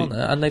established. down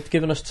there, and they've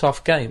given us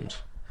tough games.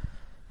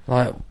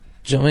 Like, do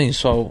you know what I mean?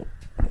 So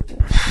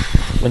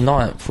we're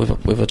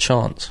 9th with a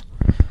chance.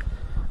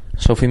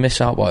 So if we miss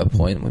out by a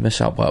point, we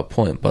miss out by a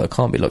point, but it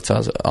can't be looked at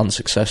as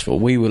unsuccessful.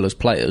 We will, as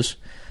players,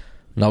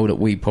 know that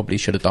we probably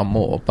should have done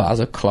more, but as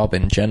a club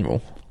in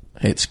general,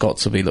 it's got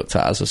to be looked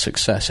at as a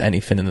success.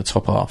 Anything in the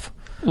top half.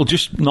 Well,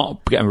 just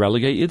not getting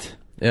relegated.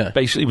 Yeah,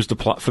 Basically, was the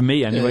plot for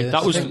me anyway.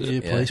 That was.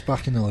 your place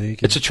back in the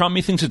league. It's a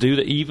Tranmere thing to do.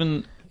 That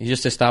even you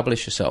just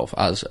establish yourself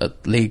as a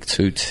League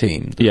 2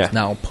 team that's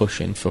now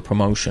pushing for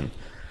promotion.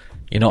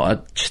 You're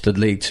not just a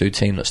League 2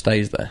 team that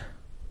stays there.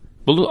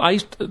 well,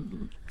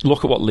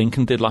 look at what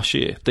Lincoln did last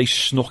year. They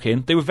snuck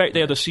in. They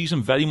had a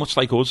season very much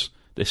like us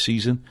this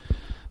season.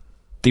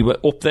 They were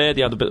up there.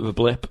 They had a bit of a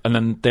blip, and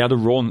then they had a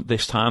run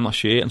this time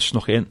last year and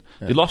snuck in.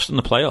 They lost in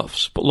the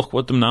playoffs, but look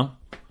at them now.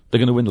 They're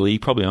going to win the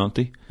league, probably, aren't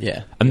they?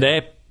 Yeah. And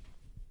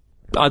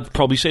I'd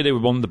probably say they were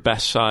one of the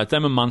best sides.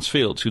 Them and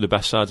Mansfield, two of the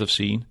best sides I've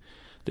seen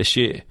this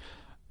year.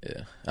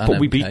 Yeah. But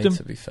we beat them.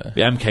 To be fair.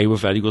 The MK were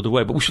very good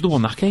away, but we should have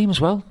won that game as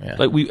well. Yeah.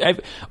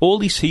 Like all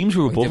these teams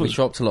were above We us.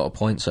 dropped a lot of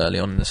points early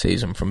on in the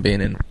season from being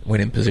in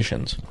winning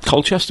positions.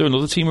 Colchester,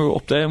 another team, were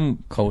up there.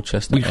 And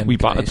Colchester, we MK,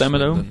 battered them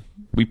at home.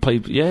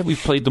 Swindon. We've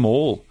played them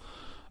all,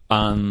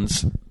 and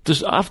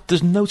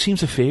there's no team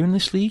to fear in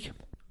this league.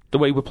 The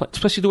way we're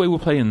especially the way we're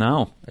playing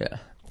now. Yeah.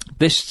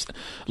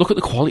 Look at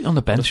the quality on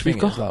the bench we've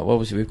got. Is, like, well,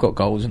 obviously we've got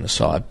goals in the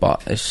side,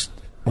 but it's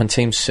when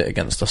teams sit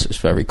against us, it's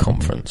very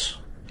conference.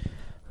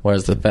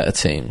 Whereas the better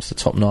teams, the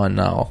top 9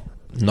 now,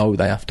 know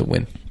they have to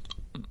win.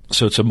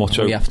 So it's a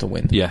motto. We have to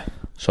win. Yeah.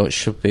 So it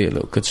should be a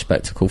little good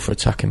spectacle for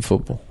attacking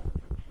football.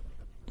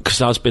 Because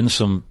there's been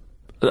some.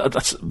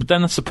 That's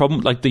the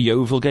problem. Like the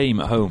Yeovil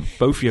game at home,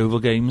 both Yeovil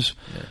games,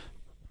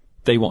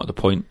 they wanted a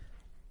point,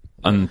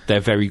 and they're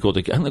very good.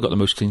 I think they've got the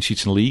most clean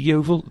sheets in the league.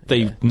 Yeovil,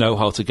 they know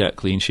how to get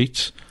clean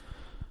sheets.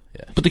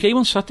 Yeah. But the game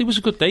on Saturday was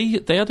a good day.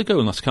 They had a go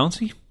in Notts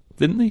County,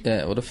 didn't they?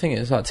 Yeah. Well, the thing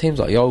is, like teams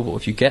like Yeovil,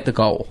 if you get the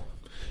goal,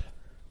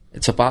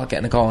 it's about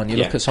getting a goal. And you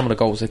look at some of the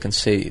goals they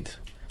concede;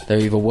 they're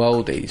either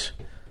worldies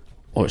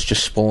or it's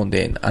just spawned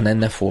in, and then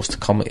they're forced to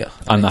come at you,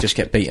 and they just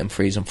get beaten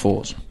 3s and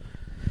 4s.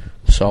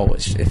 So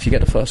if you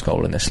get the first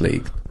goal in this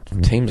league,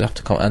 teams have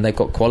to come, and they've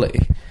got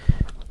quality,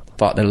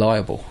 but they're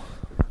liable.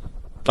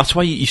 That's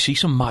why you see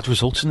some mad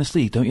results in this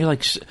league, don't you?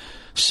 Like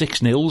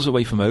 6-0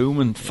 away from home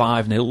and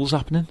 5-0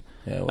 happening.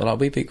 Yeah, well, like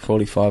we beat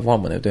Crawley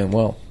 5-1 when they were doing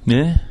well.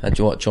 Yeah. And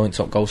you know what? Joint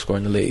top goal scorer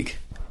in the league.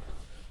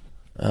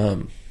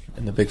 And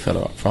the big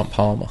fella up front,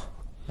 Palmer.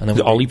 And then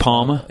Ollie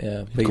Palmer.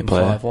 Yeah, beat him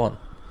 5-1.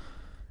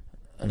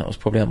 And that was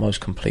probably our most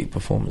complete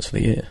performance of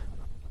the year.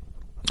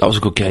 That was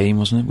a good game,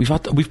 wasn't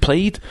it? We've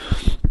played.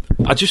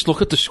 I just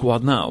look at the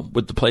squad now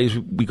with the players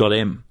we got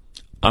in,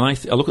 and I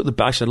look at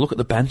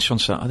the bench on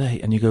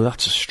Saturday, and you go,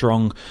 that's a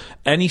strong.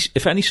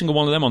 If any single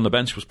one of them on the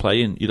bench was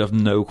playing, you'd have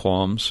no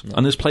qualms. No.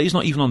 And there's players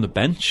not even on the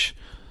bench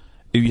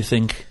who you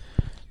think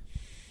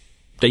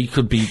they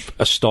could be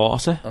a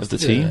starter of the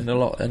team. In a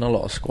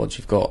lot of squads,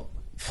 you've got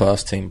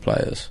first team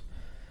players,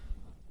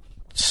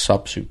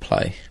 subs who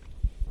play,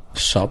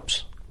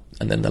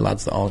 and then the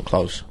lads that aren't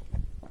close.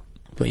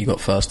 But you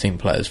got first team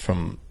players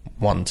from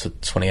 1 to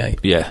 28.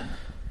 Yeah,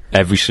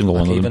 every single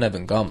one of them. Even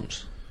Evan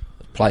Gums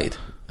played,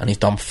 and he's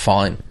done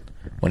fine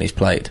when he's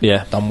played.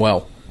 Yeah, done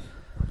well.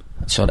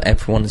 So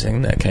everyone's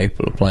in there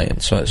capable of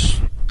playing. So it's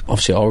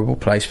obviously a horrible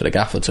place for the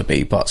gaffer to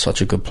be, but such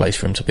a good place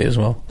for him to be as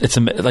well. It's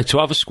like to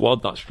have a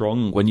squad that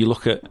strong. When you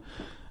look at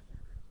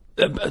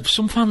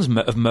some fans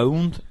have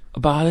moaned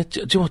about it. Do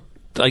you know what?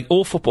 Like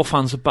all football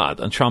fans are bad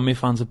and Tranmere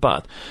fans are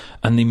bad,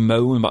 and they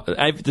moan about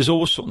there's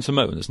always something to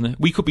moan, isn't there?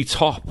 We could be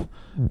top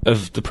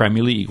of the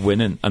Premier League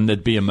winning and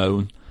there'd be a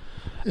moan.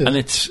 Yeah,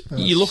 and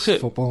you look at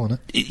football, isn't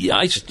it?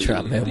 Yeah,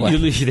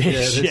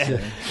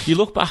 you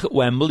look back at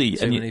Wembley.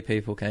 Too many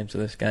people came to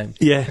this game.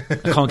 Yeah, I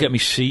can't get my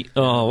seat.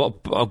 Oh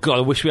God,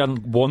 I wish we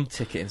hadn't won.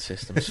 Ticketing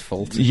system's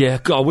faulty. Yeah,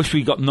 God, I wish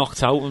we got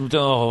knocked out.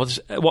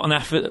 What an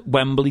effort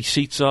Wembley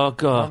seats are.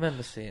 God, I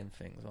remember seeing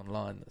things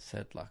online that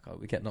said like, "Oh,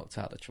 we get knocked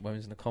out when we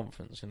was in the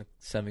conference in a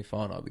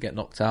semi-final. We get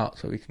knocked out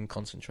so we can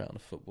concentrate on the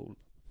football,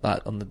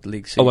 like on the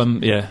league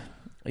season." Yeah.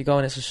 You go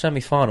and it's a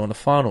semi-final and a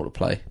final to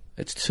play.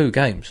 It's 2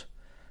 games.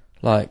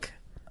 Like,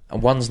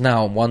 and one's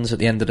now and one's at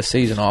the end of the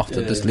season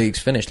after this league's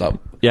finished. Like,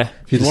 if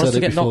you'd said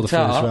it before the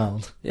first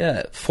round,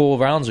 4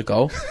 rounds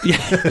ago,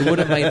 it would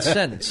have made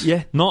sense.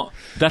 Yeah,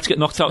 let's get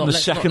knocked out in the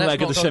second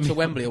leg of the semi. To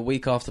Wembley a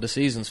week after the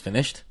season's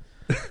finished.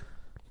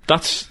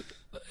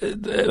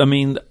 I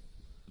mean,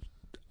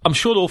 I'm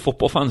sure all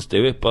football fans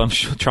do it, but I'm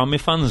sure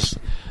Tranmere fans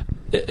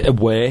are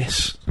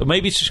worse. But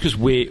maybe it's just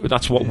because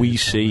that's what we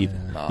see.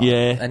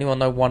 Yeah. Anyone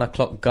know 1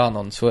 o'clock gun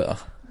on Twitter?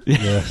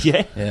 Yeah,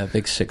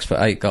 big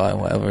 6'8" guy,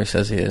 whatever he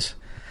says he is.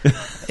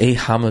 He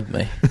hammered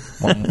me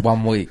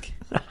one week.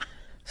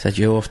 Said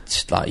you're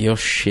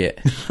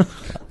shit.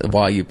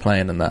 Why are you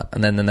playing in that?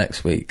 And then the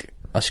next week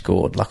I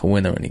scored like a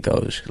winner, and he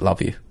goes,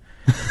 "Love you."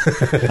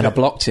 And I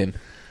blocked him.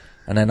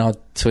 And then I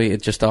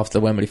tweeted just after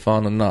the Wembley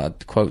final night.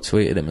 I quote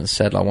tweeted him and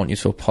said, "I want you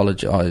to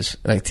apologise."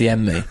 Like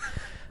DM me.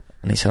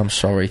 And he said, "I'm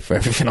sorry for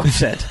everything I've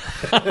said."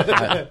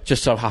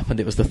 Just so happened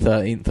it was the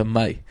 13th of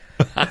May.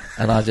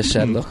 And I just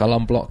said, "Look, I'll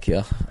unblock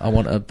you. I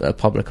want a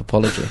public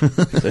apology."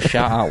 So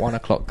shout out 1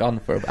 o'clock gun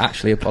for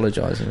actually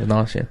apologising. It was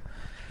nice, yeah.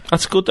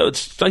 That's good though.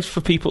 It's nice for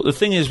people. The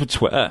thing is with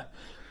Twitter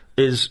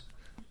is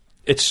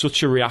it's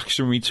such a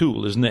reactionary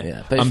tool, isn't it?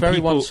 Yeah, but it's very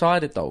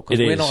one-sided though, because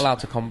we're not allowed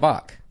to come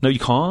back. No, you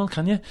can't,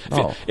 can you?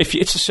 No. If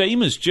it's the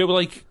same as Joe,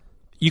 like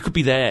you could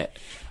be there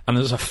and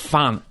there's a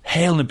fan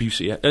hailing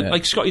abuse at you,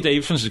 like Scotty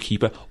Davidson's the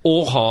keeper,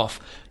 or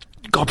half.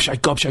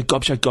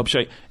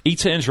 Gobshite. He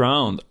turns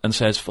round and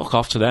says, "Fuck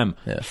off" to them.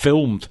 Yeah.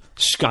 Filmed.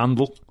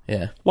 Scandal.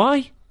 Yeah.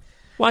 Why?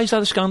 Why is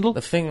that a scandal?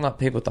 The thing that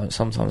people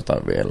sometimes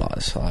don't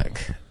realise,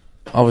 like,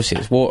 obviously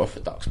it's water for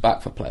ducks,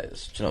 back for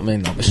players. Do you know what I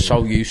mean? Like, we're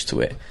so used to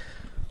it.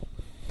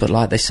 But,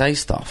 like, they say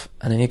stuff,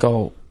 and then they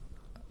go,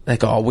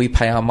 "Oh, we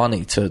pay our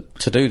money to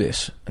do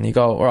this." And you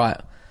go, "All right,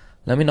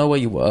 let me know where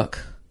you work.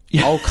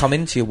 Yeah. I'll come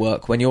into your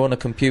work when you're on a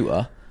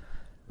computer.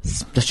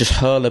 Let's just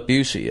hurl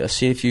abuse at you,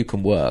 see if you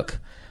can work,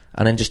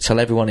 and then just tell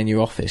everyone in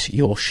your office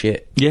you're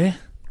shit. Yeah.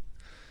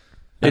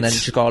 And then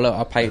just go, look,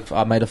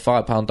 I made a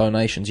 £5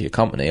 donation to your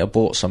company. I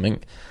bought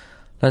something.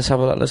 Let's have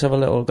a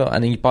little go.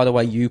 And then, by the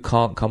way, you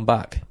can't come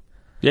back.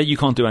 Yeah, you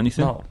can't do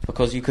anything. No,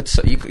 because you can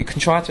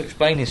try to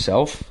explain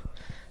yourself,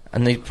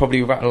 and they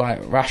probably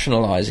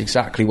rationalise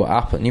exactly what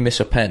happened. You miss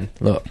a pen.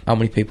 Look, how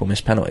many people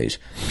miss penalties?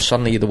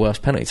 Suddenly you're the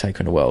worst penalty taker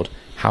in the world.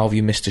 How have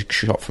you missed a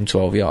shot from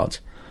 12 yards?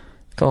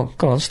 Go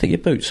on, stick your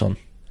boots on.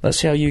 Let's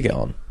see how you get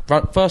on.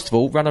 First of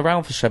all, run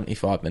around for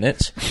 75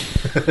 minutes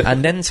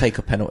and then take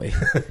a penalty.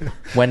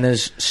 When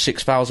there's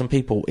 6,000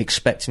 people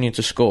expecting you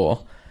to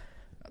score,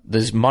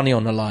 there's money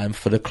on the line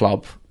for the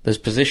club, there's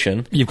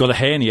position. You've got a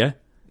hernia.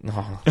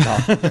 No.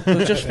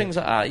 There's just things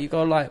like that. You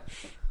go like,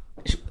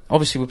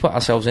 obviously we put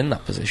ourselves in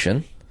that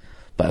position,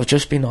 but it would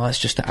just be nice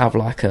just to have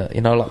like a,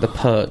 like the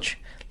purge,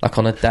 like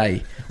on a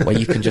day where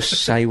you can just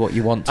say what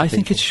you want to I people.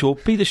 think it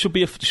should be. There should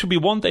be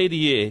one day of the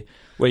year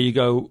where you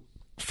go,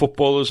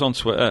 footballers on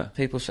Twitter.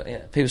 People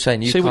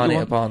saying you Say what can't you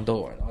hit a want. barn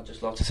door, and I'd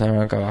just love to turn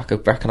around and go, I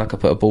reckon I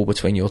could put a ball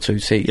between your two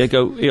teeth. Yeah,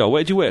 go,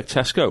 where do you work?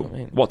 Tesco. I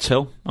mean- What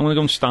till? I'm going to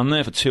go and stand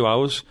there for 2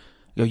 hours.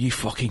 You go, you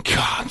fucking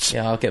can't.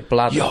 Yeah, I'll get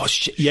blood. Yo, yeah,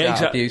 shout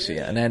exactly. abuse at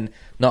you, and then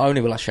not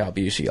only will I shout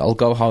abuse at you, I'll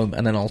go home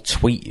and then I'll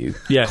tweet you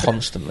Yeah.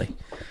 constantly.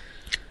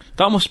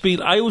 That must be.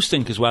 I always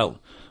think as well.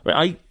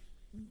 Right,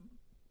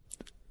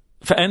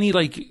 for any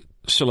like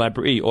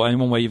celebrity or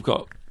anyone where you've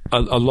got a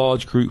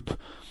large group,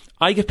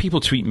 I get people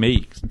tweet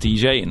me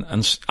DJing,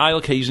 and I'll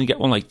occasionally get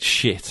one like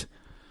shit,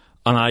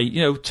 and I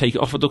take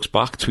it off a duck's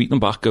back, tweet them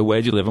back, go,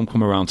 where do you live? I'm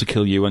coming around to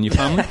kill you and your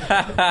family.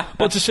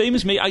 But it's the same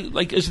as me. I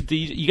like as a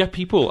DJ, you get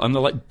people and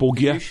they're like bug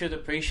you. You should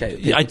appreciate it.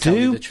 Yeah, I Tell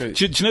you do. the truth.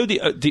 Do you know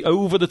the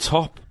over the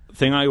top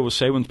thing I always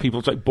say when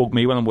people like bug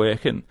me when I'm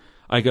working?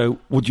 I go,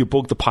 would you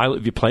bug the pilot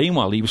of your plane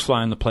while he was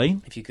flying the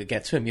plane? If you could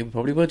get to him, you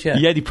probably would. Yeah.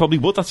 Yeah, they probably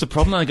would. That's the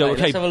problem. And I go, Hey,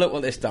 okay, let's have a look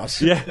what this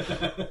does. yeah,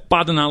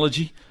 bad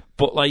analogy,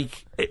 but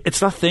like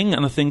it's that thing.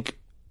 And I think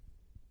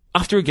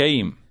after a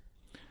game,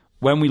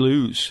 when we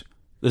lose,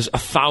 there's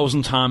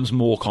 1,000 times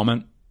more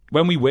comment.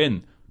 When we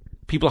win,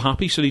 people are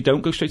happy, so they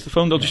don't go straight to the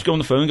phone. They'll just go on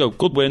the phone and go,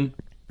 good win,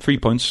 3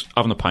 points,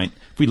 having a pint.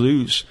 If we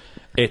lose,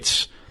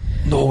 it's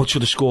no, it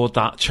should have scored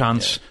that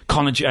chance.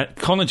 Yeah.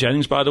 Connor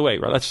Jennings, by the way,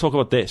 right? Let's talk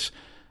about this.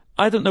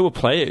 I don't know a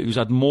player who's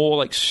had more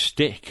like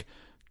stick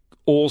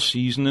all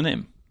season than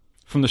him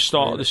from the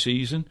start of the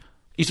season.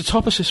 He's the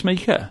top assist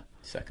maker.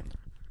 Second.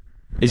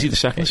 Is he the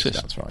second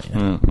assist? That's right.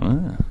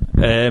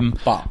 Yeah.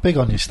 But Big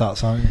on your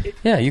stats, aren't you?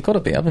 yeah, you've got to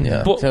be, haven't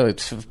you? But- So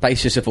it's the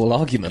basis of all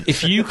argument.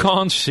 If you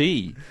can't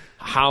see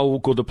how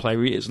good a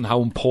player he is and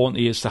how important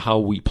he is to how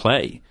we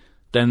play,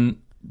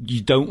 then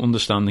you don't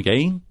understand the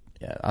game.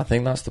 Yeah, I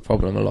think that's the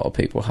problem a lot of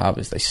people have,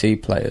 is they see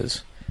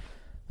players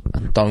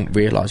and don't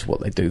realise what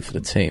they do for the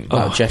team.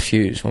 Like Jeff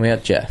Hughes, when we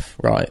had Jeff,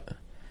 right,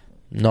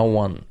 no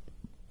one,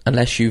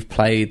 unless you've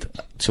played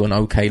to an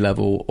okay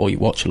level or you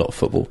watch a lot of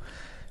football,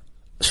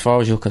 as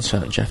far as you're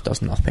concerned, Jeff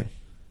does nothing.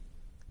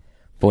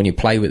 But when you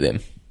play with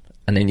him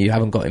and then you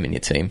haven't got him in your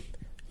team,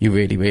 you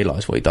really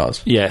realise what he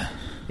does. Yeah.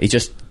 He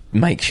just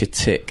makes you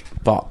tick.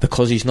 But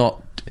because he's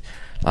not,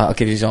 I'll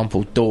give you an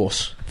example,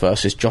 Dorse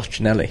versus Josh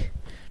Ginnelly.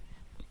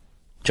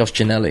 Josh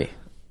Ginnelly,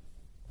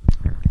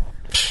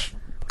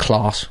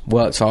 class,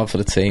 worked hard for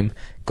the team,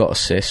 got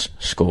assists,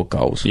 scored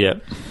goals. Yeah.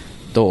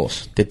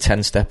 Dorse did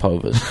 10 step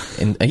overs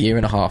in a year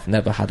and a half,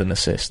 never had an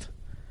assist.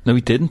 No,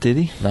 he didn't, did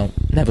he? No,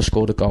 never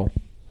scored a goal.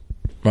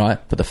 Right?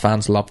 But the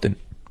fans loved him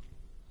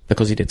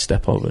because he did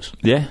step overs.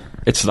 Yeah.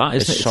 It's that,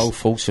 isn't It's it? so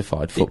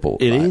falsified football.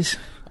 It Like, is.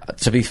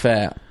 To be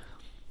fair,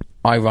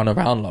 I run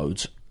around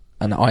loads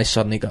and I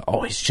suddenly go,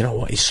 oh, do you know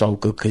what? He's so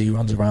good because he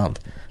runs around.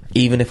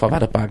 Even if I've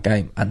had a bad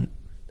game, and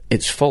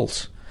it's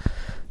false.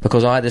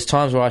 Because there's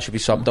times where I should be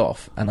subbed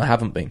off and I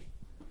haven't been.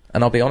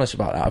 And I'll be honest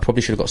about that. I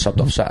probably should have got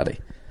subbed off Saturday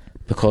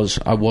because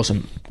I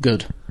wasn't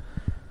good.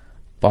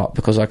 But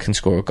because I can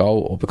score a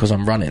goal or because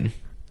I'm running,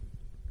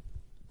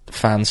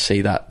 fans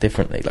see that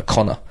differently. Like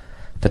Connor,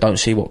 they don't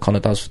see what Connor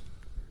does.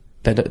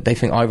 They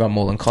think I run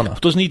more than Connor.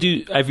 Doesn't he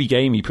do every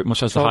game? He pretty much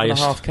has the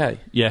highest. 12.5k.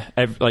 Yeah.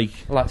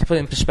 Like to put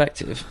it in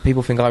perspective,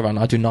 people think I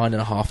do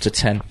 9.5 to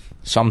 10,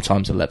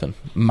 sometimes 11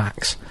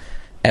 max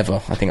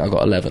ever. I think I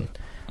got 11.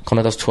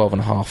 Connor does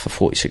 12.5 for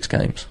 46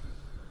 games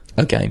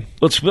a game.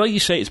 Well, it's like you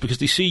say, it's because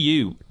they see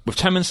you with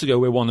 10 minutes to go,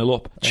 we're 1-0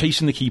 up,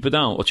 chasing the keeper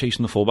down or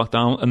chasing the fullback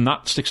down, and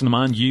that sticks in the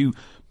mind. You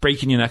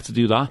breaking your neck to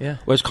do that. Yeah.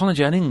 Whereas Connor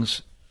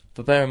Jennings,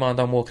 But bear in mind,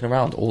 I'm walking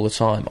around all the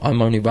time.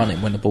 I'm only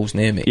running when the ball's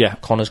near me. Yeah.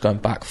 Connor's going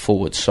back,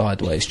 forward,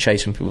 sideways,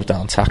 chasing people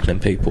down, tackling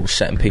people,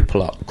 setting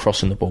people up,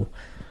 crossing the ball,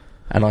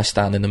 and I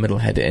stand in the middle,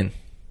 head it in.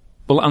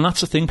 well, and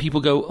that's the thing. People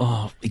go,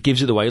 oh, he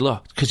gives it away a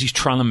lot because he's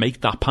trying to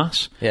make that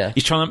pass. Yeah.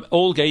 He's trying to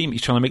all game.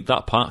 He's trying to make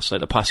that pass,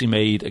 like the pass he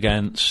made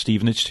against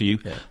Stevenage to you.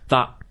 Yeah.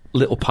 That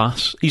little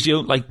pass. He's the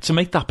only, like to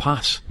make that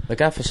pass. The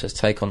gaffer says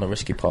take on the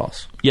risky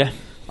pass. Yeah.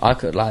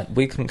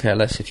 We couldn't care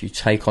less if you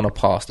take on a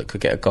pass that could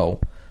get a goal,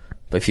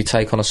 but if you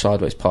take on a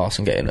sideways pass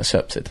and get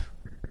intercepted,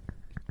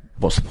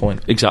 what's the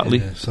point? Exactly.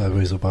 Yeah,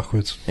 sideways or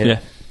backwards. Yeah.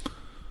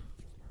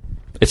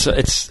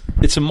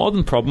 It's a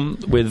modern problem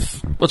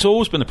with. It's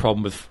always been a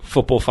problem with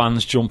football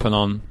fans jumping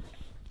on.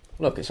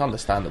 Look, it's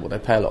understandable. They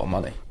pay a lot of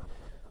money,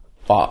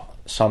 but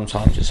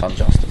sometimes it's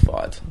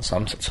unjustified.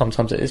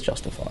 Sometimes it is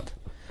justified.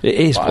 It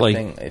is, But but I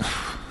think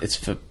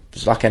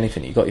it's like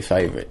anything. You got your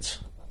favourites.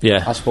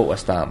 yeah. I support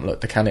West Ham.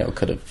 Look, Di Canio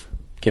could have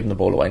given the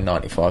ball away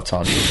 95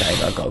 times in the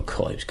game. I go,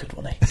 God, he was good,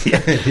 wasn't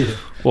he?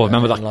 Well,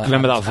 remember And, like,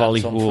 that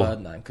volley? Tom Whoa.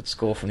 Ferdinand could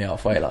score from the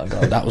halfway line. Go,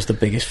 that was the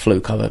biggest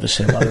fluke I've ever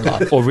seen in my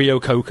life. Or Rio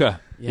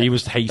Coca. Yeah. He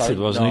was hated,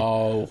 wasn't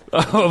No. he? Oh,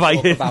 have I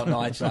Talk hit? about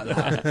Nigel like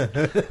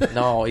that.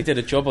 No, he did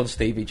a job on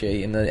Stevie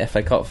G in the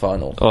FA Cup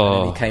final. Oh.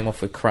 And then he came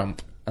off with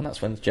cramp. And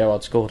that's when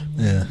Gerrard scored.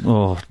 Yeah.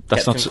 Oh,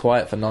 that's Kept not. him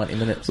quiet for 90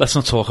 minutes. Let's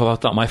not talk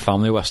about that. My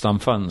family are West Ham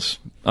fans,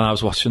 and I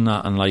was watching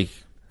that, and like,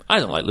 I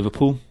don't like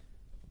Liverpool.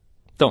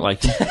 Don't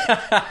like them.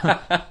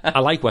 I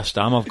like West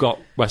Ham. I've got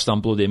West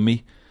Ham blood in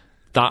me.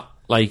 That,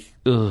 like,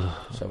 ugh.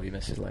 So he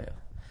misses later.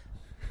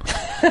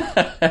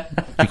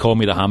 He called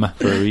me the Hammer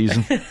for a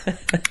reason.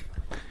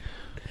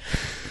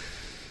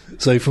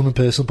 So from a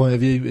personal point of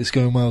view, it's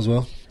going well as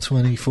well.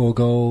 24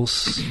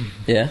 goals.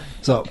 Yeah.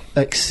 Has that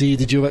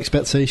exceeded your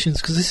expectations?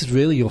 Because this is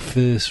really your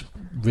first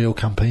real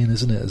campaign,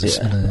 isn't it? As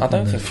Yeah. in I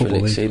don't in think it's really Football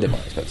League? exceeded my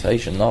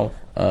expectation, no.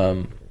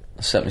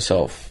 I set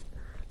myself...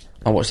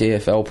 I watched the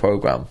EFL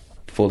programme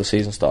before the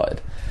season started.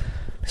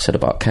 It said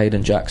about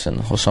Caden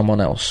Jackson or someone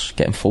else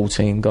getting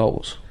 14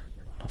 goals.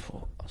 I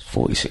thought, that's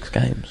 46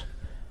 games.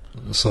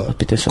 It's like I'd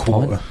be a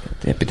disappointed. quarter.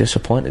 I'd be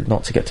disappointed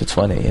not to get to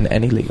 20 in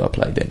any league I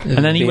played in.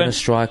 And then he being went- a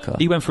striker.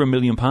 He went for £1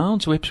 million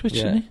to Ipswich,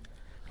 Yeah. didn't he?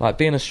 Like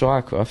being a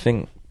striker, I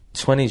think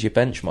 20 is your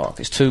benchmark.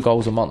 It's 2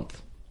 goals a month.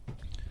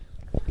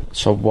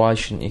 So why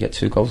shouldn't you get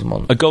 2 goals a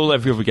month? A goal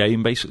every other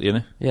game, basically,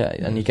 isn't it? Yeah,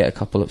 and you get a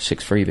couple of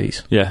 6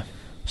 freebies. Yeah.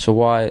 So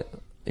why,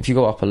 if you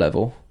go up a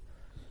level,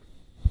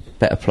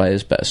 better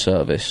players, better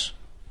service,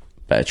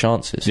 better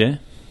chances. Yeah.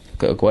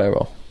 Got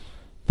Aguero,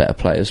 better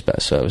players,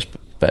 better service,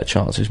 better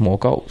chances, more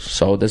goals.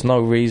 So there's no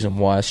reason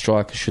why a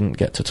striker shouldn't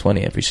get to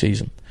 20 every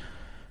season,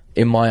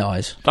 in my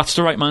eyes. That's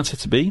the right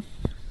mindset to be.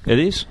 It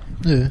is.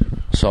 Yeah.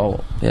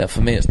 So yeah,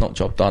 for me, it's not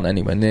job done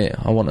anywhere near.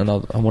 I want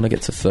to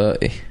get to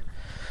 30.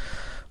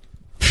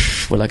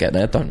 Will I get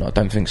there? Don't know. I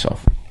don't think so.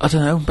 I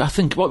don't know. I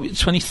think,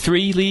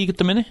 23 league at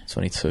the minute?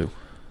 22.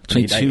 22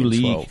 Need 8 and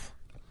league. 12.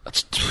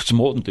 It's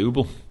more than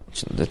doable.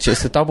 It's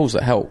just the doubles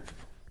that help.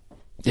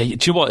 Yeah, do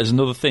you know what? There's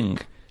another thing.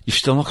 You've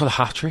still not got a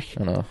hat-trick.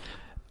 I know.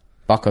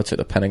 Bucko took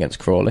the pen against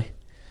Crawley.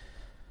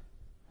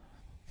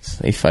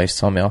 He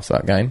FaceTimed me after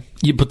that game.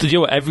 But do you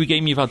know what? Every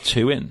game you've had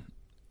 2 in,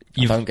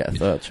 You don't get a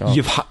third chance.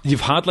 you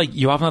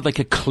haven't had like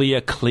a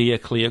clear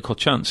cut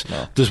chance.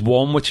 No. There's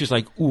one which is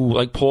like, ooh,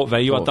 like Port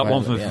Vale. You had that Port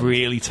one Vale from at a the end.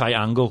 really tight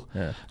angle,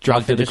 Yeah.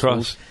 dragged I think it this across.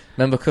 was-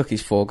 Remember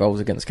Cookie's 4 goals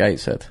against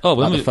Gateshead? Oh,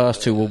 when like the was-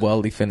 first 2 were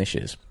worldy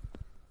finishes.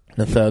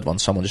 The third one,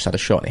 someone just had a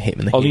shot and it hit him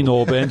in the Ollie heel.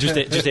 Norburn just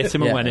hit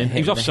him and Yeah, went in.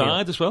 hit He was him in the heel.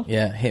 offside as well.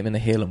 Yeah, hit him in the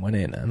heel and went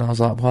in. And I was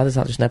like, why does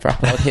that just never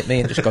happen? I'd hit me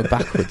and just go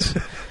backwards.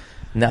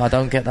 No, I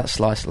don't get that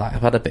slice. Like,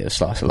 I've had a bit of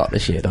slice of luck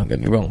this year, don't get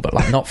me wrong, but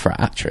like not for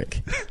a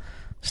hat-trick.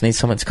 Just need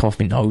something to come off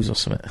my nose or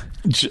something.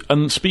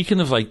 And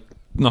speaking of like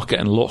not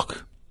getting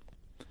luck,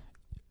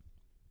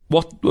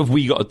 what have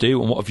we got to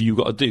do and what have you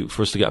got to do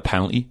for us to get a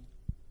penalty?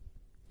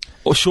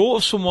 Or short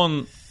of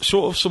someone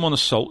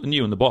assaulting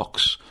you in the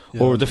box,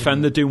 or a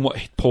defender doing what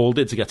Paul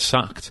did to get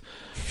sacked.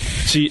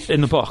 See,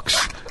 in the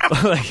box,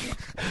 like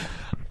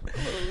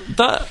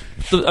that.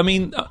 I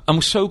mean,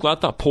 I'm so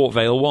glad that Port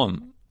Vale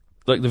won.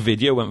 Like the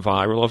video went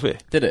viral of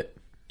it. Did it?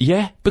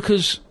 Yeah,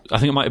 because I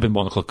think it might have been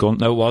 1 o'clock gun.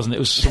 No, it wasn't. It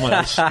was someone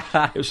else.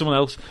 It was someone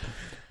else.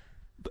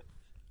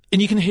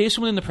 And you can hear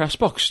someone in the press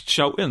box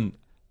shouting,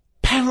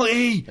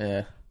 "Penalty!"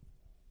 Yeah.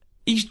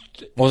 He's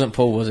Wasn't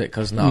Paul, was it?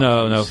 Because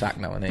No. he's sacked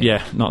now, isn't he?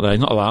 yeah, not there,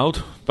 not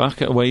allowed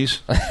back at Ways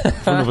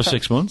for another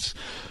 6 months.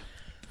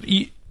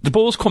 The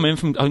ball's come in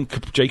from, I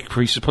think Jake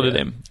Priest has put it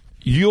in.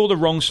 You're the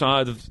wrong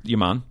side of your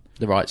man.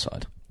 The right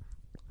side.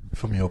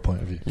 From your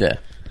point of view. Yeah.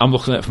 I'm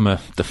looking at it from a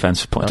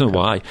defensive point. I don't know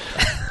why.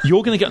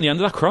 You're going to get on the end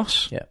of that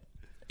cross. Yeah.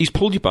 He's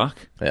pulled you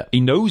back. Yeah. He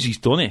knows he's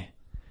done it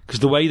because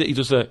the way that he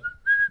does the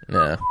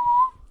Yeah.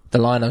 The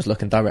lino's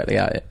looking directly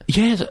at it.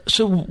 yeah.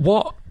 So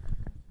what?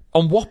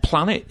 On what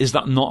planet is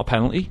that not a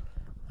penalty?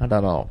 I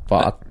don't know,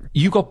 but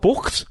You got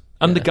booked,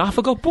 and the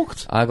gaffer got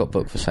booked. I got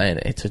booked for saying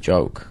it. It's a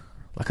joke.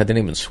 Like, I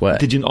didn't even swear.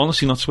 Did you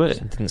honestly not swear?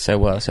 Didn't say a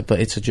word. I said, but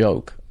it's a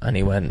joke. And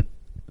he went,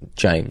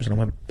 James. And I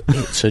went,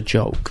 it's a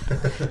joke.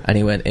 And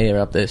he went, here,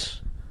 have this.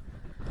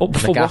 Oh, And the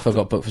for gaffer what?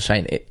 got booked for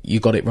saying it. You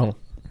got it wrong.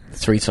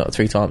 Three times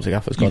the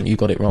gaffer's gone, you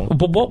got it wrong.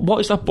 But what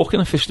is that booking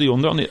officially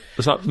under on it?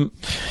 Is that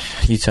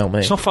You tell me.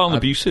 It's not foul and I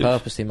abusive.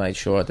 purposely made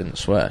sure I didn't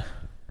swear.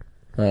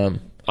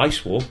 I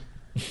swore?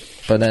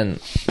 But then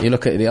you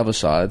look at the other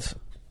side.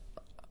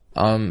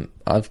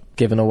 I've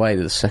given away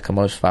the second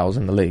most fouls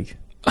in the league.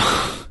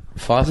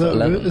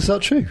 5'11". Is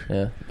that true?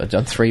 Yeah, I've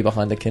done 3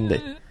 behind the Kindy.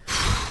 Do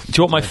you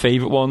know what my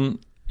favourite one?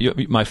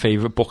 My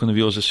favourite booking of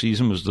yours this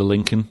season was the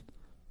Lincoln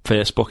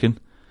first booking,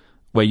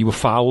 where you were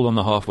fouled on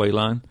the halfway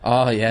line.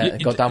 Oh yeah, You-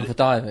 it got down for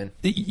diving.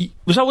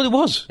 Was that what it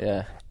was?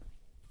 Yeah,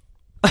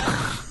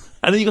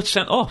 And then you got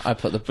sent off I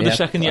put the for the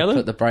second yellow. I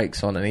put the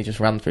brakes on, and he just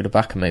ran through the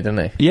back of me,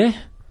 didn't he? Yeah.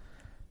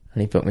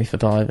 And he booked me for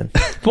diving.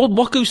 But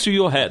what goes through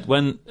your head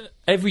when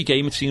every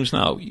game it seems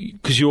now,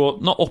 because you're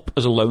not up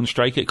as a lone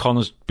striker,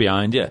 Connor's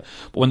behind you,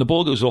 but when the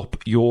ball goes up,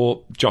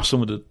 you're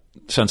jostling with the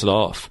centre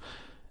half.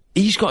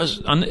 He's got his,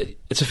 and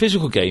it's a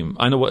physical game.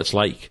 I know what it's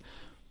like.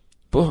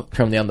 But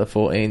From the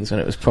under-14s when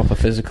it was proper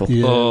physical.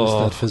 Yeah, Oh. it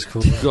was dead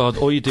physical. God,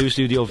 all you do is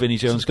do the old Vinnie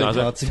Jones Big guys.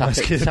 lads in Tap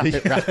West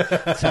it,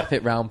 Kirby. tap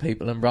it round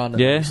people and run.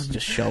 And Yeah.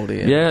 just shoulder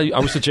you. Yeah,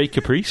 I was the Jake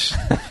Caprice.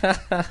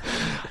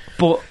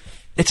 But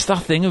it's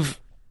that thing of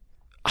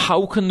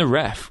how can the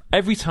ref,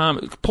 every time,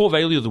 Port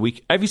Vale the other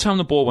week, every time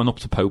the ball went up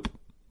to Pope,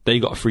 they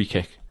got a free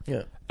kick.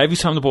 Yeah. Every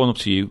time the ball went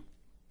up to you,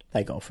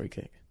 They got a free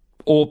kick.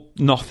 or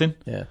nothing.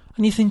 Yeah.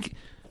 And you think,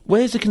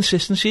 where's the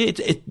consistency?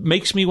 It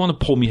makes me want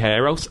to pull my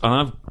hair out,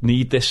 and I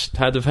need this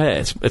head of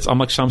hair. I'm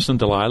like Samson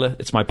Delilah.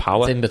 It's my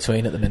power. It's in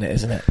between at the minute,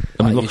 isn't it?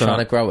 I'm Like, you're looking trying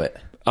at- to grow it.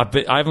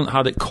 I haven't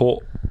had it cut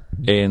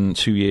in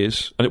 2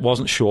 years, and it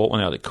wasn't short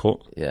when I had it cut.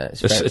 Yeah,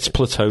 It's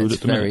plateaued It's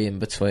at the very minute. in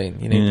between.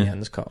 You need Yeah. the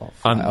ends cut off.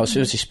 And- I was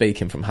seriously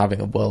speaking from having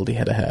a worldy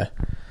head of hair.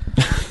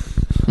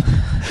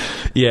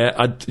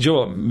 Yeah, do you know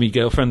what? My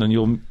girlfriend, and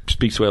you'll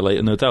speak to her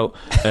later, no doubt,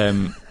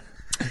 won't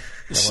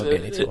be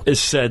any talk. has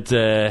said,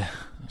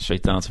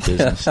 straight down to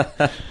business,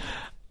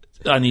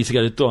 I need to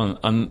get it done.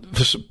 And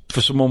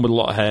for someone with a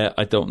lot of hair,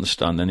 I don't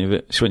understand any of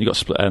it. So when you got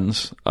split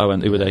ends, I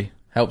went, who are they?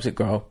 Helps it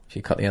grow if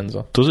you cut the ends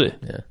off. Does it?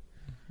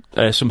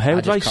 Yeah. Some hair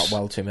I just advice? cut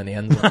well too many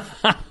ends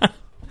off.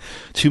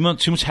 Too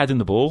much head in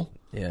the ball.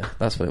 Yeah,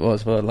 that's what it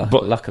was. Well,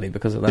 But- luckily,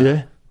 because of that,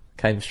 Yeah.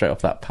 came straight off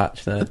that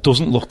patch there. It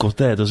doesn't look good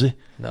there, does it?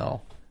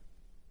 No.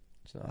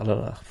 I don't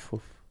know.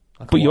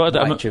 But you had-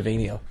 like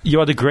Jovino. You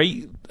had a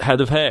great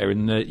head of hair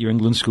in your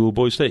England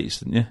schoolboys days,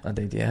 didn't you? I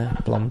did, yeah.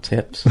 Blonde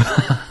tips.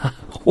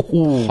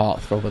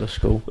 Heartthrob of the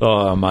school.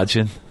 Oh,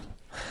 imagine.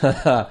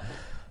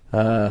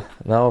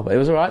 No, but it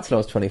was alright till I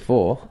was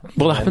 24.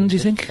 What happened, do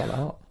you think? Fell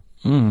out.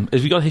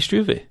 Have you got a history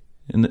of it?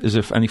 Is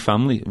there any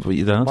family with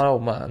your dad? My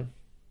old man,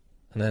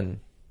 and then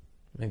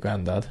my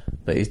granddad,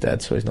 but he's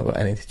dead, so he's not got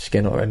any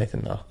skin or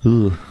anything now.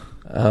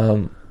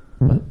 Ugh.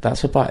 But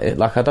that's about it.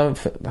 Like, I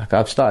don't like,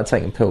 I've started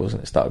taking pills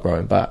and it started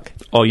growing back.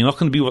 Oh, you're not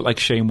going to be like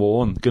Shane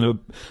Warne, going to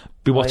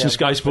be watching yeah,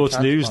 Sky I'm Sports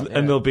going for News, transplant, yeah.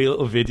 and there'll be a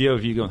little video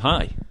of you going,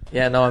 hi.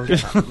 Yeah, no, I'm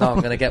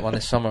going to get one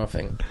this summer, I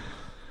think.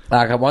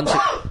 Like,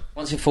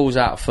 once it falls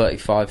out of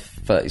 35,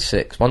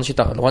 36, once you're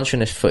in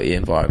this footy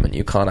environment,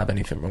 you can't have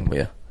anything wrong with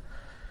you.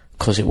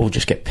 Because it will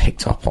just get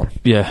picked up on.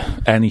 Yeah,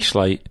 any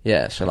slight.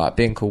 Yeah, so like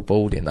being called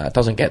baldy and that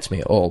doesn't get to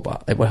me at all.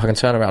 But if I can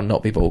turn around, and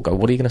not be bald, go,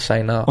 what are you going to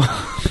say now?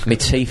 My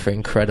teeth are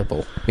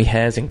incredible. My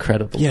hair's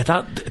incredible. Yeah,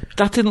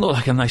 that didn't look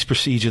like a nice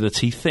procedure, the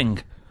teeth thing.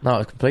 No, it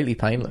was completely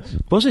painless.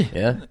 Was it?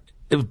 Yeah.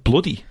 It was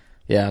bloody.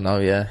 Yeah, no,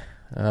 yeah.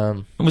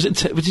 And was it?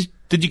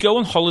 Did you go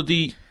on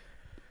holiday?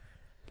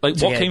 Like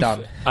To what get it came?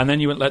 done. And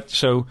then you went.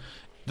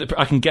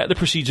 I can get the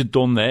procedure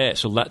done there.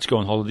 So let's go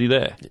on holiday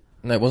there.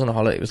 No, it wasn't a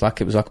holiday. It was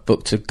like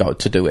booked to go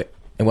to do it.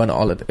 It wasn't a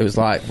holiday. It was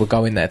like we're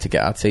going there to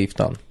get our teeth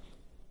done.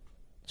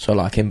 So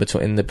like in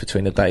between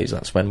the days,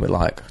 that's when we're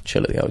like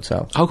chill at the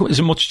hotel. How come? Is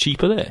it much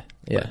cheaper there?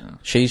 Yeah,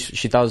 she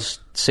does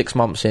 6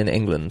 months in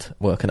England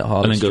working at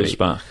Harley And then Street. goes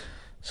back.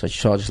 So she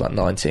charges like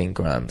 19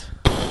 grand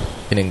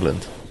in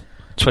England.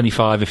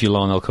 25 if you're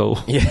Lionel Cole.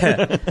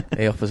 Yeah,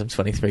 he offers him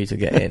 23 to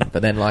get in,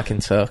 but then like in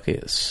Turkey,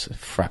 it's a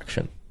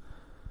fraction.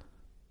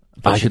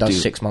 But I she could does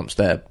do- 6 months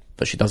there,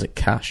 but she does it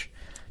cash.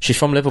 She's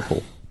from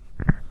Liverpool,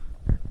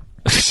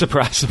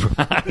 Surprise,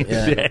 surprise.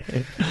 Yeah.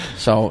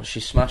 So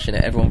she's smashing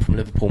it. Everyone from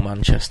Liverpool,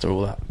 Manchester,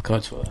 all that, go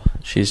to her.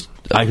 She's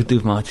I could do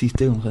with my teeth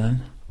too.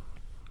 Then.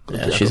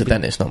 yeah, she's a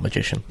dentist, not a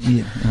magician.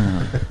 Yeah.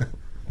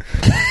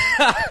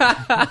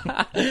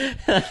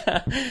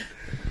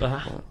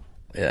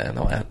 Yeah,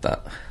 no, I had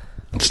that.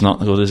 It's not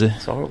good, is it?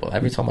 It's horrible.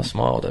 Every time I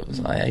smiled,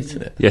 I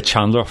hated it. Yeah,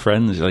 Chandler, our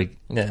friend, is like,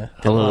 Yeah, didn't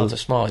Hello. know how to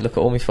smile. You look at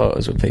all my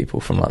photos with people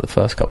from like the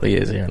first couple of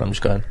years here, and I'm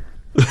just going.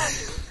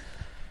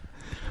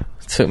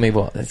 It took me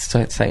It's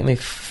taken me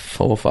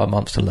 4 or 5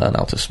 months to learn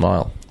how to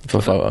smile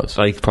for photos.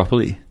 like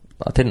properly.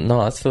 I didn't know.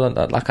 I still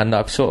like I know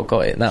I've sort of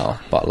got it now,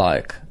 but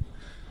like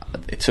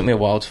it took me a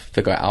while to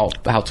figure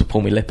out how to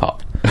pull my lip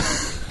up,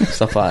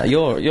 stuff like that.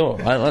 You're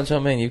right. That's what I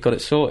mean. You've got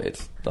it sorted.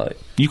 Like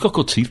You've got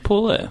good teeth,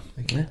 Paul. There.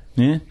 yeah,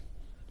 Yeah.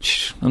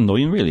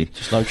 Annoying, really.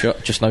 just no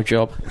job. Just no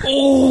job.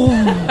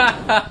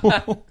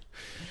 Oh.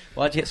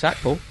 Why'd you get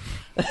sacked, Paul?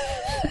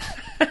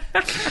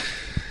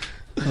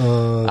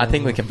 Uh, I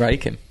think we can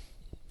break him.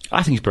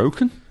 I think he's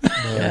broken.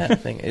 Yeah, I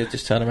think he'll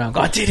just turn around. And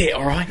go, I did it.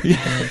 All right. Look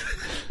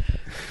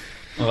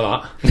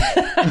at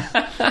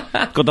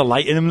that. Got the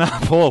light in him now,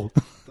 Paul.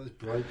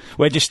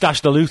 Where'd you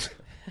stash the loot?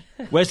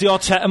 Where's the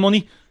Arteta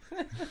money?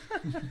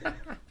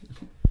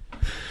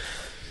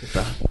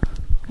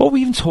 What were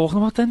we even talking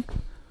about then?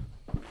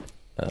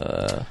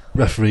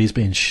 referees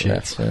being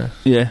shit. Yeah.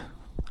 Yeah.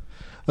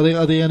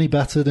 Are they any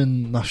better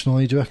than National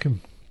League, do you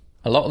reckon?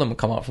 A lot of them have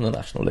come up from the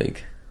National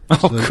League. Oh,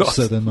 So- God.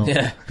 So they're not.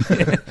 Yeah.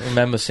 I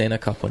remember seeing a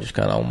couple and just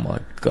going, oh my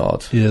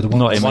God. Yeah, the one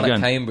Not him One at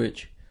again.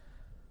 Cambridge.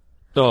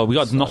 Oh, we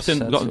got So I nothing.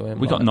 said We got, to him,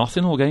 we got like,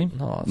 nothing all game.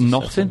 No, I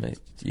just said to Nothing. him,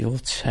 you're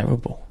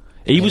terrible.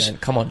 He And was. then,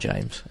 come on,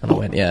 James. And I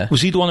went, yeah.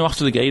 Was he the one who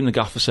after the game the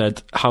gaffer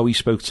said how he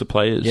spoke to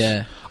players?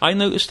 Yeah. I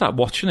noticed that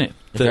watching it.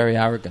 that Very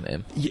arrogant,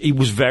 him. he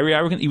was very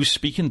arrogant. He was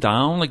speaking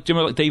down, like, do you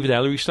remember, like David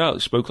Ellery style?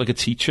 He spoke like a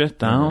teacher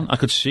down. I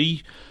could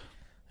see.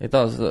 It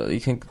does. You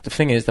can. The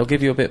thing is, they'll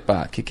give you a bit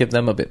back. You give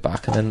them a bit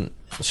back, and then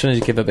as soon as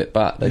you give a bit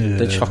back,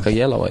 they chuck a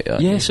yellow at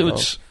you. Yeah, so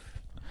it's.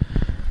 Do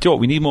you know what?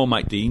 We need more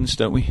Mike Deans,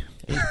 don't we?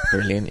 He's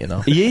brilliant, you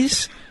know. He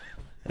is.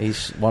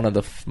 He's one of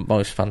the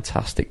most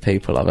fantastic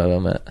people I've ever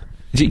met.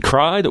 He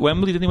cried at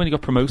Wembley, didn't he, when he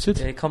got promoted?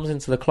 Yeah, he comes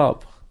into the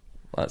club,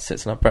 like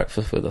sits and have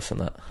breakfast with us and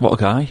that. What a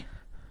guy.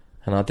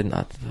 And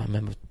I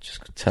remember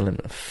just telling him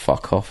to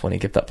fuck off when he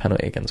gave that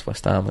penalty against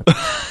West Ham.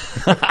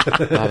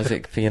 I was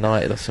like for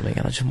United or something,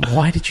 and I just,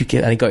 why did you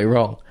give? And he got it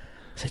wrong.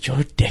 I said, you're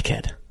a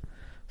dickhead. I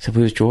said,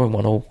 we was drawing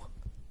 1-1,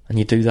 and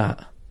you do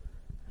that.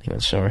 He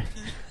went, sorry.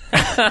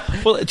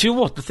 Well, do you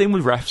know what? The thing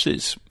with refs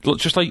is, look,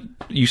 just like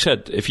you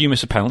said, if you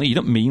miss a penalty, you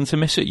don't mean to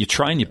miss it. You're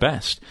trying your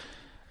best.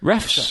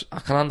 Refs. I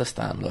can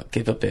understand, look,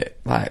 give a bit.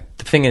 Like,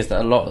 the thing is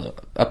that a lot of them,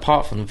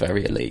 apart from the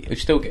very elite, who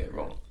still get it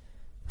wrong,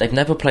 they've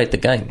never played the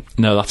game.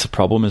 No, that's a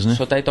problem, isn't it?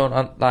 So they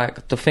don't,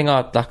 like, the thing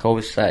I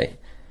always say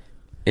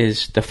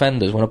is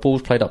defenders, when a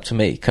ball's played up to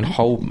me, can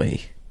hold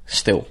me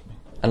still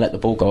and let the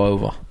ball go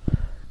over.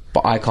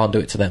 But I can't do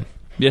it to them.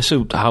 Yeah,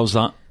 so how's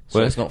that So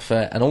work? it's not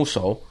fair. And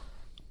also,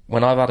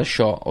 when I've had a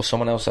shot or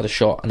someone else had a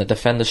shot and the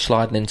defender's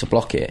sliding in to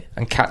block it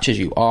and catches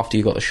you after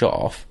you got the shot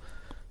off,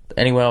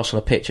 anywhere else on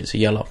the pitch it's a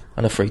yellow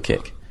and a free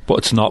kick. But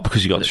it's not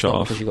because you got the It's shot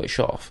not off. because you got your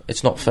shot off.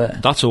 It's not fair.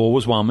 That's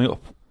always wound me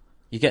up.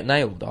 You get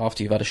nailed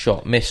after you've had a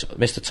shot, miss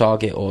the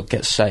target or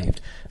get saved,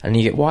 and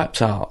you get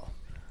wiped out,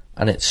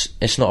 and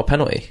it's not a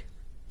penalty.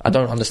 I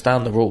don't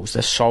understand the rules.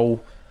 They're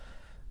so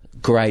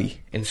grey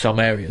in some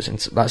areas,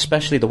 and like,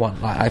 especially the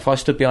one like if I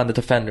stood behind the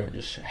defender and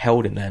just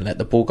held him there and let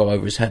the ball go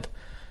over his head.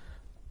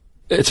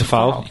 It's a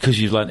foul Foul. because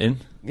you've lent in.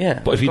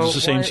 Yeah, But if he Well, does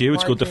the same why- to you,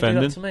 it's why good can you do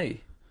that defending. to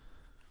me?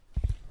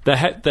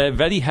 They're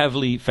very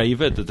heavily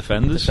favoured, the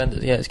defenders.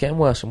 Defenders, yeah, it's getting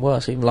worse and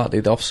worse. Even like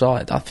the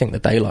offside, I think the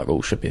daylight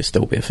rule should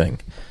still be a thing.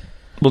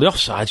 Well, the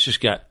offsides just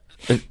get.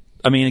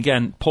 I mean,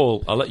 again,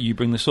 Paul, I'll let you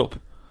bring this up.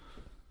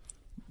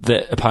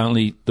 They're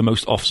apparently the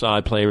most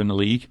offside player in the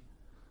league.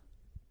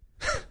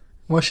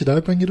 Why should I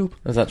bring it up?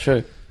 Is that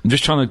true? I'm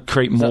just trying to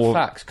create Is more.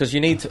 that facts? Because you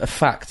need a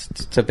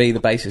fact to be the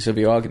basis of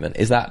your argument.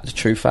 Is that the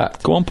true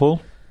fact? Go on, Paul.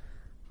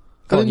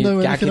 Go I on, didn't you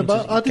know gag anything him to-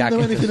 about. I didn't know gag him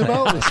to anything say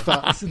about it. this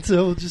fact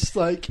until just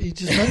like he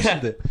just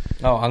mentioned it.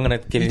 Oh, I'm going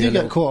to give You you, do a get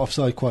little... caught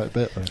offside quite a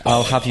bit, though.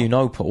 I'll have you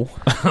know, Paul.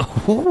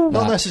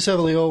 Not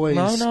necessarily always.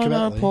 No,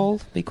 correctly.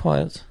 Paul. Be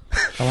quiet.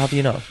 I'll have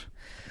you know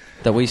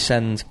that we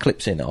send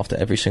clips in after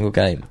every single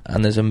game,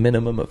 and there's a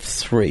minimum of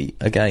 3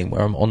 a game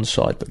where I'm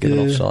onside but given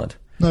Yeah. offside.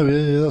 No,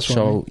 yeah, that's right.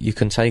 So you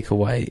can take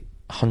away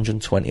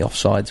 120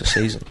 offsides a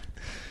season.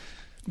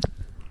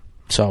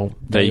 So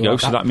There you go. are.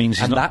 So that means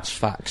he's and not- that's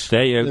facts.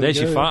 There you go. There we There's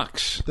your go.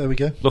 facts. There we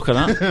go. Look at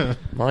that.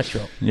 My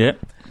job. Yeah.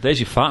 There's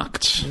your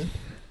facts.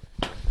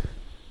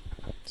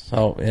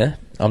 So yeah,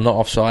 I'm not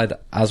offside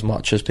as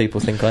much as people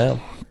think I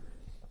am.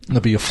 No,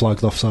 but you're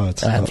flagged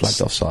offside. I am That's-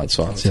 flagged offside,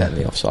 so I'm yeah.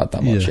 technically offside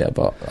that much. Yeah. Yeah,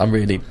 but I'm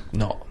really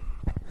not.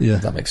 Yeah.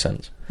 If that makes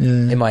sense. Yeah.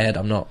 In my head,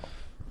 I'm not.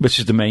 Which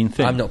is the main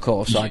thing. I'm not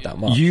caught offside that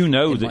much. You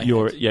know in that my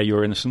you're head.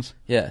 you're innocent.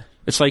 Yeah.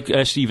 It's like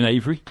Stephen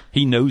Avery.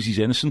 He knows he's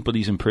innocent, but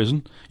he's in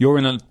prison. You're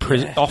in a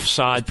prison,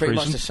 offside Pretty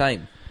much prison. the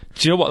same.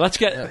 Do you know what? Let's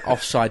get.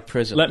 Offside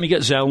prison. Let me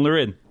get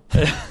Zellner in.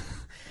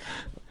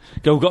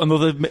 Go, we've got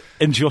another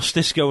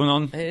injustice going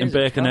on It in is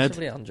Birkenhead.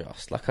 massively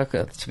unjust. Like,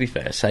 to be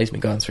fair, it saves me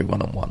going through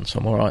 1-on-1, so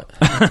I'm alright.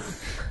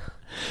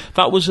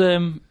 That was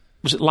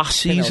it last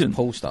season?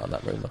 Paul started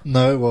that rumour.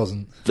 No, it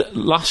wasn't.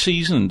 Last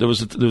season there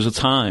was a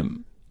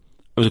time,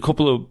 there was a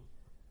couple of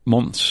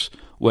months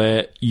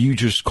where you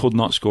just could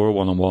not score a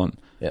 1-on-1,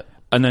 Yeah.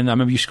 and then I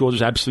remember you scored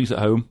as Ebbsfleet at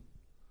home.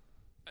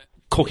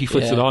 Cookie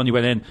flicked it Yeah. on, you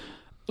went in.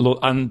 Look,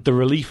 and the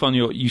relief on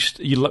you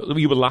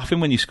were laughing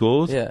when you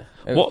scored. Yeah.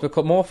 It What?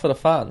 was more for the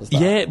fans.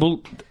 That. Yeah,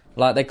 well,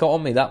 Like, they got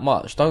on me that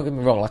much. Don't get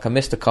me wrong, like, I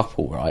missed a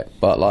couple, right?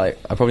 But, like,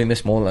 I probably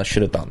missed more than I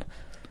should have done.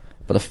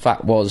 But the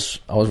fact was,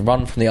 I was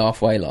run from the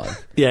halfway line,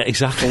 yeah,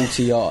 exactly.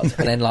 40 yards,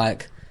 and then,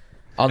 like,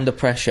 under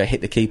pressure,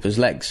 hit the keeper's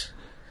legs.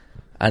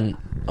 And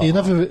You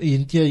never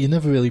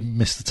really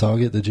missed the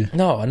target, did you?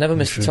 no, I never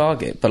missed True. the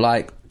target. But,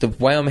 like, the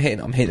way I'm hitting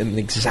them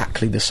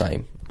exactly the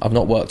same. I've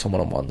not worked on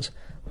one-on-ones,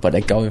 but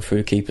they're going through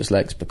the keeper's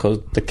legs because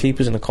the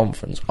keepers in the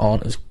conference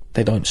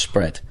they don't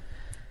spread.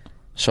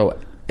 So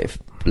if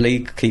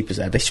league keepers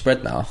there, they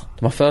spread now.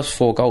 My first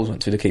 4 goals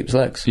went through the keeper's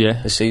legs.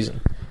 Yeah. This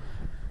season.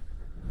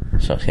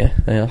 So yeah,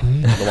 they are.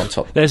 The one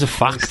top. There's a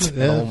fact.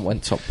 Yeah. No one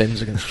went top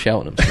bins against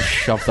Cheltenham, so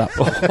shoved that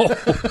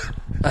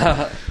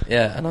ball.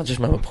 Yeah, and I just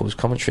remember Paul's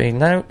commentary.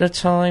 Note the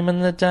time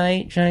and the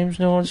date. James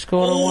Norwood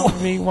scored a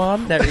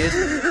 1v1. There he is.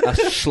 A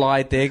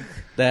sly dig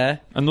there.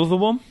 Another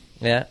one.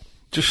 Yeah.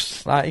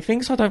 Just Like, he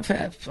thinks I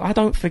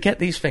don't forget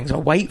these things. I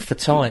wait for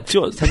time. Do you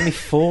know what- It's taken me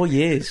 4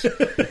 years.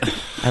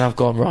 And I've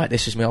gone, right,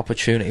 this is my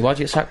opportunity. Why'd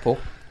you get sacked, Paul?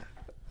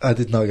 I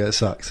did not get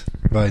sacked.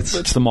 Right.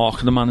 it's the mark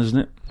of the man, isn't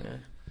it?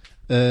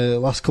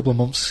 Last couple of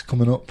months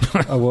coming up.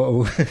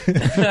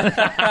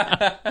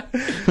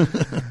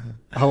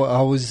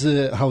 How was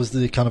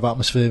the kind of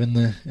atmosphere in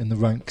the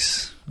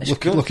ranks?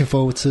 Looking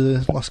forward to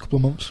the last couple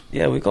of months.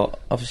 Yeah, we got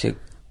obviously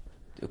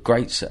a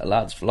great set of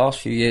lads. For the last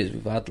few years,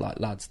 we've had like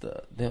lads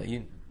that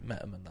you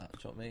met them and that.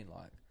 Do you know what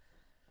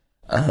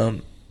I mean?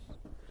 Like,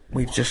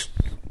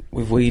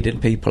 we've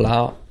weeded people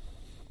out.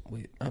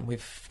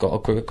 We've got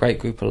a great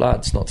group of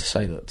lads. Not to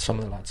say that some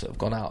of the lads that have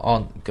gone out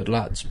aren't good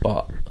lads,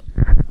 but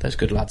there's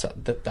good lads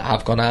that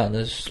have gone out. And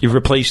there's You've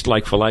replaced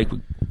like for like.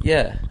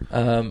 Yeah,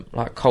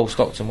 like Cole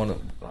Stockton, one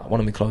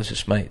of my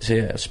closest mates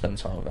here. I spend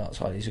time with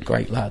outside. He's a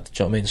great lad. Do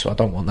you know what I mean? So I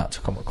don't want that to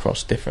come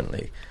across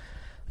differently.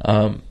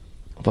 But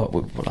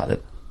like the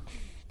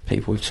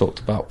people we've talked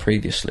about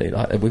previously,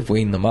 like we've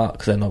weaned them out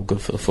because they're no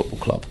good for the football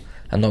club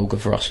and no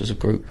good for us as a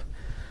group.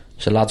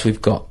 So lads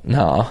we've got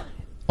now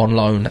on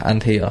loan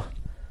and here,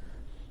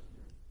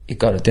 you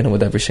go to dinner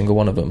with every single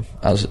one of them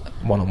as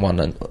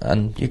one-on-one,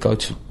 and you go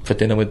for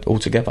dinner with all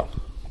together.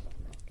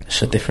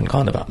 It's a different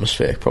kind of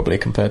atmosphere probably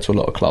compared to a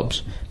lot of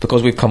clubs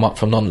because we've come up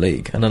from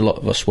non-league and a lot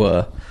of us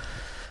were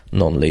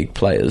non-league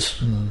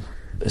players.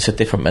 It's a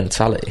different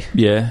mentality,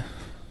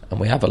 and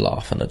we have a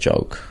laugh and a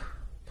joke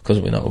because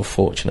we know we're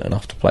fortunate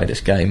enough to play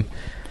this game.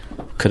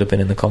 Could have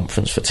been in the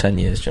conference for 10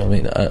 years, do you know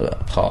what I mean,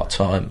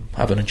 part-time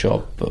having a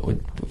job, but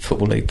with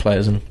football league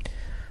players, and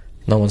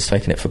no one's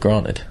taking it for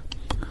granted.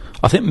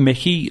 I think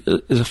Mickey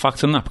is a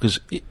factor in that because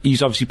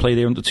he's obviously played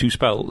here under two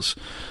spells.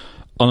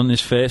 On his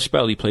first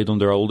spell, he played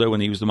under Oldo when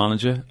he was the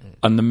manager,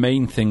 and the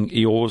main thing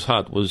he always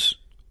had was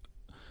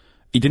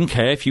he didn't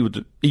care if you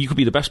could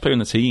be the best player in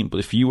the team, but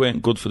if you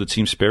weren't good for the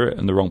team spirit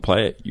and the wrong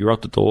player, you're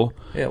out the door.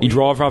 He'd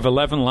rather have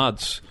 11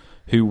 lads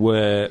who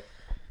were.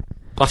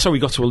 That's how we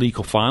got to a League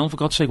Cup final, for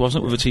God's sake,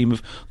 wasn't it? With a team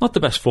of not the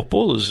best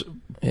footballers.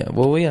 Yeah,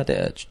 well, we had it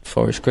at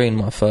Forest Green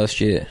my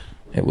first year.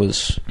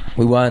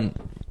 We weren't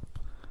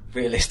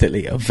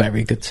realistically a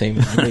very good team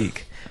in the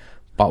league,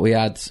 but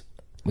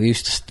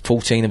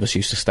 14 of us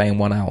used to stay in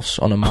one house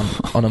on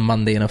a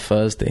Monday and a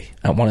Thursday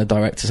at one of the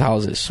directors'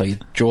 houses. So you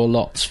draw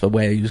lots for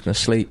where you was going to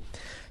sleep.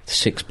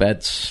 6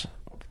 beds,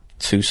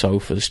 2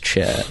 sofas,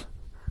 chair,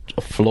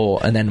 a floor,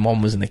 and then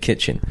one was in the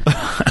kitchen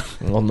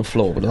on the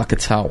floor with like a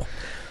towel.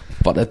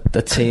 But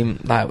the team,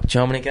 like, do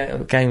you know how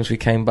many games we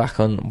came back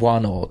on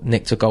one or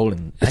nicked a goal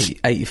in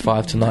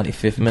 85 to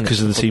 95th minute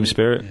because of the team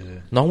spirit?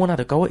 No one had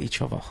a go at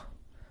each other.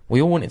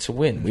 We all wanted to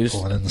win. We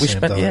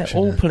spent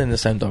all pulling in the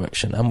same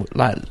direction, and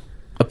like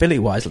ability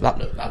wise,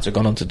 lads have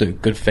gone on to do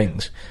good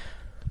things,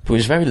 but it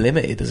was very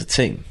limited as a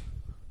team.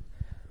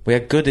 We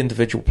had good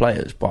individual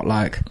players, but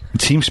like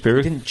team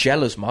spirit, we didn't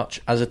gel as much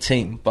as a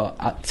team.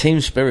 But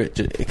team spirit,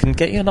 it can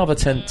get you another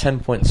 10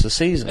 points a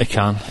season. It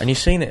can, and you've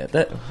seen it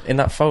in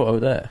that photo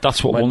there.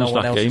 That's what won no us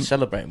one that else game. is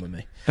celebrating with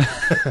me.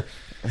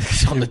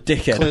 It's on the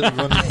dickhead. Clearly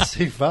running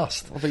too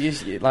fast. But you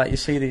see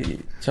do you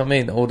know what I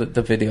mean? All the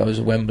videos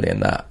of Wembley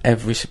and that.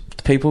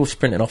 People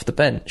sprinting off the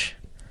bench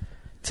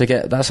to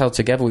get. That's how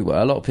together we were.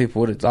 A lot of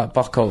people would have, like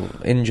Bucko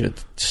injured,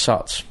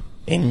 Suts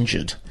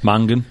injured,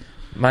 Mangan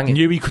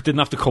knew he didn't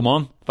have to come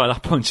on by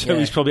that point, so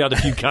he's probably had a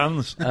few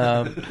cans.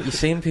 You've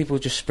seen people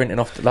just sprinting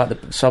off the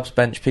subs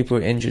bench. People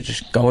who are injured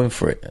just going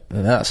for it,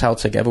 and that's how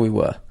together we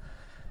were.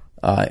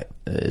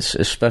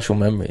 It's special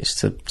memories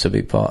to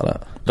be part of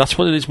that. That's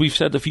what it is. We've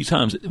said a few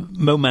times,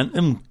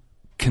 momentum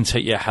can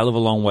take you a hell of a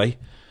long way,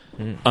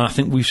 and I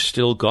think we've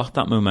still got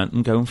that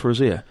momentum going for us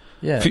here.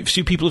 Yeah, a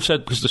few people have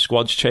said because the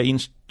squad's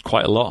changed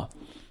quite a lot,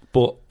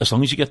 but as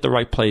long as you get the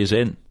right players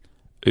in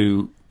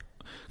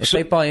if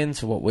they buy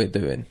into what we're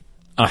doing,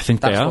 I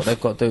think that's they have. what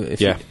they've got to do.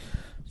 Do you know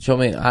what I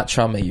mean? At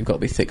Tranmere, you've got to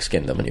be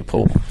thick-skinned when you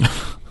pull.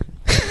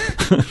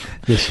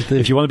 Yes, you do.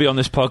 If you want to be on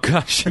this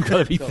podcast, you've got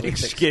to be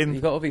thick-skinned.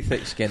 You've got to be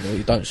thick-skinned or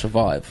you don't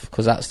survive,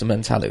 because that's the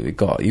mentality we've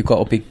got. You've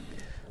got to be,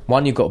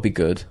 1, you've got to be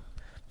good.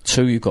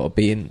 2, you've got to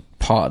be in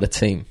part of the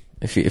team.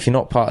 If you're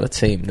not part of the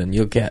team, then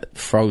you'll get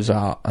froze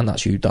out, and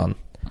that's you done.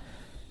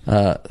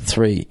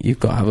 3, you've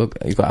got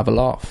to have a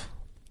laugh,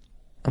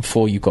 and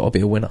 4, you've got to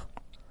be a winner.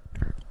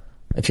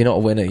 If you're not a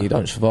winner, you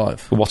don't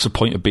survive. But what's the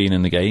point of being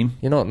in the game?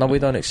 We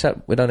don't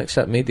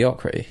accept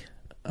mediocrity.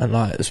 And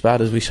like, as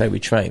bad as we say we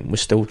train, we're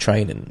still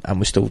training, and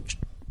we're still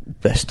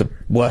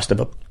worst of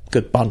a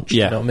good bunch.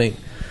 Yeah. You know what I mean?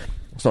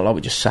 It's not like we're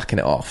just sacking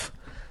it off.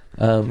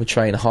 We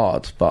train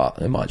hard,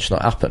 but it might just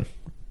not happen.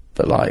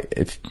 But like,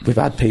 if we've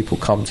had people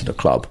come to the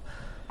club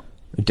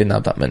who didn't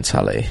have that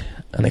mentality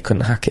and they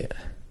couldn't hack it,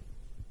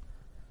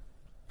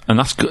 and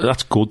that's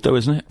good though,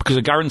 isn't it? Because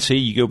I guarantee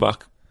you go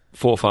back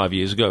 4 or 5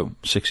 years ago,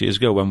 6 years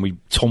ago, when we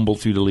tumbled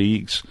through the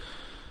leagues,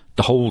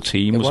 the whole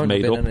team was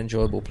made up. It won't have been an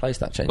enjoyable place,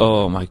 that change.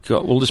 Oh my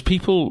God. Well, there's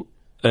people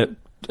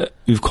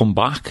who've come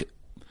back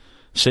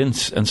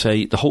since and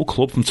say the whole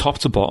club from top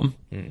to bottom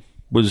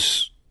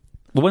was...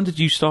 Well, when did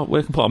you start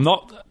working, Paul? I'm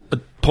not...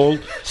 Paul...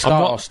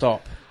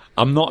 Stop.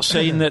 I'm not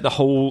saying that the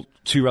whole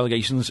 2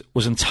 relegations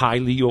was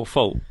entirely your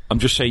fault. I'm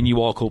just saying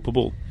you are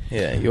culpable.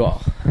 Yeah, you are.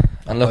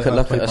 And look at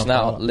us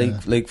now,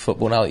 league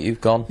football now that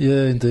you've gone.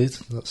 Yeah, indeed.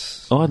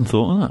 I hadn't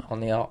thought of that. On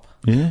the up.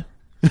 Yeah.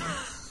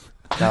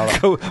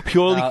 Now,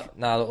 Purely,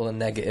 now that all the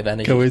negative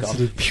energy is gone.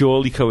 Coincidence.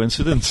 purely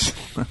coincidence.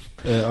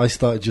 I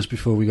started just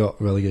before we got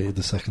relegated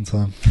the second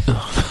time.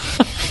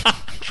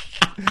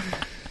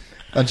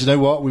 And do you know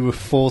what? We were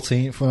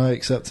 14th when I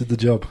accepted the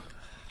job.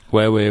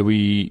 Where were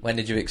we? When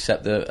did you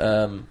accept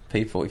the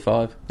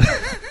P45?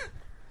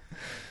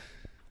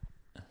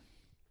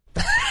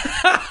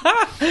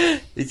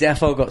 His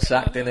FO got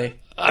sacked, didn't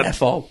he?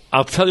 FO.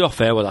 I'll tell you off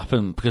air what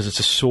happened because it's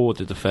a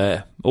sordid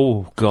affair.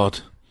 Oh God.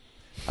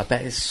 I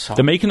bet it's so...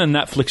 They're making a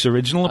Netflix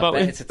original I about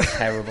bet it. it's a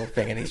terrible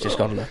thing, and he's just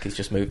gone, look, he's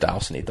just moved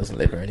house and he doesn't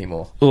live here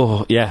anymore.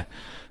 Oh yeah,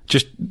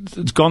 just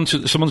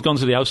someone's gone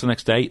to the house the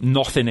next day,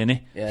 nothing in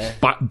it. Yeah.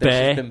 Back It's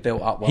bare. just been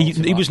built up well He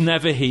too was much.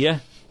 never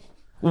here.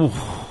 Ooh.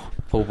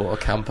 Paul bought a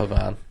camper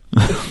van.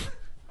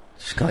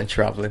 Just going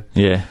travelling.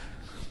 Yeah.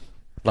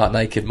 Like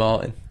Naked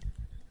Martin.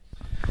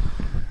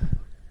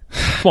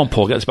 Come on,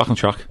 Paul, get us back on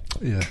track.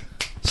 Yeah.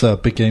 So,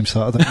 big game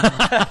Saturday.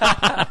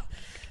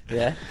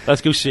 Yeah.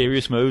 Let's go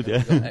serious mode.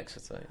 Yeah.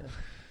 Exeter, yeah.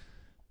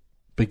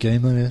 Big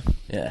game though,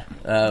 yeah.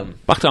 Yeah.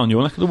 Back down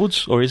your neck of the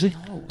woods, or is he?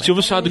 It's the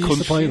other side of the We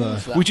used to country. play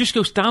there. We just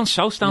go down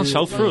south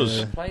for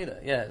us. Played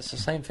it. Yeah, it's the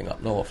same thing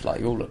up north.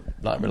 Like, you all look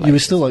like related. You were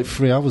still like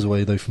 3 hours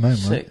away though from home,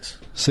 right? 6.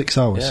 6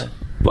 hours. Yeah.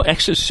 But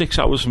Exeter's 6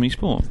 hours from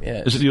Eastbourne.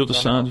 Yeah. Is it the other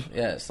it's side?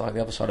 Yeah, it's like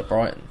the other side of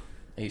Brighton,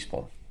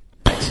 Eastbourne.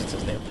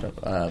 Exeter's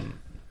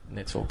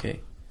near Torquay.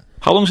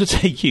 How long does it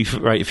take you?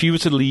 Right, if you were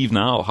to leave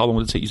now, how long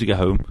would it take you to get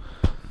home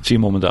to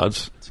your mum and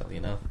dad's? So you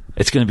know,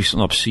 It's going to be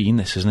something obscene,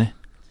 this, isn't it?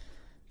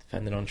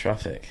 depending on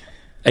traffic.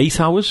 8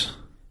 hours?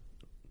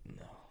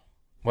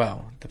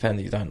 Well,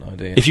 depending. You don't know,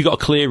 do you? If you got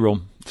a clear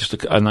run, just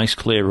a nice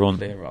clear run.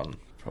 Clear run,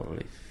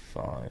 probably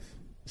 5. It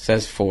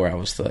says 4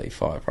 hours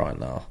 35 right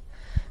now,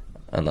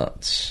 and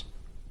that's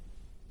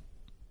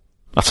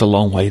That's a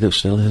long way though,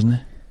 still, isn't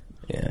it?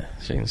 yeah.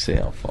 So you can see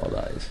how far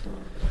that is.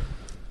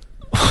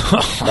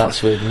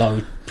 That's with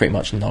pretty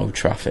much no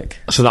traffic.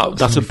 So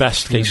that's a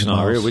best case 300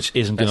 scenario, miles. which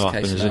isn't going to Best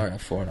happen, case is scenario,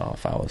 it?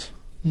 4.5 hours.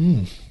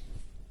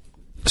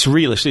 It's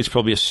realistic. It's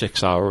probably a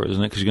 6 hour,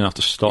 isn't it? Because you're going to have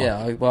to stop.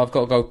 Yeah, I've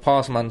got to go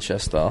past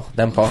Manchester,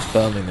 then past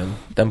Birmingham,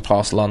 then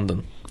past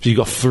London. So you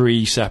got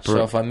 3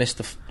 separate.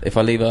 So if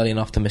I leave early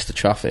enough to miss the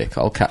traffic,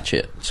 I'll catch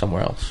it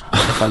somewhere else.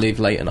 And if I leave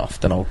late enough,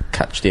 then I'll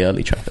catch the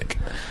early traffic.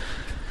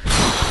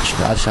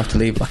 I just have to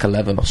leave like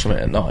 11 or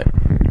something at night.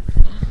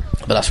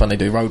 But that's when they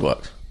do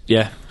roadworks.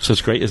 Yeah, so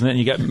it's great, isn't it? And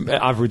you get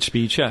average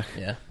speed check.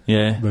 Yeah,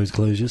 Yeah. Road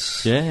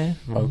closures. Yeah.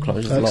 road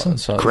closures a lot. Excellent.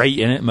 So Great,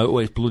 innit?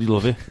 Motorways, bloody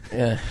love it.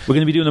 Yeah, We're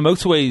going to be doing a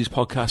motorways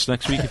podcast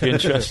next week if you're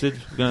interested.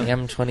 We're the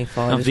going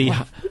M25 Have is the-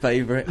 my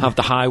favourite. to have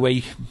the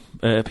highway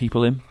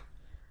people in.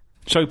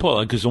 Sorry, Paul,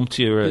 I gazumped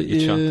to your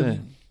chat there.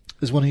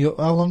 Is one of your...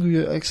 How long were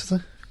you at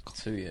Exeter?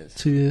 2 years.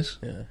 2 years?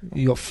 Yeah.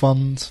 You got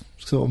fond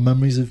sort of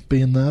memories of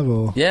being there,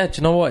 or... Yeah, do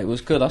you know what? It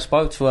was good. I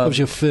spoke to That was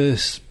your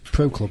first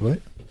pro club,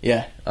 right?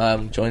 yeah,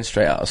 joined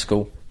straight out of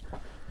school.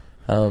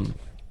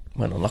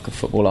 Went on like a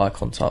football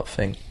icon type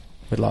thing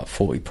with like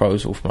 40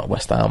 pros all from like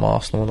West Ham,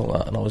 Arsenal and all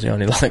that, and I was the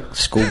only like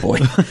schoolboy.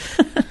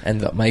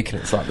 Ended up making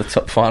it to like the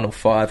top final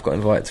 5, got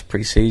invited to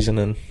pre-season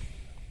and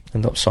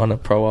ended up signing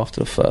pro after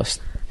the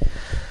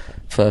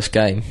first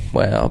game,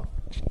 where I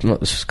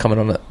was coming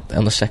on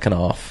the second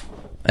half,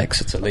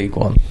 Exeter League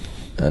One,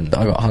 and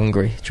I got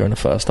hungry during the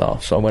first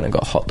half, so I went and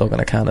got a hot dog and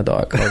a can of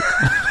Diet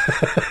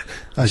Coke.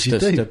 As you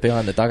Just do. stood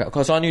behind the dugout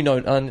because I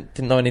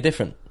didn't know any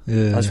different.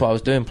 Yeah. That's what I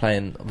was doing,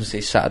 playing obviously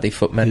Saturday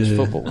men's Yeah.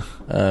 football.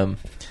 And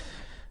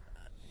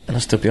I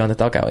stood behind the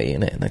dugout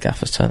eating it, and the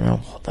gaffer's turned around.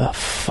 What the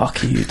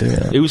fuck are you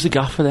doing? Who was the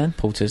gaffer then?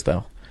 Paul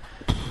Tisdale.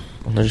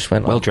 And I just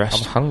went, Well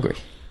dressed. I'm hungry.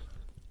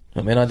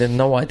 I mean, I had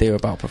no idea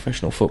about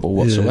professional football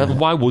whatsoever.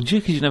 Why would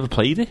you? Because you never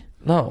played it.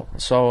 No.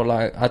 So,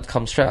 like, I'd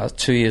come straight out of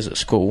 2 years at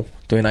school,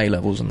 doing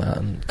A-levels and that,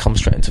 and come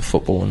straight into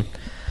football, and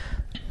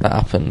that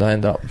happened. I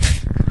ended up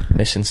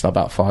missing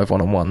about 5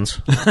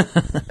 one-on-ones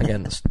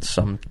against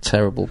some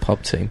terrible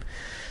pub team.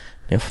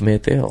 They offered me a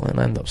deal, and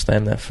I ended up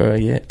staying there for a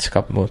year. It took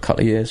a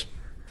couple of years,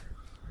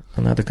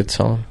 and I had a good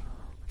time.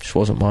 Just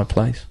wasn't my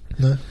place.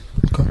 No?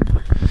 Okay.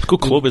 It's a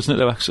good club, isn't it,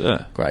 though,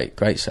 Exeter?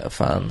 Great set of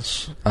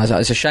fans.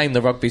 It's a shame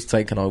the rugby's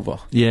taken over.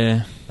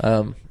 Yeah.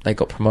 They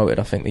got promoted,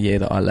 I think, the year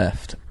that I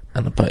left,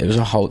 but it was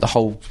the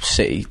whole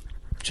city. Do you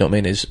know what I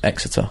mean? Is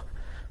Exeter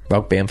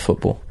rugby and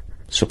football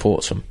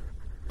supports them.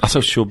 That's how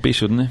it should be,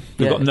 shouldn't it?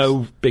 They've Yeah, got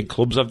no big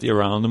clubs have they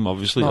around them,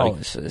 obviously. No,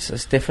 like,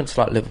 it's different to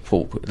like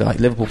Liverpool. Like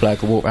Liverpool player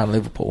could walk around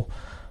Liverpool,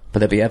 but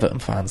there'd be Everton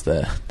fans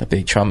there, there'd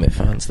be Tranmere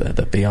fans there,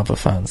 there'd be other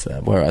fans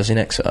there. Whereas in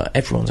Exeter,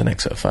 everyone's an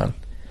Exeter fan.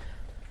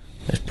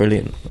 It's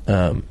brilliant,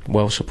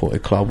 well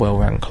supported club, well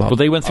ran club. but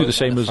they went through I the was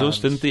same one as of the us,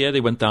 fans. didn't they? Yeah, they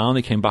went down,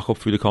 they came back up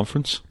through the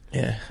conference.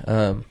 Yeah,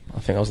 I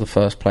think I was the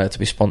first player to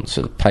be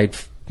sponsored.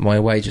 My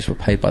wages were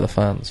paid by the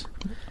fans.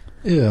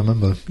 Yeah, I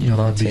remember. You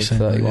know, be saying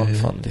that, 1931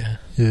 yeah. fund. Yeah.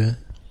 Yeah.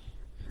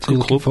 So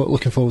Good you're club.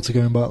 looking forward to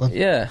going back then?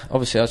 Yeah,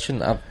 obviously I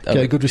shouldn't have. Get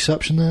a good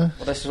reception there?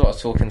 Well, this is what I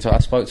was talking to. I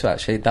spoke to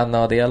actually Dan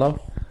Nardiello.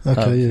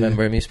 Okay, yeah.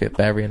 Remember him? He used to be at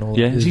Bury and all.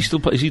 Yeah, that. is he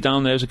still? Is he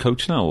down there as a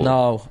coach now? Or?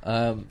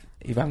 No,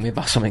 he rang me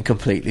about something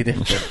completely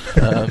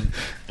different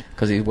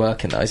because he's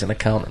working. He's an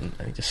accountant,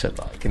 and he just said,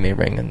 "Like, give me a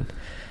ring." And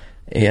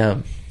I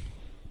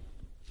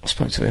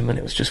spoke to him and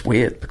it was just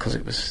weird because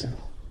it was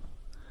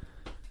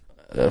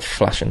a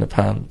flash in the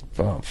pan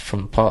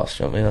from the past.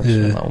 You know what I mean? I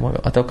just went, oh my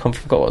God, I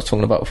forgot what I was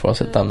talking about before I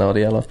said damn the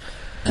yellow.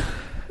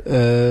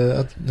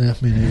 Yeah,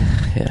 me neither.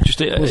 Yeah.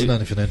 It wasn't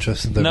anything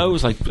interesting. No, it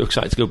was like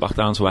excited to go back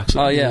down to Exeter.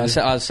 Oh yeah,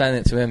 I was saying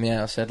it to him.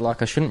 Yeah, I said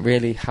like I shouldn't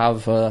really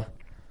have a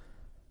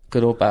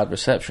good or bad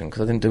reception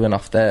because I didn't do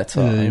enough there.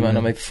 I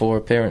made 4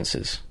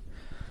 appearances,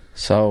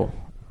 or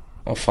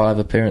 5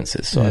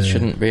 appearances. So I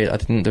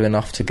didn't do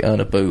enough to earn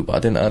a boo, but I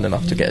didn't earn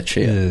enough to get a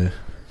cheer. Yeah,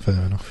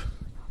 fair enough.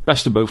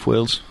 Best of both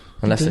worlds.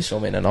 Unless they saw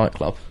me in a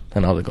nightclub,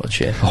 then I'd have got a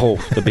cheer. Oh,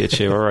 there'd be a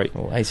cheer, all right.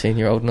 Or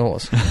 18-year-old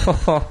Norse.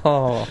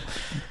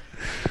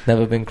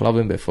 Never been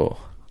clubbing before.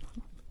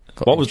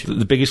 What was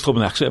the biggest club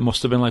in Exeter? It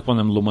must have been like one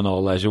of them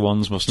Luminor leisure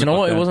ones, mustn't it? Do you know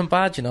what? Like It wasn't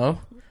bad, you know.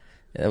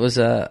 It was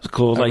a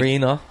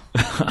arena,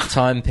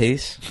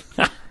 timepiece,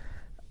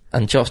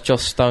 and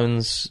Josh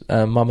Stone's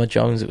Mama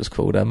Jones, it was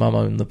called. Her mum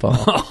owned the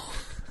bar.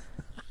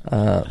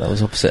 That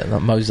was opposite that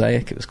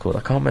Mosaic, it was called.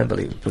 I can't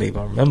believe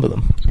I remember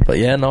them. But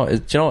yeah, no, do you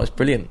know what? It's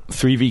brilliant.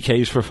 3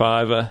 VKs for a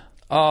 $5.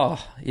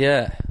 Oh,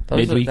 yeah.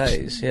 Those are the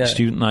days, yeah.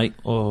 Student night.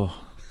 Oh.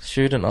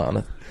 Student night on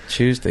a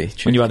Tuesday.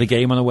 When you had a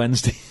game on a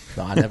Wednesday.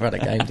 No, I never had a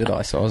game, did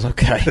I? So I was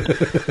okay.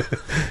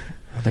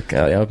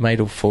 I made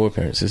all 4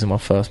 appearances in my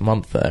first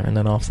month there, and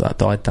then after that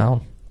died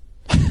down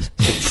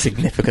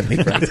significantly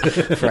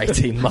for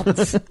 18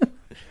 months.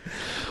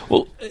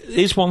 Well,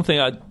 here's one thing.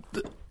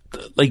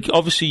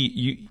 Obviously,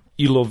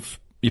 you love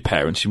your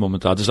parents, your mum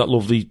and dad. There's that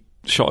lovely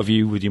shot of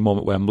you with your mum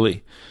at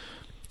Wembley.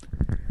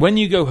 When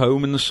you go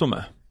home in the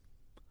summer,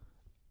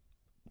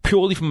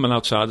 purely from an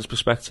outsider's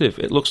perspective,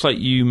 it looks like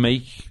you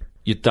make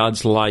your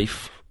dad's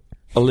life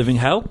a living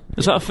hell.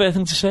 Is that a fair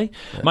thing to say?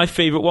 Yeah. My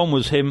favourite one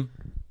was him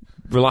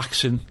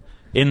relaxing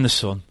in the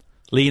sun,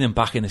 leaning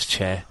back in his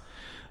chair.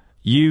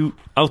 You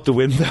out the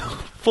window,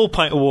 full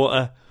pint of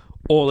water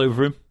all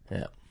over him.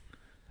 Yeah.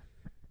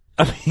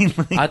 I mean,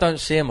 I don't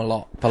see him a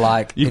lot,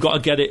 but you've got to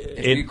get it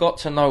if in. You got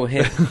to know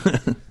him.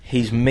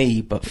 He's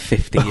me, but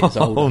 50 years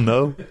older. Oh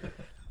no!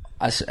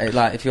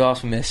 If you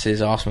ask my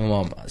missus, ask my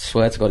mum, I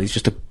swear to God, he's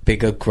just a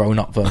bigger,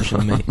 grown-up version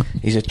of me.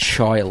 He's a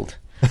child.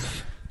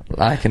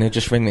 And he'll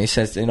just ring me. He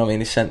says, you know what I mean?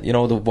 He sent, the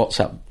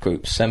WhatsApp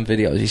groups send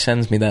videos. He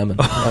sends me them,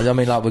 and I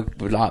mean,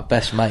 we're like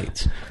best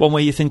mates. One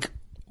way you think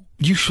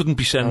you shouldn't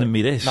be sending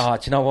me this. No,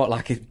 do you know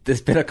what?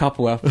 There's been a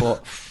couple where I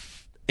thought,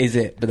 is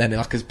it? But then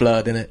it's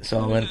blurred in it. So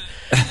I went,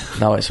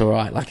 no, it's all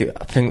right. I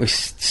think we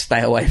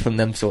stay away from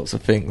them sorts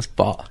of things.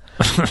 But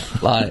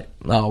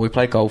no, we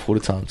play golf all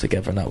the time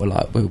together, and that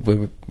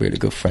we're really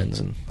good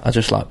friends. And I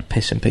just like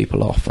pissing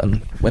people off.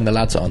 And when the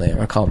lads aren't here,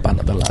 I can't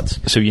banter the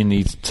lads. So you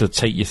need to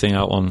take your thing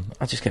out on.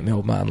 I just get my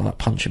old man,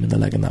 punch him in the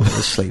leg, and that when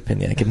he's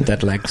sleeping. Yeah, give him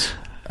dead legs.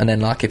 And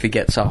then, if he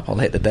gets up, I'll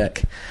hit the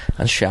deck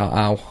and shout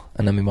 "ow,"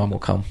 and then my mum will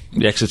come.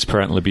 The exit's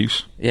parental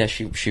abuse. Yeah,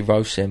 she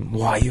roasts him.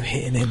 Why are you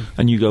hitting him?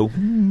 And you go,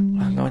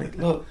 I'm going,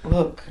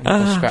 look. And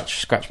he'll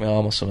scratch my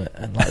arm or something,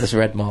 and there's a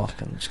red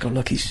mark, and just go,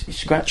 look, he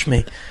scratched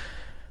me.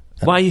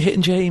 And why are you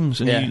hitting James?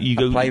 And you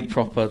go, I play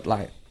proper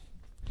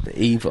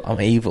evil.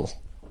 I'm evil,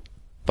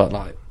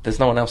 but there's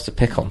no one else to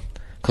pick on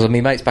because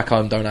my mates back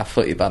home don't have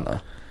footy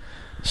banter,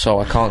 so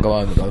I can't go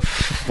home and go,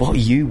 what are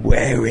you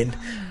wearing?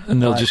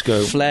 And they'll just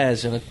go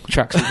flares and a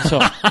tracksuit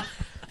top.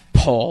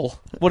 Paul.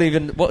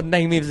 What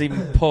name is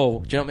even Paul?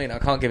 Do you know what I mean? I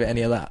can't give it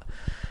any of that.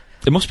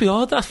 It must be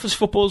hard that for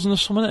footballers in the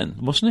summer then,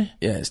 mustn't it?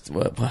 Yeah,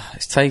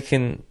 it's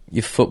taking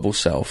your football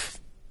self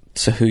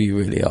to who you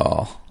really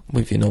are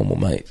with your normal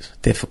mates.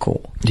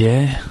 Difficult.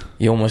 Yeah.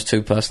 You're almost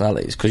 2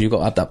 personalities because you've got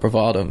to have that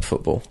bravado in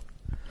football.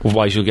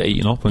 Otherwise you'll get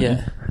eaten up, won't you?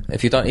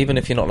 If you don't, even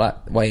if you're not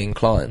that way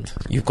inclined,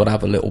 you've got to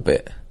have a little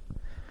bit.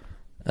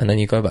 And then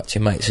you go back to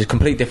your mates. It's a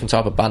completely different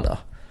type of banter.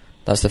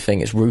 That's the thing,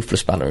 it's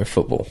ruthless banter in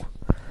football.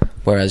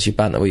 Whereas your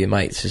banter with your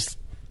mates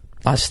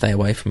I stay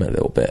away from it a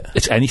little bit.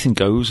 It's anything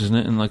goes, isn't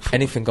it? And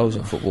anything goes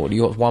in football.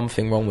 You got one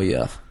thing wrong with you.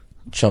 Do you know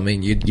what I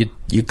mean?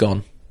 You're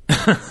gone.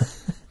 Do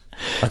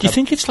you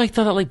think it's like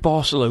that at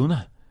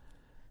Barcelona?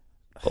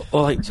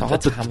 Or at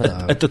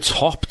the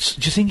top?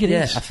 Do you think it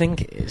is? Yeah, I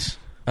think it is.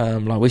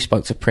 We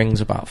spoke to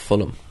Prings about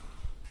Fulham.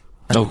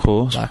 Of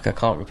course. I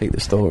can't repeat the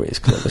stories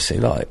because obviously,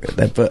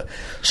 but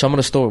some of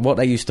the story, what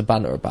they used to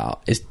banter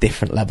about is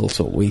different level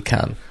to what we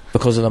can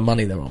because of the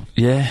money they're on.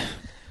 Yeah.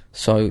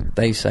 So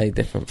they say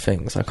different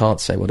things. I can't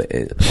say what it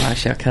is. Well,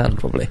 actually, I can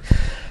probably.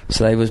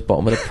 So they was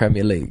bottom of the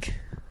Premier League.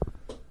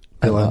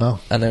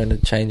 And they're in the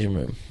changing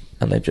room,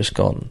 and they've just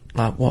gone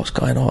what's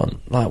going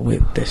on?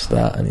 With this,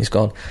 that, and he's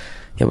gone.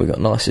 Yeah, we got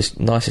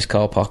nicest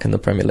car park in the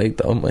Premier League,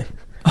 don't we?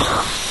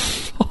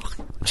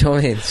 Do you know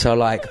what I mean?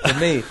 So, for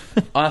me,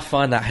 I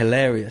find that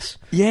hilarious.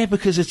 Yeah,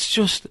 because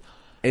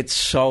it's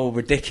so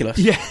ridiculous.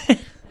 Yeah.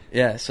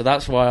 Yeah, so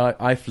that's why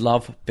I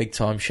love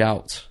big-time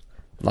shouts.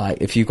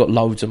 If you've got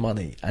loads of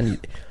money,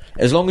 and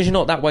as long as you're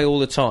not that way all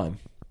the time,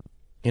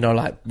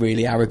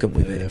 really arrogant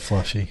with it.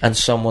 Flashy. And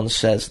someone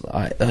says,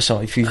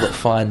 if you've got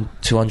fined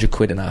 200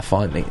 quid in our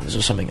fine meetings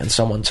or something, and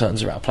someone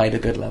turns around, played a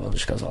good level, and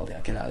just goes, oh, yeah,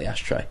 get out of the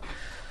ashtray.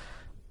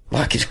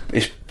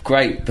 It's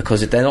great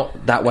because they're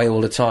not that way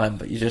all the time,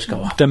 but you just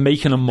go, They're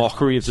making a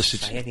mockery of the say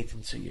situation.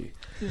 anything to you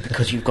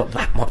because you've got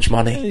that much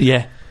money.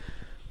 Yeah.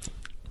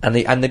 And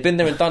they've been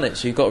there and done it,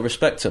 so you've got to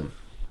respect them.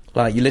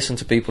 Like, you listen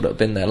to people that have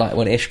been there, like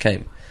when Ish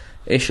came.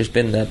 Ish has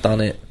been there,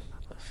 done it,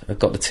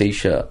 got the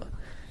T-shirt.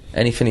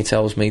 Anything he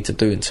tells me to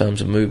do in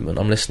terms of movement,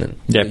 I'm listening.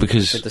 Yeah, He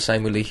because... did the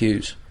same with Lee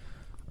Hughes.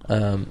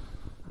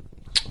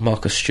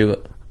 Marcus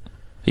Stewart.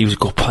 He was a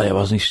good player,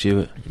 wasn't he,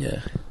 Stuart?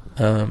 Yeah.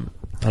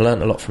 I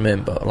learnt a lot from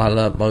him, but I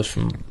learnt most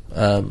from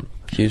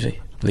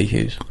Lee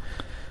Hughes.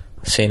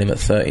 Seeing him at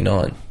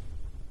 39.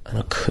 And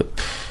I could...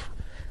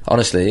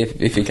 Honestly,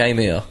 if he came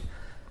here...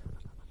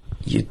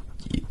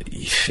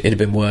 it'd have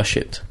been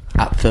worshipped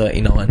at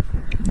 39.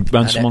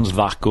 When someone's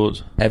that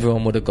good.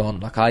 Everyone would have gone.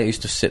 Like, I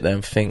used to sit there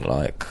and think,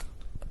 like,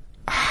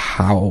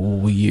 how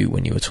were you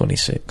when you were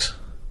 26?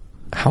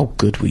 How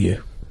good were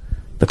you?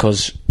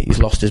 Because he's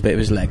lost his bit of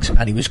his legs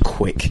and he was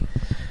quick,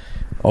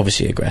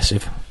 obviously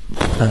aggressive,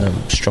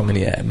 strong in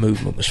the air,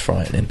 movement was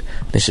frightening.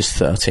 This is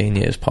 13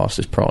 years past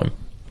his prime.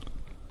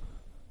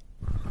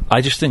 I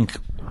just think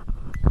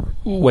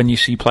when you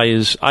see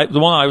players, the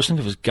one I was thinking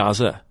of was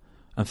Gaza,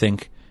 and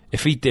think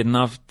if he didn't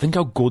have, think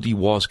how good he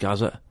was,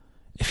 Gaza.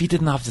 If he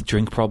didn't have the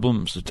drink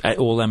problems,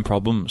 all them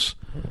problems,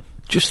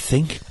 just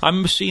think. I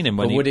remember seeing him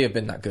when But would he have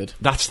been that good?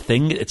 That's the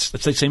thing. It's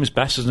the same as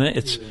Best, isn't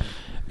it?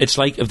 It's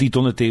like if they'd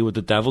done a deal with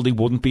the devil, they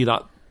wouldn't be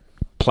that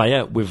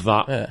player with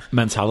that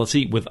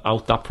mentality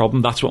without that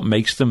problem. That's what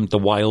makes them the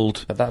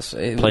wild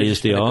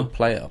players they are. Good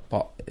player,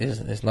 but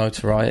his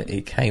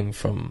notoriety came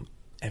from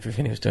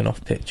everything he was doing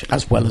off pitch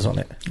as well as on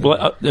it.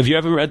 Well, have you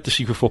ever read the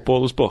Secret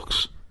Footballers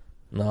books?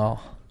 No.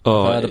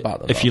 Oh, I've heard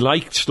about them. If you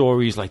like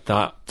stories like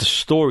that, the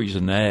stories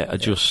in there are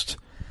just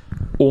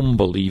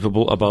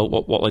unbelievable about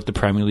what like the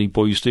Premier League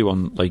boys do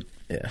on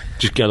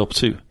just get up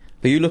to.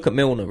 But you look at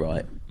Milner,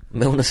 right?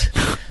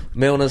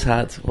 Milner's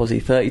had, was he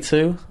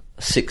 32?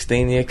 A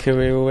 16-year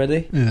career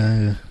already?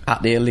 Yeah.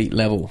 At the elite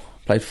level.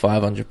 Played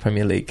 500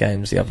 Premier League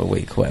games the other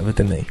week, whatever,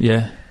 didn't he?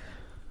 Yeah.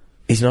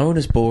 He's known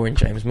as boring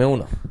James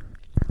Milner.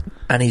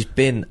 And he's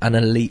been an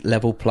elite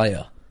level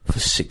player for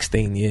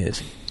 16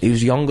 years. He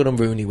was younger than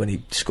Rooney when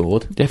he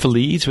scored. Yeah, for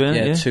Leeds, weren't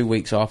Yeah, he? 2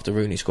 weeks after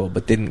Rooney scored,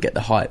 but didn't get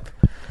the hype.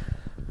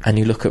 And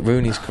you look at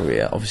Rooney's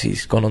career, obviously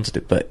he's gone on to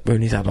do, but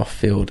Rooney's had off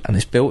field and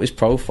he's built his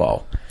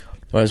profile.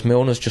 Whereas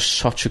Milner's just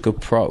such a good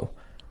pro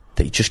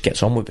that he just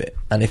gets on with it.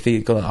 And if he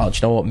got, do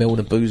you know what,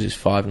 Milner boozes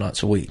 5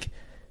 nights a week,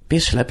 be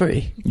a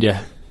celebrity.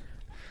 Yeah.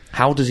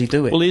 How does he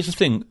do it? Well, here's the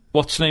thing.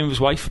 What's the name of his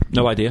wife?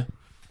 No idea.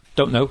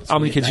 Don't know. How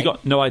many kids he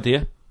got? No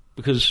idea.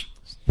 Because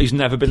he's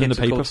never been in the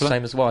paper for that.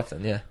 Same as wife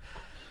then, yeah.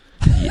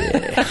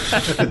 Yeah.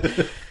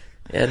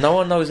 Yeah, no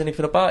one knows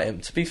anything about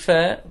him. To be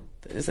fair,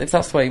 if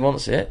that's the way he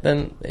wants it,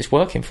 then it's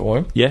working for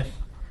him. Yeah.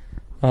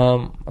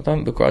 I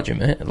don't begrudge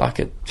him it. Do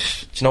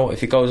you know what?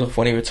 If he goes off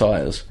when he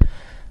retires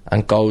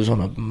and goes on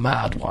a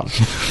mad one,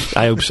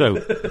 I hope so.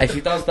 if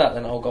he does that,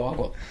 then I've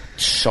got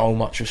so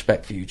much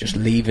respect for you. Just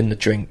leaving the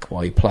drink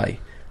while you play,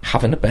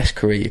 having the best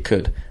career you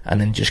could,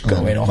 and then just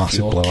going off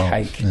your blowout.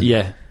 cake.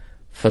 Yeah.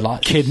 For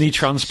like Kidney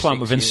transplant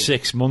 6 within years.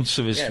 6 months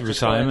of his Yeah,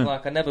 just retirement.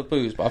 Like I never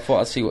booze, but I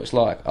thought I'd see what it's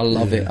like. I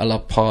love it. I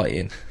love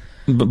partying.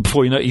 But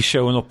before you know it, he's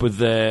showing up with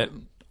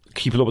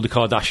keeping up with the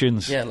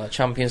Kardashians. Yeah, like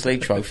Champions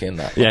League trophy and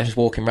that. Yeah. Like just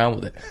walking around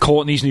with it.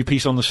 Courtney's new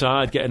piece on the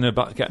side, getting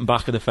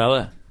back of the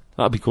fella.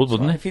 That'd be good,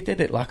 wouldn't Like, it? if he did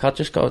it, like I'd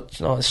just go,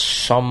 there's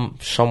some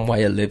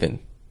way of living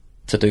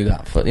to do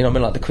that. For, you know what I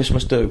mean? Like the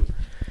Christmas do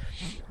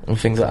and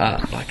things like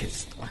that. Like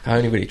it's like I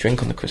only really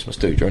drink on the Christmas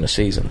do during the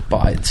season,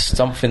 but it's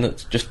something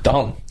that's just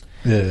done.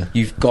 Yeah.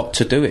 You've got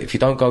to do it. If you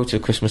don't go to a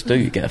Christmas do,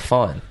 you get a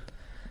fine.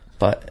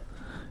 But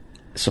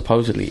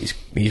supposedly he's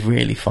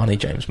really funny,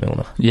 James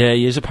Milner. Yeah,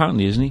 he is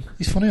apparently, isn't he?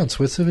 He's funny on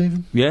Twitter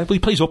even. Yeah, but he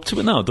plays up to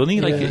it now, doesn't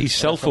he? Like Yeah. he's He's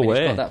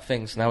self-aware. got that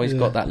thing. So now he's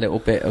got that little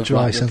bit of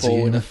Dry like, sense of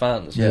rapport with the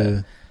humour. fans.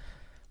 Yeah.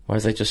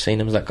 Whereas they just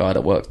seen him as that guy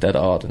that works dead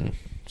hard and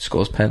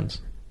scores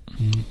pens.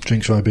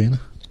 Drinks Ribena.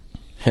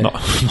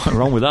 Not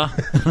wrong with that.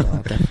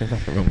 No, definitely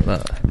nothing wrong with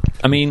that.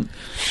 I mean,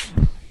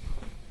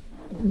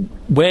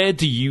 where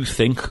do you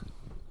think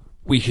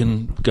we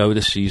can go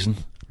this season?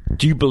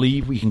 Do you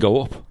believe we can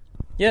go up?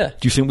 Yeah.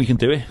 Do you think we can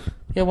do it?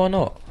 Yeah, why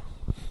not?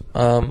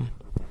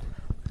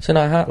 It's in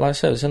our hands. Like I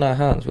said, it's in our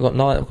hands. We've got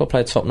 9. We've got to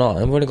play the top 9.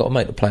 We've only got to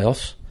make the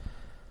playoffs.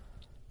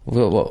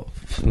 We've got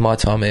in my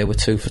time here, we're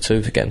 2 for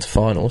 2 for getting to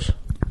finals.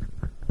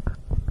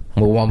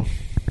 We're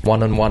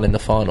 1-1 in the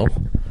final.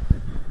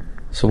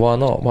 So why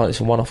not? Well, it's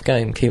a one-off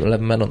game. Keep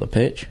 11 men on the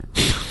pitch.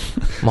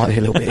 Might be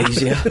a little bit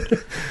easier.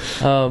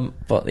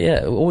 But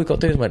yeah, all we've got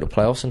to do is make the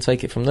playoffs and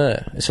take it from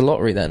there. It's a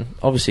lottery then.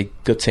 Obviously,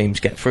 good teams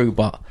get through,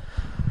 but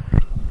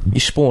you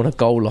spawn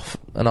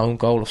an own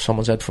goal off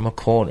someone's head from a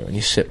corner and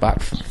you sit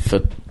back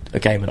for a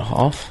game and a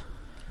half,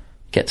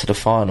 get to the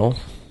final,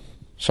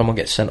 someone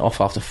gets sent off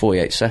after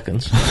 48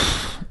 seconds,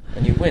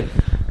 and you win.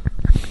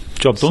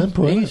 Job done.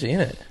 Simple, isn't it? Easy,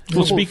 isn't it?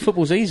 Well,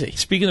 Football's easy.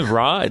 Speaking of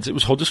rides, it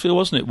was Huddersfield,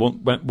 wasn't it?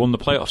 Won the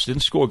playoffs. They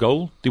didn't score a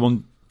goal. They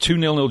won 2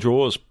 0-0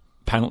 draws,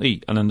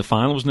 penalty, and then the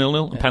final was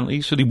 0-0 and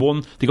penalty. So they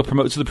won. They got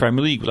promoted to the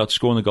Premier League without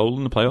scoring a goal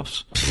in the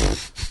playoffs.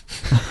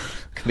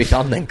 Can be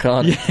done then,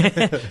 can't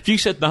it? If you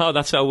said, no,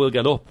 that's how we'll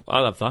get up,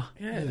 I'll have that.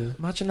 Yeah,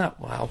 imagine that.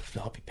 Well,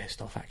 I'll be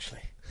pissed off,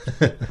 actually.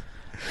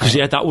 Because,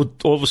 that would,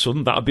 all of a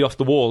sudden, that would be off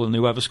the wall and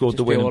whoever scored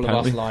the Just be winning all of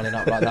penalty. us lining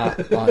up like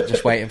that, like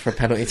just waiting for a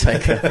penalty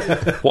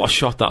taker. What a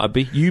shot that would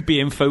be. You'd be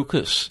in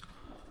focus,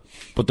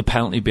 but the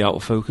penalty be out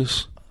of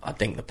focus. I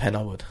think the pen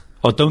I would.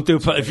 Oh, don't do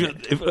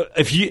it.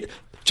 If you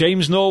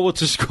James Norwood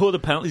to score the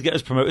penalty to get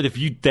us promoted, if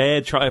you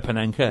dare try a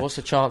Panenka. What's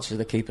the chances of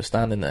the keeper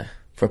standing there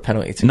for a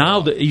penalty to Now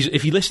that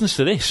if he listens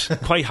to this,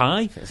 quite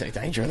high. Is there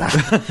danger of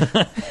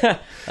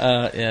that?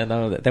 Yeah,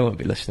 no, they won't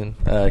be listening.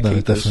 No,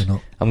 keepers. definitely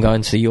not. I'm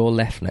going to your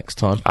left next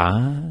time.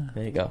 Ah.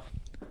 There you go.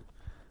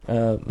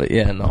 But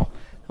yeah, no.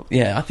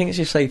 Yeah, I think it's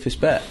your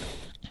safest bet.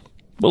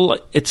 Well,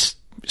 it's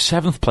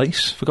 7th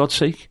place, for God's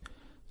sake.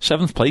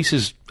 7th place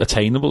is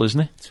attainable,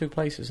 isn't it? 2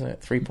 places, isn't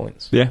it? 3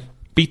 points. Yeah.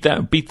 Beat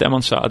them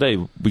on Saturday,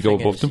 we go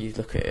Thing above is, them. You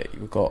look at it,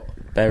 we've got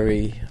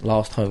Bury,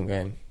 last home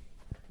game.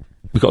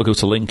 We've got to go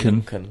to Lincoln.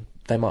 Lincoln.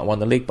 They might have won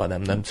the league by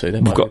them two.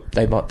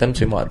 Them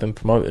two might have been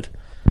promoted.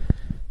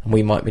 And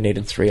we might be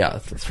needing 3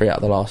 points out of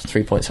the last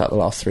 3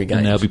 games.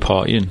 And they'll be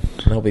partying.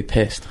 And they'll be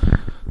pissed.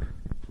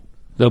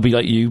 They'll be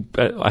like you,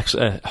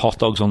 hot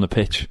dogs on the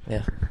pitch.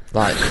 Yeah.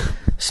 Like,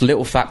 it's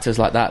little factors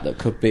like that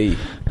could be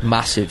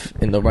massive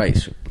in the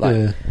race.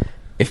 Like,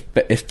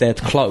 if they're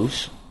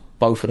close,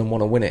 both of them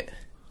want to win it.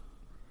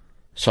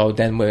 So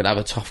then we'll have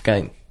a tough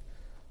game.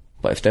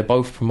 But if they're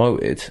both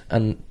promoted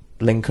and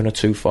Lincoln are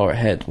too far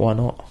ahead, why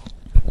not?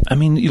 I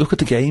mean, you look at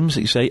the games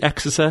that you say,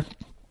 Exeter,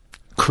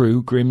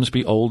 Crewe,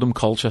 Grimsby, Oldham,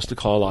 Colchester,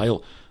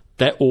 Carlisle,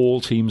 they're all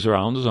teams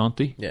around us, aren't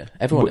they? Yeah,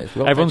 everyone is.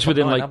 Everyone's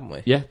within haven't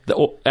we?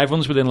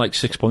 everyone's within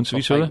 6 points of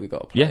each other. We've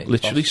got to play. Yeah,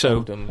 literally. So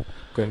Oldham,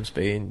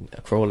 Grimsby and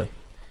Crawley.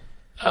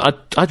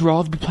 I'd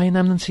rather be playing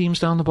them than teams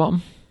down the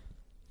bottom.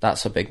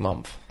 That's a big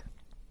month.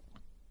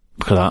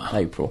 Look at that.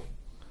 April.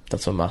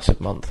 That's a massive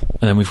month.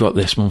 And then we've got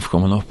this month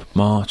coming up,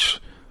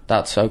 March.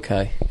 That's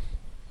okay.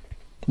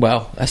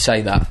 Well, I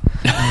say that.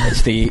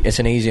 It's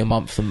an easier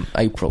month than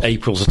April.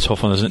 April's a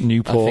tough one, isn't it?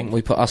 Newport. I think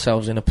we put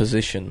ourselves in a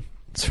position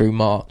through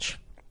March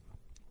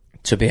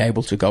to be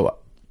able to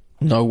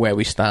know where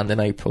we stand in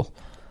April.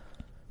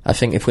 I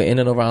think if we're in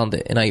and around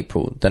it in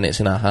April, then it's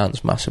in our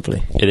hands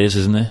massively. It is,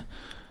 isn't it?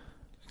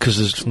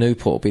 Because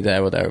Newport will be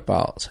there or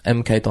thereabouts.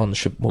 MK Don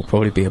will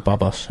probably be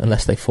above us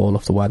unless they fall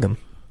off the wagon.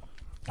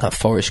 At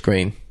Forest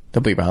Green,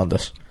 they'll be round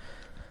us.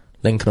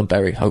 Lincoln and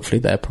Bury, hopefully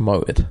they're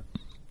promoted.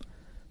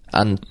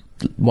 And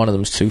one of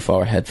them's too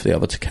far ahead for the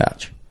other to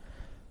catch.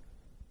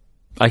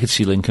 I could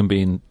see Lincoln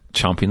being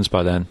champions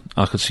by then.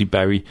 I could see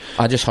Bury.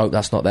 I just hope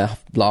that's not their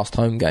last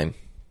home game.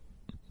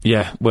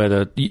 Yeah,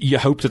 where you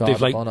hope that Guard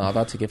they've of Honour. I've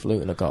had to give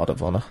Luton a Guard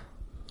of Honour.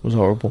 It was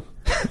horrible.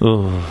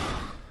 Oh.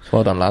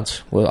 Well done,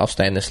 lads. I'll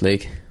stay in this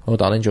league. Well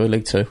done. Enjoy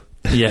League 2.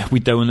 Yeah, we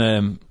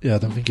don't. Yeah, I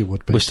don't think it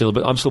would be. We're still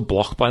I'm still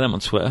blocked by them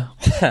on Twitter.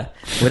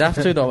 We'd have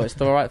to, though. It's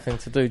the right thing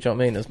to do. Do you know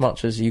what I mean? As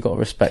much as you got to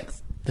respect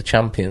the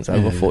champions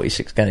over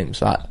 46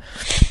 games. Like,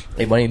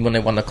 when they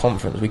won the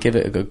conference, we give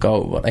it a good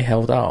go, but they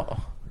held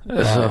out.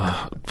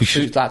 We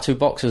should. Two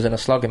boxers in a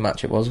slugging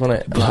match. It was,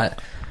 wasn't it? Like,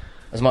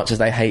 as much as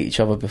they hate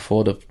each other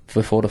before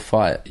the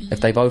fight,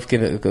 if they both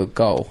give it a good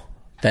goal,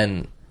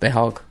 then they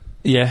hug.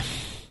 Yeah.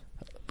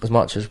 As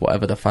much as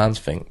whatever the fans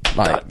think,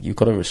 you've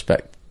got to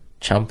respect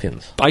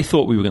champions. I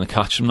thought we were going to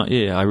catch them that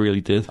year. I really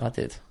did. I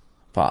did,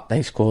 but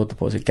they scored. What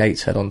was it?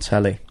 Gateshead on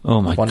telly.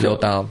 Oh my god! 1-0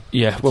 down.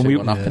 Yeah, when we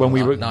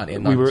were at 90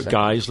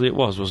 Guiseley, it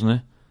wasn't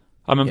it?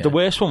 I remember the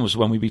worst one was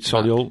when we beat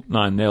Solihull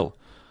 9-0.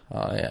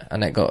 Oh yeah,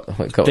 and it got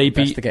They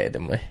investigated,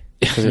 didn't we?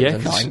 Because it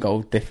was a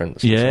 9-goal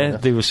difference. Yeah,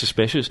 they were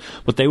suspicious.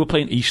 But they were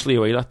playing Eastleigh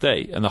away that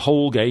day, and the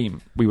whole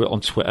game we were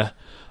on Twitter,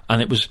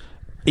 and it was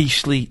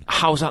Eastleigh.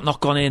 How's that not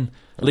gone in?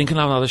 Lincoln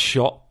haven't had a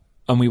shot,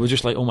 and we were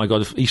just like, oh my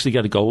god, if Eastleigh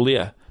get a goal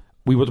here,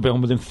 we would have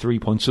been within 3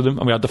 points of them.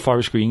 And we had the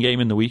Forest Green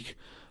game in the week,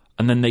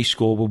 and then they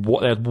scored.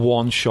 They had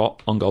one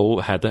shot on goal,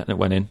 a header, and it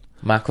went in.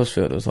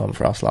 Macclesfield was on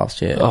for us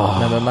last year.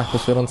 Remember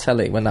Macclesfield on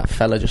telly when that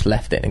fella just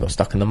left it and got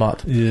stuck in the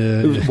mud?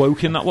 Yeah. It was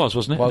Woking, that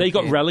wasn't it? Woking. They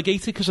got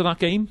relegated because of that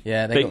game.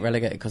 Yeah, they got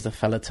relegated because the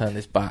fella turned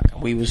his back.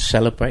 And we was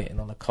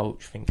celebrating on the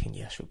coach, thinking,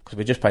 yes, because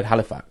we just played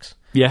Halifax.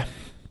 Yeah.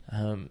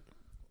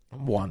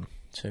 Won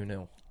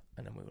 2-0,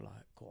 and then we were like,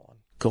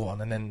 go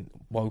on, and then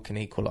Woking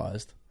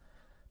equalised.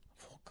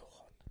 I thought, go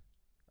on,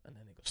 and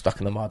then it got stuck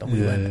in the mud, and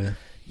we went,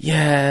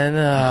 yeah,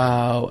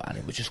 no, and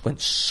it just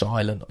went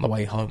silent on the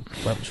way home.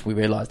 Once we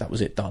realised that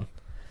was it, done.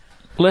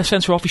 Well, their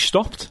centre off, he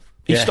stopped.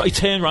 He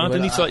turned around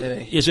and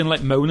he's in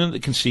moaning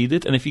that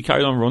conceded, and if he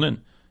carried on running,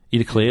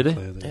 he'd have cleared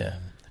it. Yeah,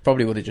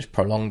 probably would have just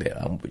prolonged it,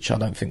 which I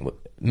don't think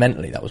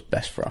mentally that was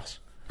best for us.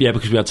 Yeah,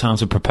 because we had time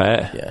to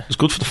prepare. Yeah. It was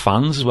good for the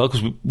fans as well,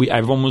 because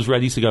everyone was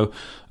ready to go,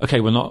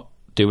 okay, we're not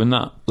doing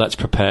that, let's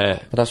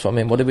prepare. But that's what I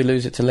mean. What did we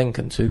lose it to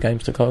Lincoln? 2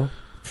 games to go?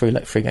 3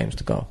 games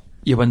to go.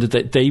 Yeah, when did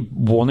they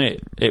won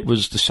it? It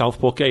was the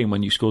Southport game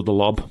when you scored the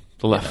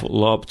left foot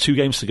lob. 2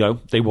 games to go.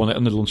 They won it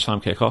on the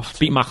lunchtime kick-off.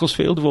 Beat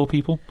Macclesfield, of all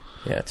people.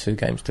 Yeah, 2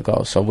 games to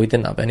go. So we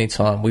didn't have any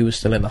time. We were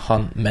still in the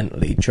hunt,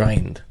 mentally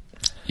drained.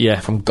 Yeah.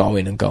 From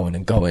going and going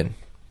and going.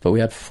 But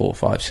we had 4,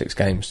 5, 6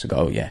 games to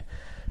go, yeah.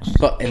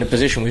 But in the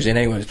position we was in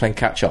anyway, we was playing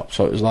catch up,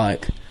 so it was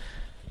like,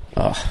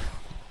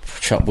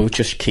 we'll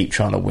just keep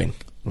trying to win.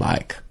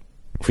 Like,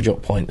 if we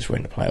drop points, we're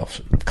in the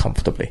playoffs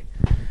comfortably.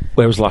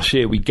 Whereas last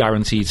year we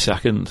guaranteed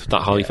second,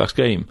 that Halifax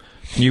game.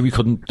 Knew we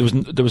couldn't.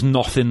 There was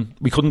nothing.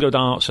 We couldn't go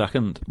down out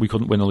second. We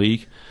couldn't win a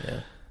league. Yeah.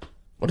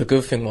 Well, the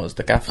good thing was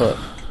the gaffer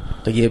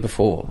the year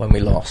before when we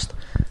lost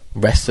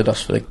rested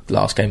us for the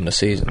last game of the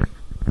season.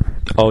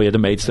 Oh yeah, the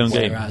Maidstone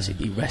game. Whereas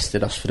he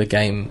rested us for the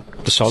game,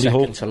 the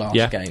Solihull, second to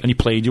last game, and he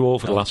played you all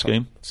for the last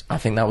game. I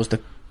think that was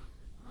the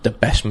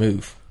best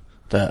move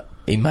that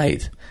he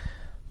made,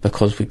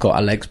 because we got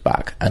our legs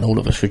back and all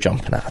of us were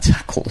jumping out of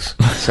tackles,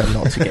 so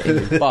not to get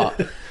in.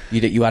 But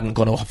you hadn't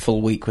gone a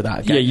full week without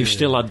a game. Yeah, you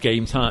still had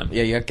game time.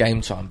 Yeah, you had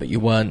game time, but you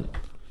weren't,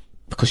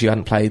 because you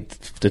hadn't played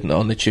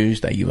on the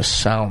Tuesday. You were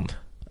sound.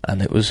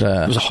 And it was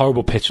a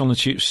horrible pitch on the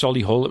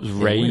Solihull. It was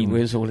rain. We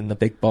was all in the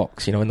big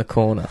box, in the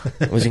corner.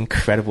 It was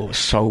incredible. It was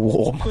so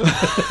warm.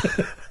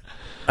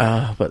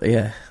 But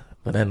then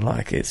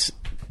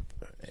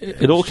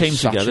it all came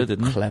together,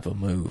 didn't it? Clever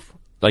move.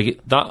 Like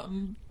that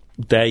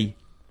day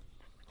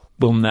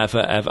will never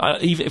ever.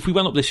 Even if we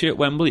went up this year at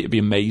Wembley, it'd be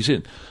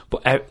amazing.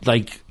 But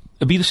it'd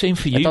be the same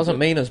for you. It doesn't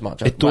mean as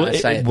much. It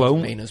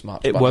won't mean as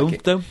much. It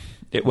won't though.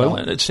 It won't.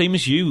 And it's same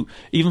as you.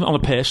 Even on a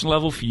personal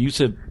level, for you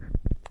to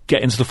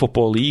get into the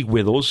Football League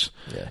with us,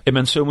 it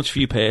meant so much for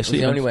you personally.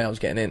 It was the only way I was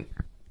getting in.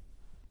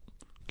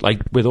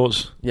 Like with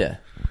us, yeah.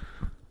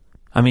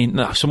 I mean,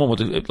 someone would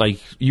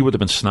have, you would have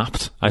been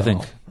snapped. I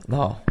think.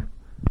 No,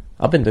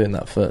 I've been doing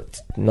that for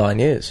 9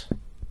 years,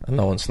 and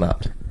no one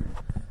snapped.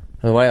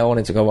 And the way I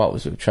wanted to go out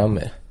was with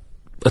Tranmere.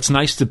 It's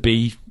nice to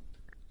be.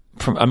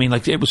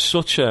 It was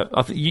such a.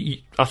 I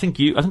think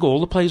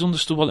all the players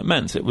understood what it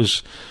meant. It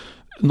was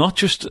not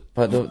just.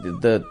 But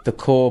the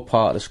core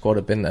part of the squad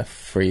had been there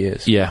for 3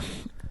 years. Yeah.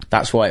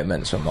 That's why it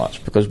meant so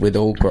much, because we'd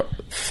all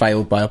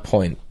failed by a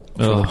point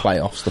from the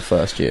playoffs the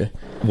first year.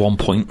 1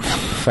 point.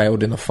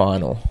 Failed in the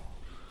final.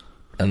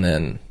 And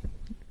then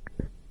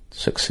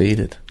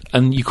succeeded.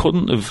 And you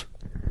couldn't have...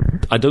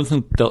 I don't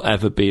think there'll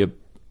ever be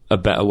a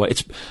better way.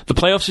 The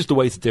playoffs is the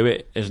way to do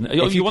it, isn't it?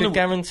 If you could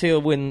guarantee a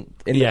win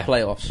in the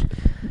playoffs,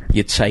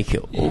 you'd take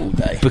it all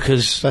day.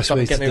 Because... Best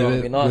way to do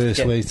it,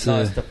 worst way to...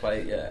 Nice to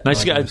play, yeah.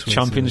 Nice to get a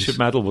championship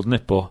medal, wouldn't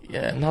it? But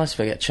yeah, nice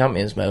to get a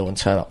Champions medal and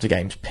turn up to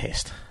games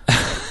pissed.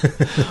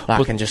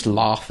 I can just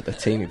laugh at the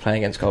team you're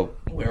playing against, go,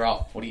 we're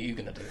up, what are you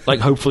going to do? Like,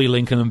 hopefully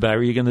Lincoln and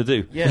Bury are going to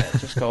do. Yeah,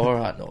 just go,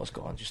 alright, Noah's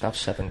gone, just have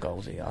 7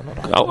 goals here.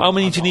 How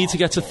many do you need to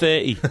get to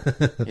 30?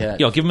 Yeah.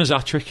 I'll give him a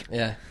hat-trick.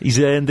 Yeah. He's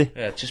earned it.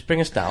 Yeah, just bring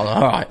us down,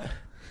 alright.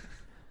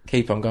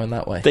 Keep on going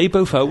that way. They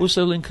both owe us,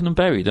 though, Lincoln and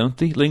Bury, don't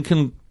they?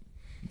 Lincoln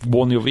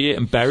won the other year,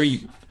 and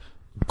Bury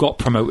got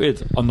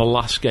promoted on the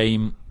last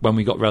game when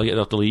we got relegated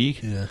out the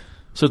league. Yeah.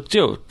 So,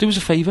 Joe, do us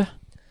a favour.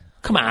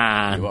 Come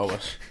on. You owe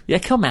us. Yeah,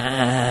 come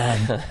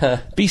on.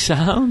 Be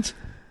sound.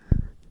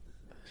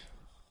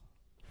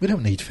 We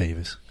don't need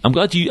favours. I'm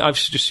glad I've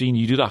just seen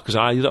you do that, because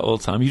I do that all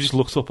the time. You just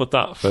looked up at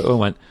that photo and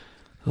went,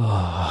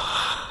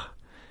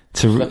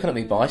 Looking at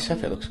me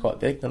bicep, it looks quite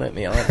big, doesn't it?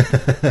 Me arm. Is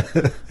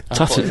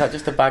that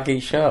just a baggy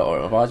shirt,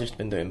 or have I just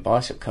been doing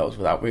bicep curls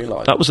without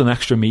realising? That was an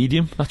extra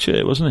medium, that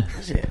shirt, wasn't it?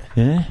 Is it?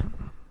 Yeah.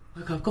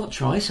 Look, I've got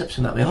triceps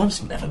and that. My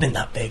arm's never been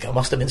that big. I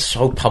must have been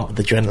so pumped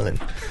with adrenaline.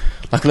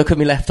 Like, look at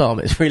my left arm,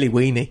 it's really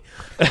weeny.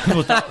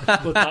 but that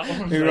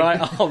My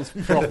right arm's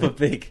proper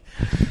big.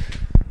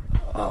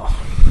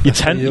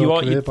 You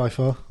are by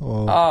far?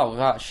 Or? Oh,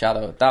 without a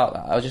shadow of doubt.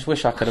 That I just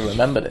wish I could have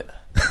remembered it.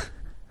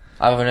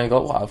 I've only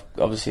got what I've,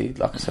 obviously,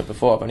 like I said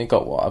before, I've only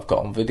got what I've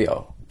got on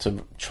video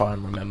to try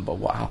and remember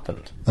what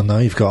happened. And now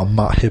you've got a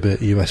Matt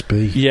Hibbert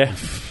USB. Yeah,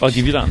 I'll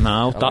give you that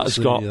now. That has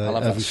got...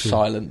 I'll have a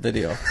silent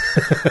video.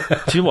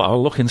 Do you know what?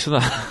 I'll look into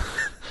that.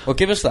 Well,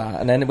 give us that,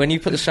 and then when you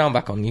put the sound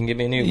back on, you can give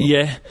me a new one.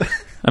 Yeah.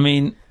 I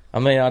mean,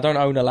 I don't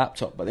own a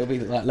laptop, but it'll be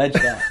like ledge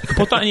that. You can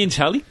put that in your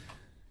telly.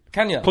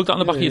 Can you? Plug that on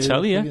the back of your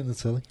telly, Plug it in the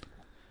telly.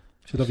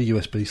 Should have a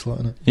USB slot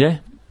in it. Yeah.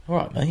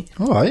 Alright, mate.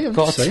 Alright,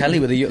 Got a telly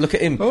with a... Look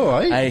at him.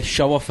 Alright. Hey,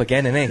 show off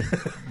again,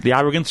 innit? The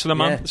arrogance of the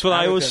man. Yeah, That's what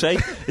I always say.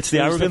 It's the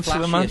arrogance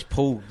of the man.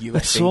 Pull USB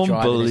It's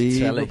drive in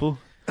his unbelievable.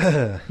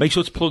 Make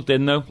sure it's plugged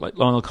in, though, like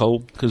Lionel Cole,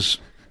 because...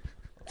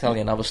 Tell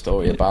you another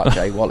story about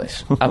Jay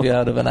Wallace. Have you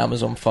heard of an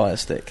Amazon Fire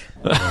Stick?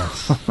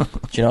 Yes. Do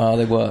you know how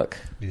they work?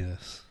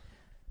 Yes.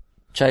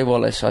 Jay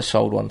Wallace, I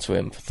sold one to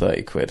him for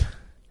 30 quid.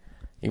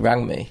 He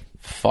rang me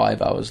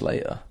 5 hours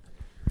later.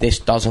 This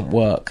doesn't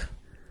work.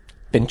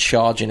 Been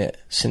charging it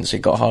since he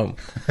got home.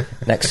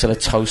 Next to the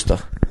toaster.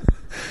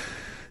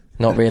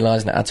 Not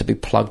realising it had to be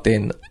plugged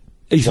in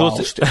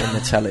whilst in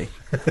the telly.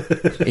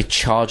 He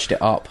charged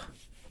it up.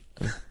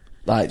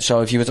 Like,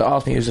 so if you were to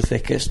ask me who's the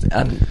thickest,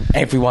 and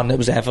everyone that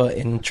was ever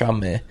in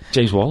Tranmere,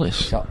 James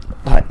Wallace.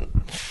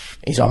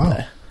 He's up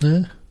there.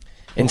 Yeah.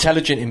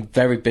 Intelligent and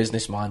very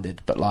business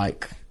minded, but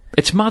like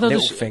it's mad.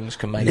 Little things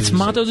can make. It's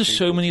mad. There's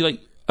so many like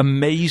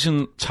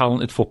amazing,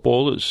 talented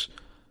footballers.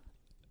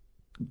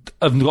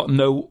 Have got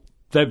no.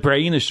 Their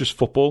brain is just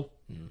football.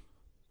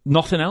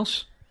 Nothing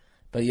else.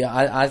 But yeah,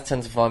 I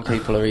tend to find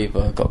people are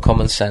either got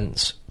common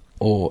sense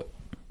or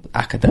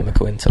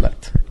academical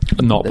intellect.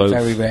 Not They both.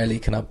 very rarely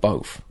can have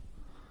both.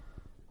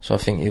 So I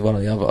think you're one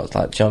or the other. It's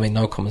like, do you know what I mean?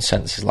 No common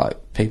sense is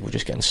like people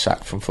just getting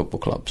sacked from football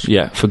clubs.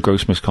 Yeah, for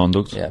gross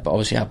misconduct. Yeah, but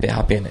obviously happy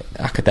and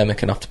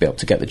academic enough to be able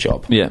to get the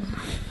job. Yeah.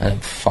 And then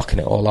fucking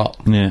it all up.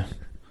 Yeah.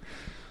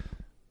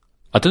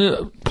 I don't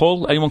know,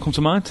 Paul, anyone come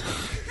to mind?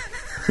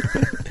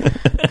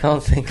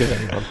 Can't think of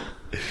anyone.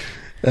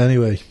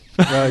 Anyway,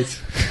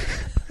 right.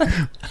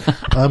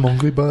 I'm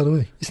hungry, by the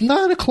way. It's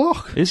 9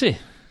 o'clock. Is he?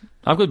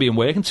 I've got to be in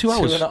work in 2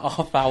 hours.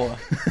 2.5 hours.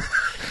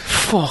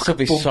 Fuck. This would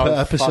be Bumper so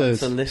episode.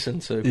 fun to listen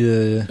to.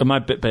 Yeah. And my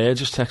bit bear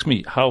just text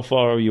me, how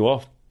far are you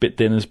off? Bit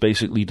dinner's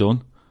basically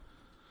done.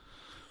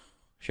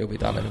 She'll be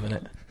done in a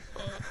minute.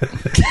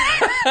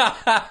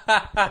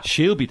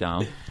 She'll be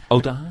down. Oh,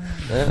 damn.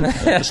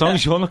 As long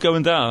as you're not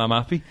going down, I'm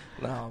happy.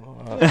 No, I'm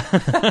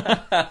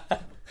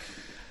alright.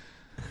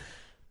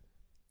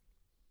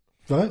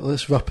 Right,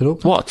 let's wrap it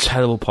up. What a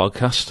terrible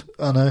podcast.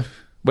 I know.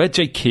 Where'd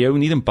Jake Keogh?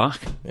 Need him back.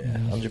 Yeah,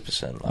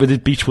 100%. With his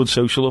Beachwood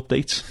social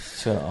updates.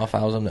 2.5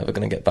 hours, I'm never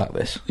going to get back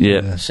this.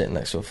 Yeah. Sitting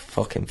next to a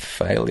fucking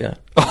failure.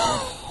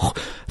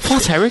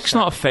 Flat Eric's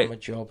not a From a fake.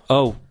 job.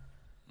 Oh,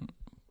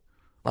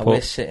 Like, Well-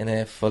 we're sitting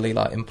here fully,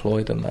 like,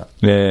 employed and that.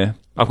 yeah.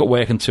 I've got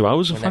work in 2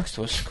 hours, in We're fact. next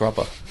to a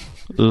scrubber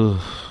Ugh.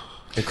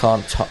 who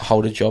can't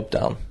hold a job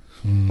down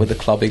with the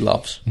club he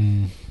loves.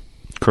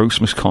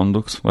 Gross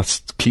misconduct.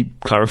 Let's keep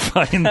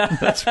clarifying.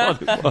 That's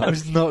what it It was.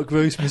 was not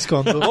gross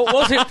misconduct. What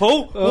was it,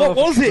 Paul? What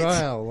was it?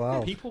 Wow,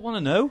 wow. People want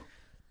to know.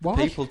 Why?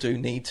 People do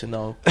need to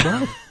know.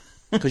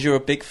 Because you're a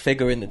big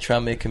figure in the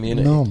Tranmere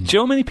community. None. Do you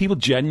know how many people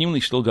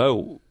genuinely still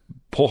go,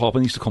 Paul Hopper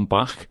needs to come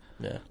back?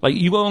 Yeah. Like,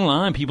 you go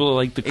online, people are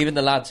like, Even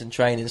the lads in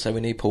training say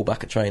we need Paul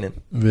back at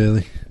training.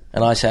 Really?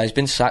 And I say, he's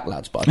been sacked,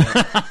 lads, but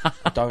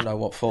I don't know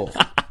what for.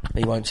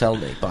 He won't tell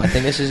me. But I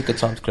think this is a good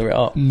time to clear it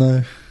up.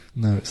 No.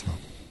 No, it's not.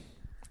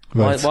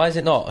 Right. Why is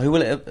it not? Who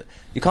will it?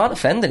 You can't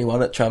offend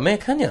anyone at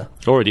Tranmere, can you?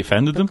 already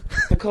offended them.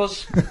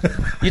 Because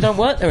you don't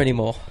work there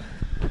anymore.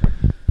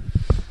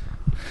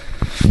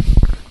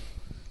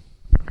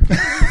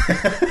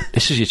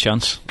 This is your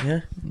chance.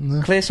 Yeah.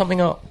 Clear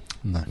something up.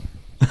 No.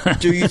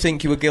 Do you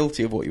think you were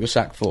guilty of what you were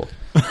sacked for?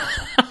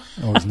 I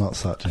was not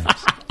sacked,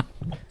 James.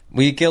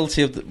 Were you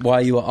guilty of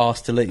why you were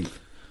asked to leave?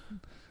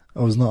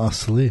 I was not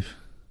asked to leave.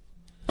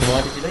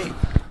 Why did you leave?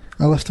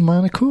 I left of my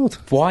own accord.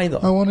 Why though?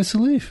 I wanted to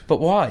leave. But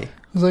why?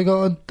 Because I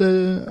got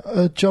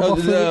a job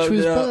offer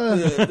which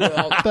was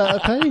better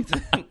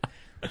paid.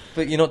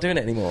 But you're not doing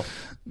it anymore.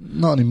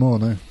 Not anymore,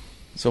 no.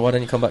 So why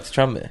don't you come back to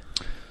Tranmere?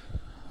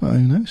 Well, who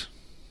knows?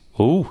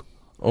 Oh.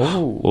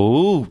 Oh.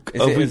 Oh.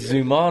 Is it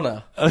a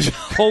Zumana?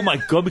 Oh my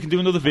god, we can do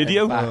another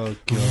video. Back. Oh,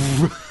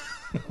 God.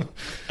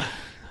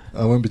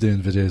 I won't be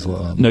doing videos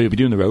like that. No, you'll be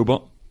doing the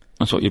robot.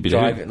 That's what you'll be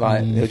Drive doing. it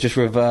like it'll just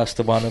reverse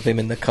the one of him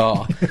in the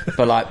car,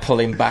 but like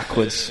pulling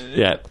backwards.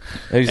 Yeah.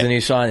 Who's the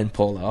new signing?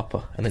 Paul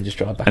Harper, and then just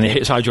drive back. And it in.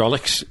 hits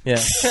hydraulics. Yeah.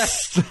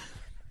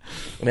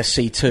 In a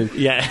C2,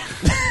 Yeah.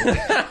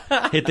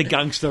 Hit the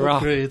gangster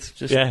rap. Great.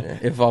 just Yeah.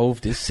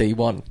 evolved his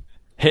C1,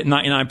 Hit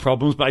 99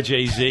 Problems by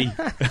Jay-Z.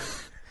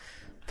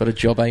 but a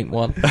job ain't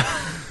one.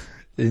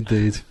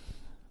 Indeed.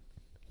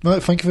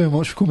 Right, thank you very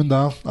much for coming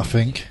down, I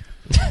think.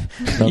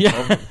 No Yeah.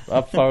 problem.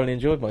 I've thoroughly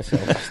enjoyed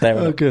myself staring.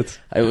 Oh, at, good.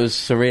 it was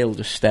surreal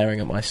just staring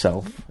at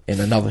myself in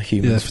another Yeah,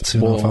 human's for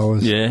 2.5 wall.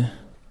 hours. Yeah.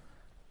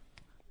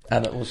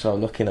 And also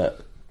looking at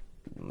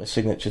my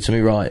signature to me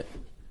right.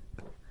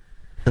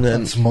 And then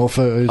And some more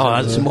photos. Oh, of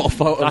that's the- some more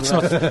photos.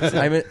 That's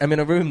I'm in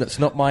a room that's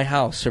not my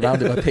house,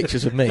 surrounded by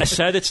pictures of me. I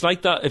said it's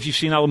like that if you've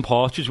seen Alan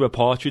Partridge, where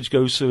Partridge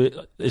goes to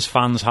his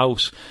fan's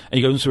house and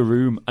he goes into a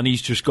room and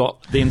he's just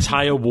got the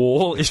entire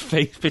wall is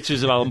fake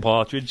pictures of Alan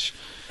Partridge,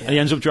 and he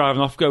ends up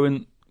driving off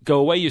going, "Go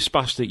away, you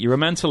spastic! You're a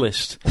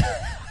mentalist."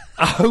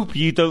 I hope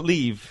you don't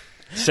leave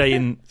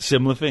saying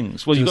similar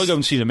things. Well, you've got to go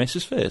and see the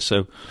missus first.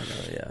 So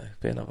Yeah,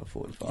 be another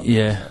 45.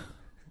 yeah,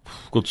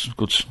 good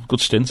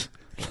stint.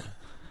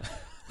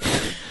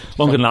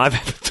 Longer than I've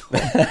ever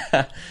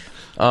done.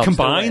 I'm still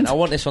Combined? waiting. I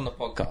want this on the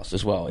podcast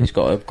as well. He's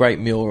got a great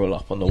mural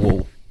up on the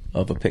wall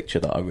of a picture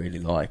that I really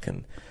like,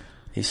 and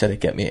he said he'd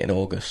get me it in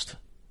August.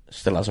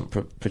 Still hasn't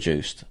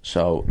produced.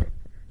 So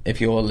if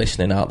you're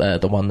listening out there,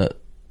 the one that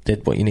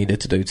did what you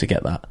needed to do to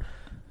get that,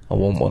 I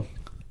want one.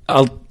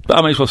 I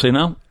might as well say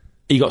now,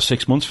 he got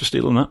 6 months for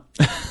stealing that.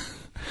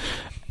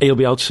 He'll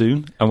be out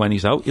soon, and when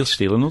he's out, he'll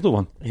steal another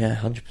one. Yeah,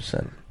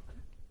 100%.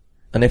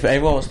 And if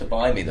anyone wants to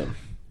buy me them,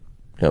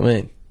 you know what I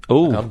mean?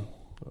 Oh,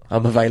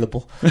 I'm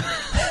available.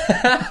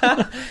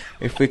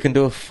 If we can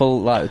do a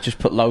full, like, just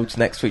put loads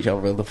next to each other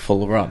with a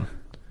full run,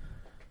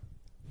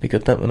 be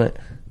good, then, wouldn't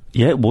it?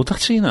 yeah, it would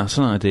actually. That's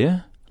an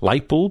idea.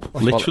 Light bulb,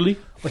 literally.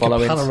 like Follow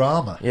a in-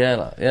 panorama. Yeah,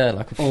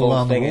 like a All full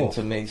around the thing wall.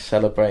 into me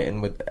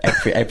celebrating with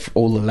every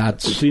all the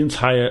lads. The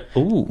entire.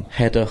 Ooh,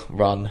 Header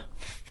run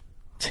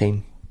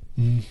team.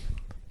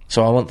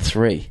 So I want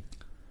 3.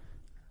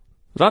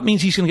 that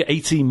means he's going to get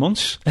 18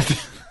 months.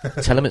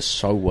 Tell him it's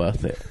so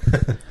worth it.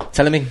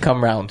 Tell him he can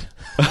come round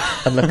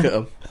and look at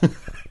him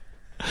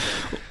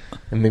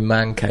in my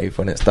man cave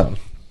when it's done.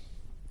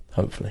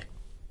 Hopefully.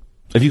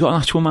 Have you got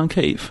an actual man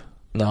cave?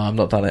 No, I've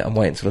not done it. I'm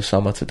waiting till the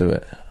summer to do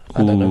it.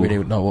 I don't Ooh.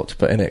 really know what to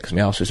put in it because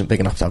my house isn't big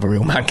enough to have a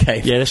real man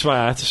cave. Yeah, that's why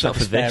I had to settle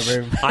Like a for this.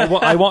 spare room.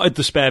 I wanted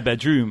the spare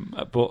bedroom,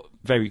 but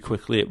very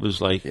quickly it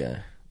was like, Yeah.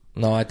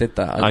 No, I did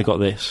that. I got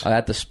this. I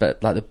had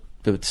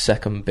the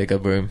second bigger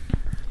room,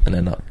 and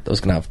then I was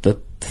gonna have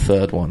the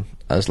third one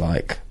as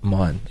like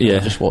mine. And Yeah. I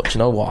just thought, you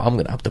know what? I'm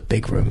gonna have the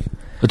big room.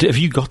 But have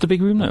you got the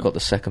big room now? I've got the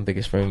second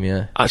biggest room.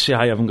 Yeah. Actually,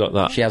 I haven't got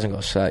that. She hasn't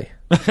got a say.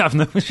 She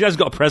hasn't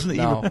got a present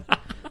No.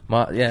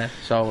 either.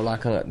 So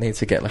like I need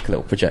to get like a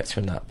little projector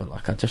and that, but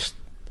like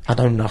I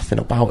know nothing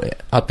about it.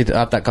 I'd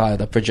have that guy at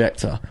the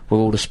projector with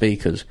all the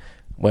speakers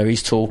where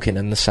he's talking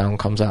and the sound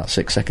comes out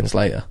 6 seconds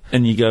later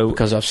And you go,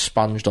 because I've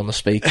sponged on the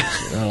speakers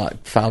and I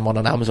like found one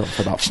on Amazon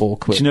for about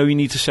 £4. do you know you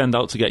need to send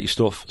out to get your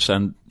stuff?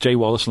 Send Jay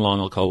Wallace and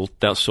Lionel Cole.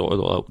 They'll sort it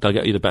all out. They'll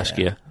get you the best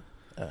gear.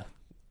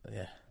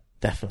 Yeah,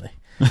 definitely.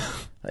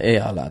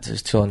 Yeah, lads,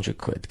 it's 200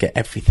 quid. Get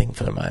everything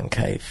for the man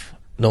cave.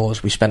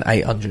 Nors, we spent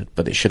 800,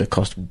 but it should have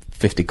cost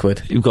 50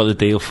 quid. You've got a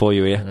deal for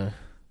you here.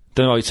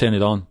 Don't know how you turn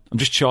it on. I'm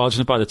just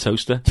charging it by the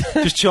toaster.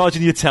 Just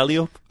charging your telly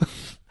up.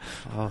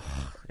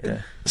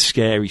 Yeah.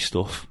 Scary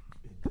stuff.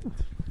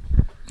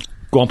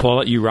 Go on, Paul,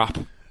 let you rap.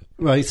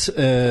 Right,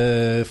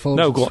 follow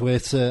No, us go on on.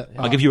 Twitter.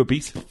 I'll give you a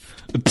beat.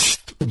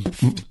 That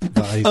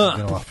isn't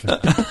going to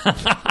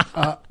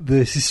happen.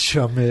 This is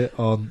Shamir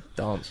on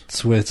Dance.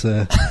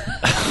 Twitter.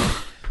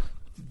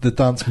 The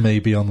dance may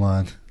be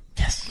online.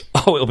 Yes.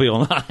 Oh, it'll be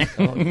online.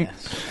 Oh,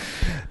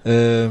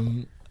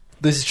 yes.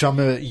 This is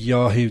Shamir at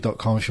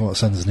yahoo.com if you want to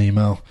send us an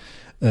email.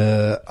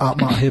 At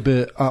Matt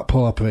Hibbert, at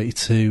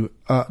PaulApper82,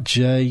 at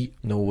J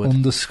Norwood.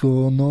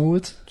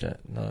 _Norwood.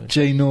 No.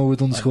 J Norwood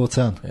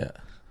 _10. Yeah.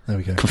 There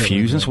we go.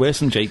 Confusing. It's worse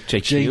than Jay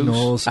J Shields.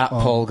 Nors. At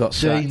on Paul got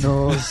J sacked.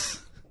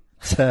 Nors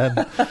 10.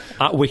 At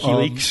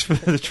WikiLeaks for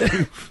the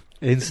truth.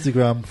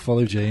 Instagram,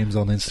 follow James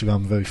on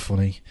Instagram, very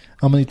funny.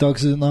 How many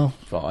dogs is it now?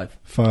 5.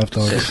 5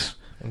 dogs. 6.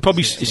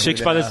 Probably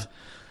 6 by the...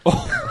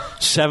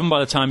 7 by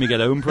the time you get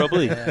home,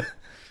 probably. Yeah.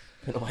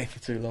 Been away for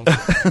too long.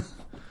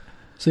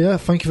 So yeah,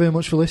 thank you very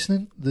much for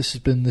listening. This is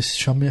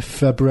Shamir,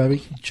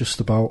 February, just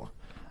about.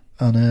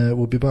 And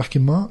we'll be back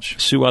in March.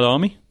 Suad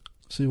Army.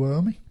 See you,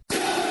 Army.